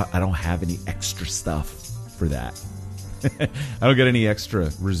 I don't have any extra stuff for that. I don't get any extra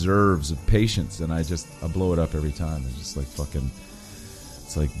reserves of patience, and I blow it up every time. It's just like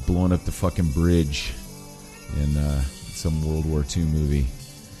it's like blowing up the fucking bridge in some World War II movie.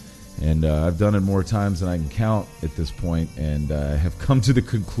 And I've done it more times than I can count at this point, and I have come to the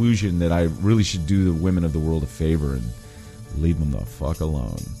conclusion that I really should do the women of the world a favor and leave them the fuck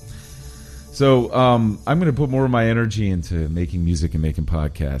alone. So I'm going to put more of my energy into making music and making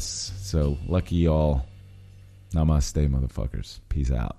podcasts. So lucky y'all. Namaste, motherfuckers. Peace out.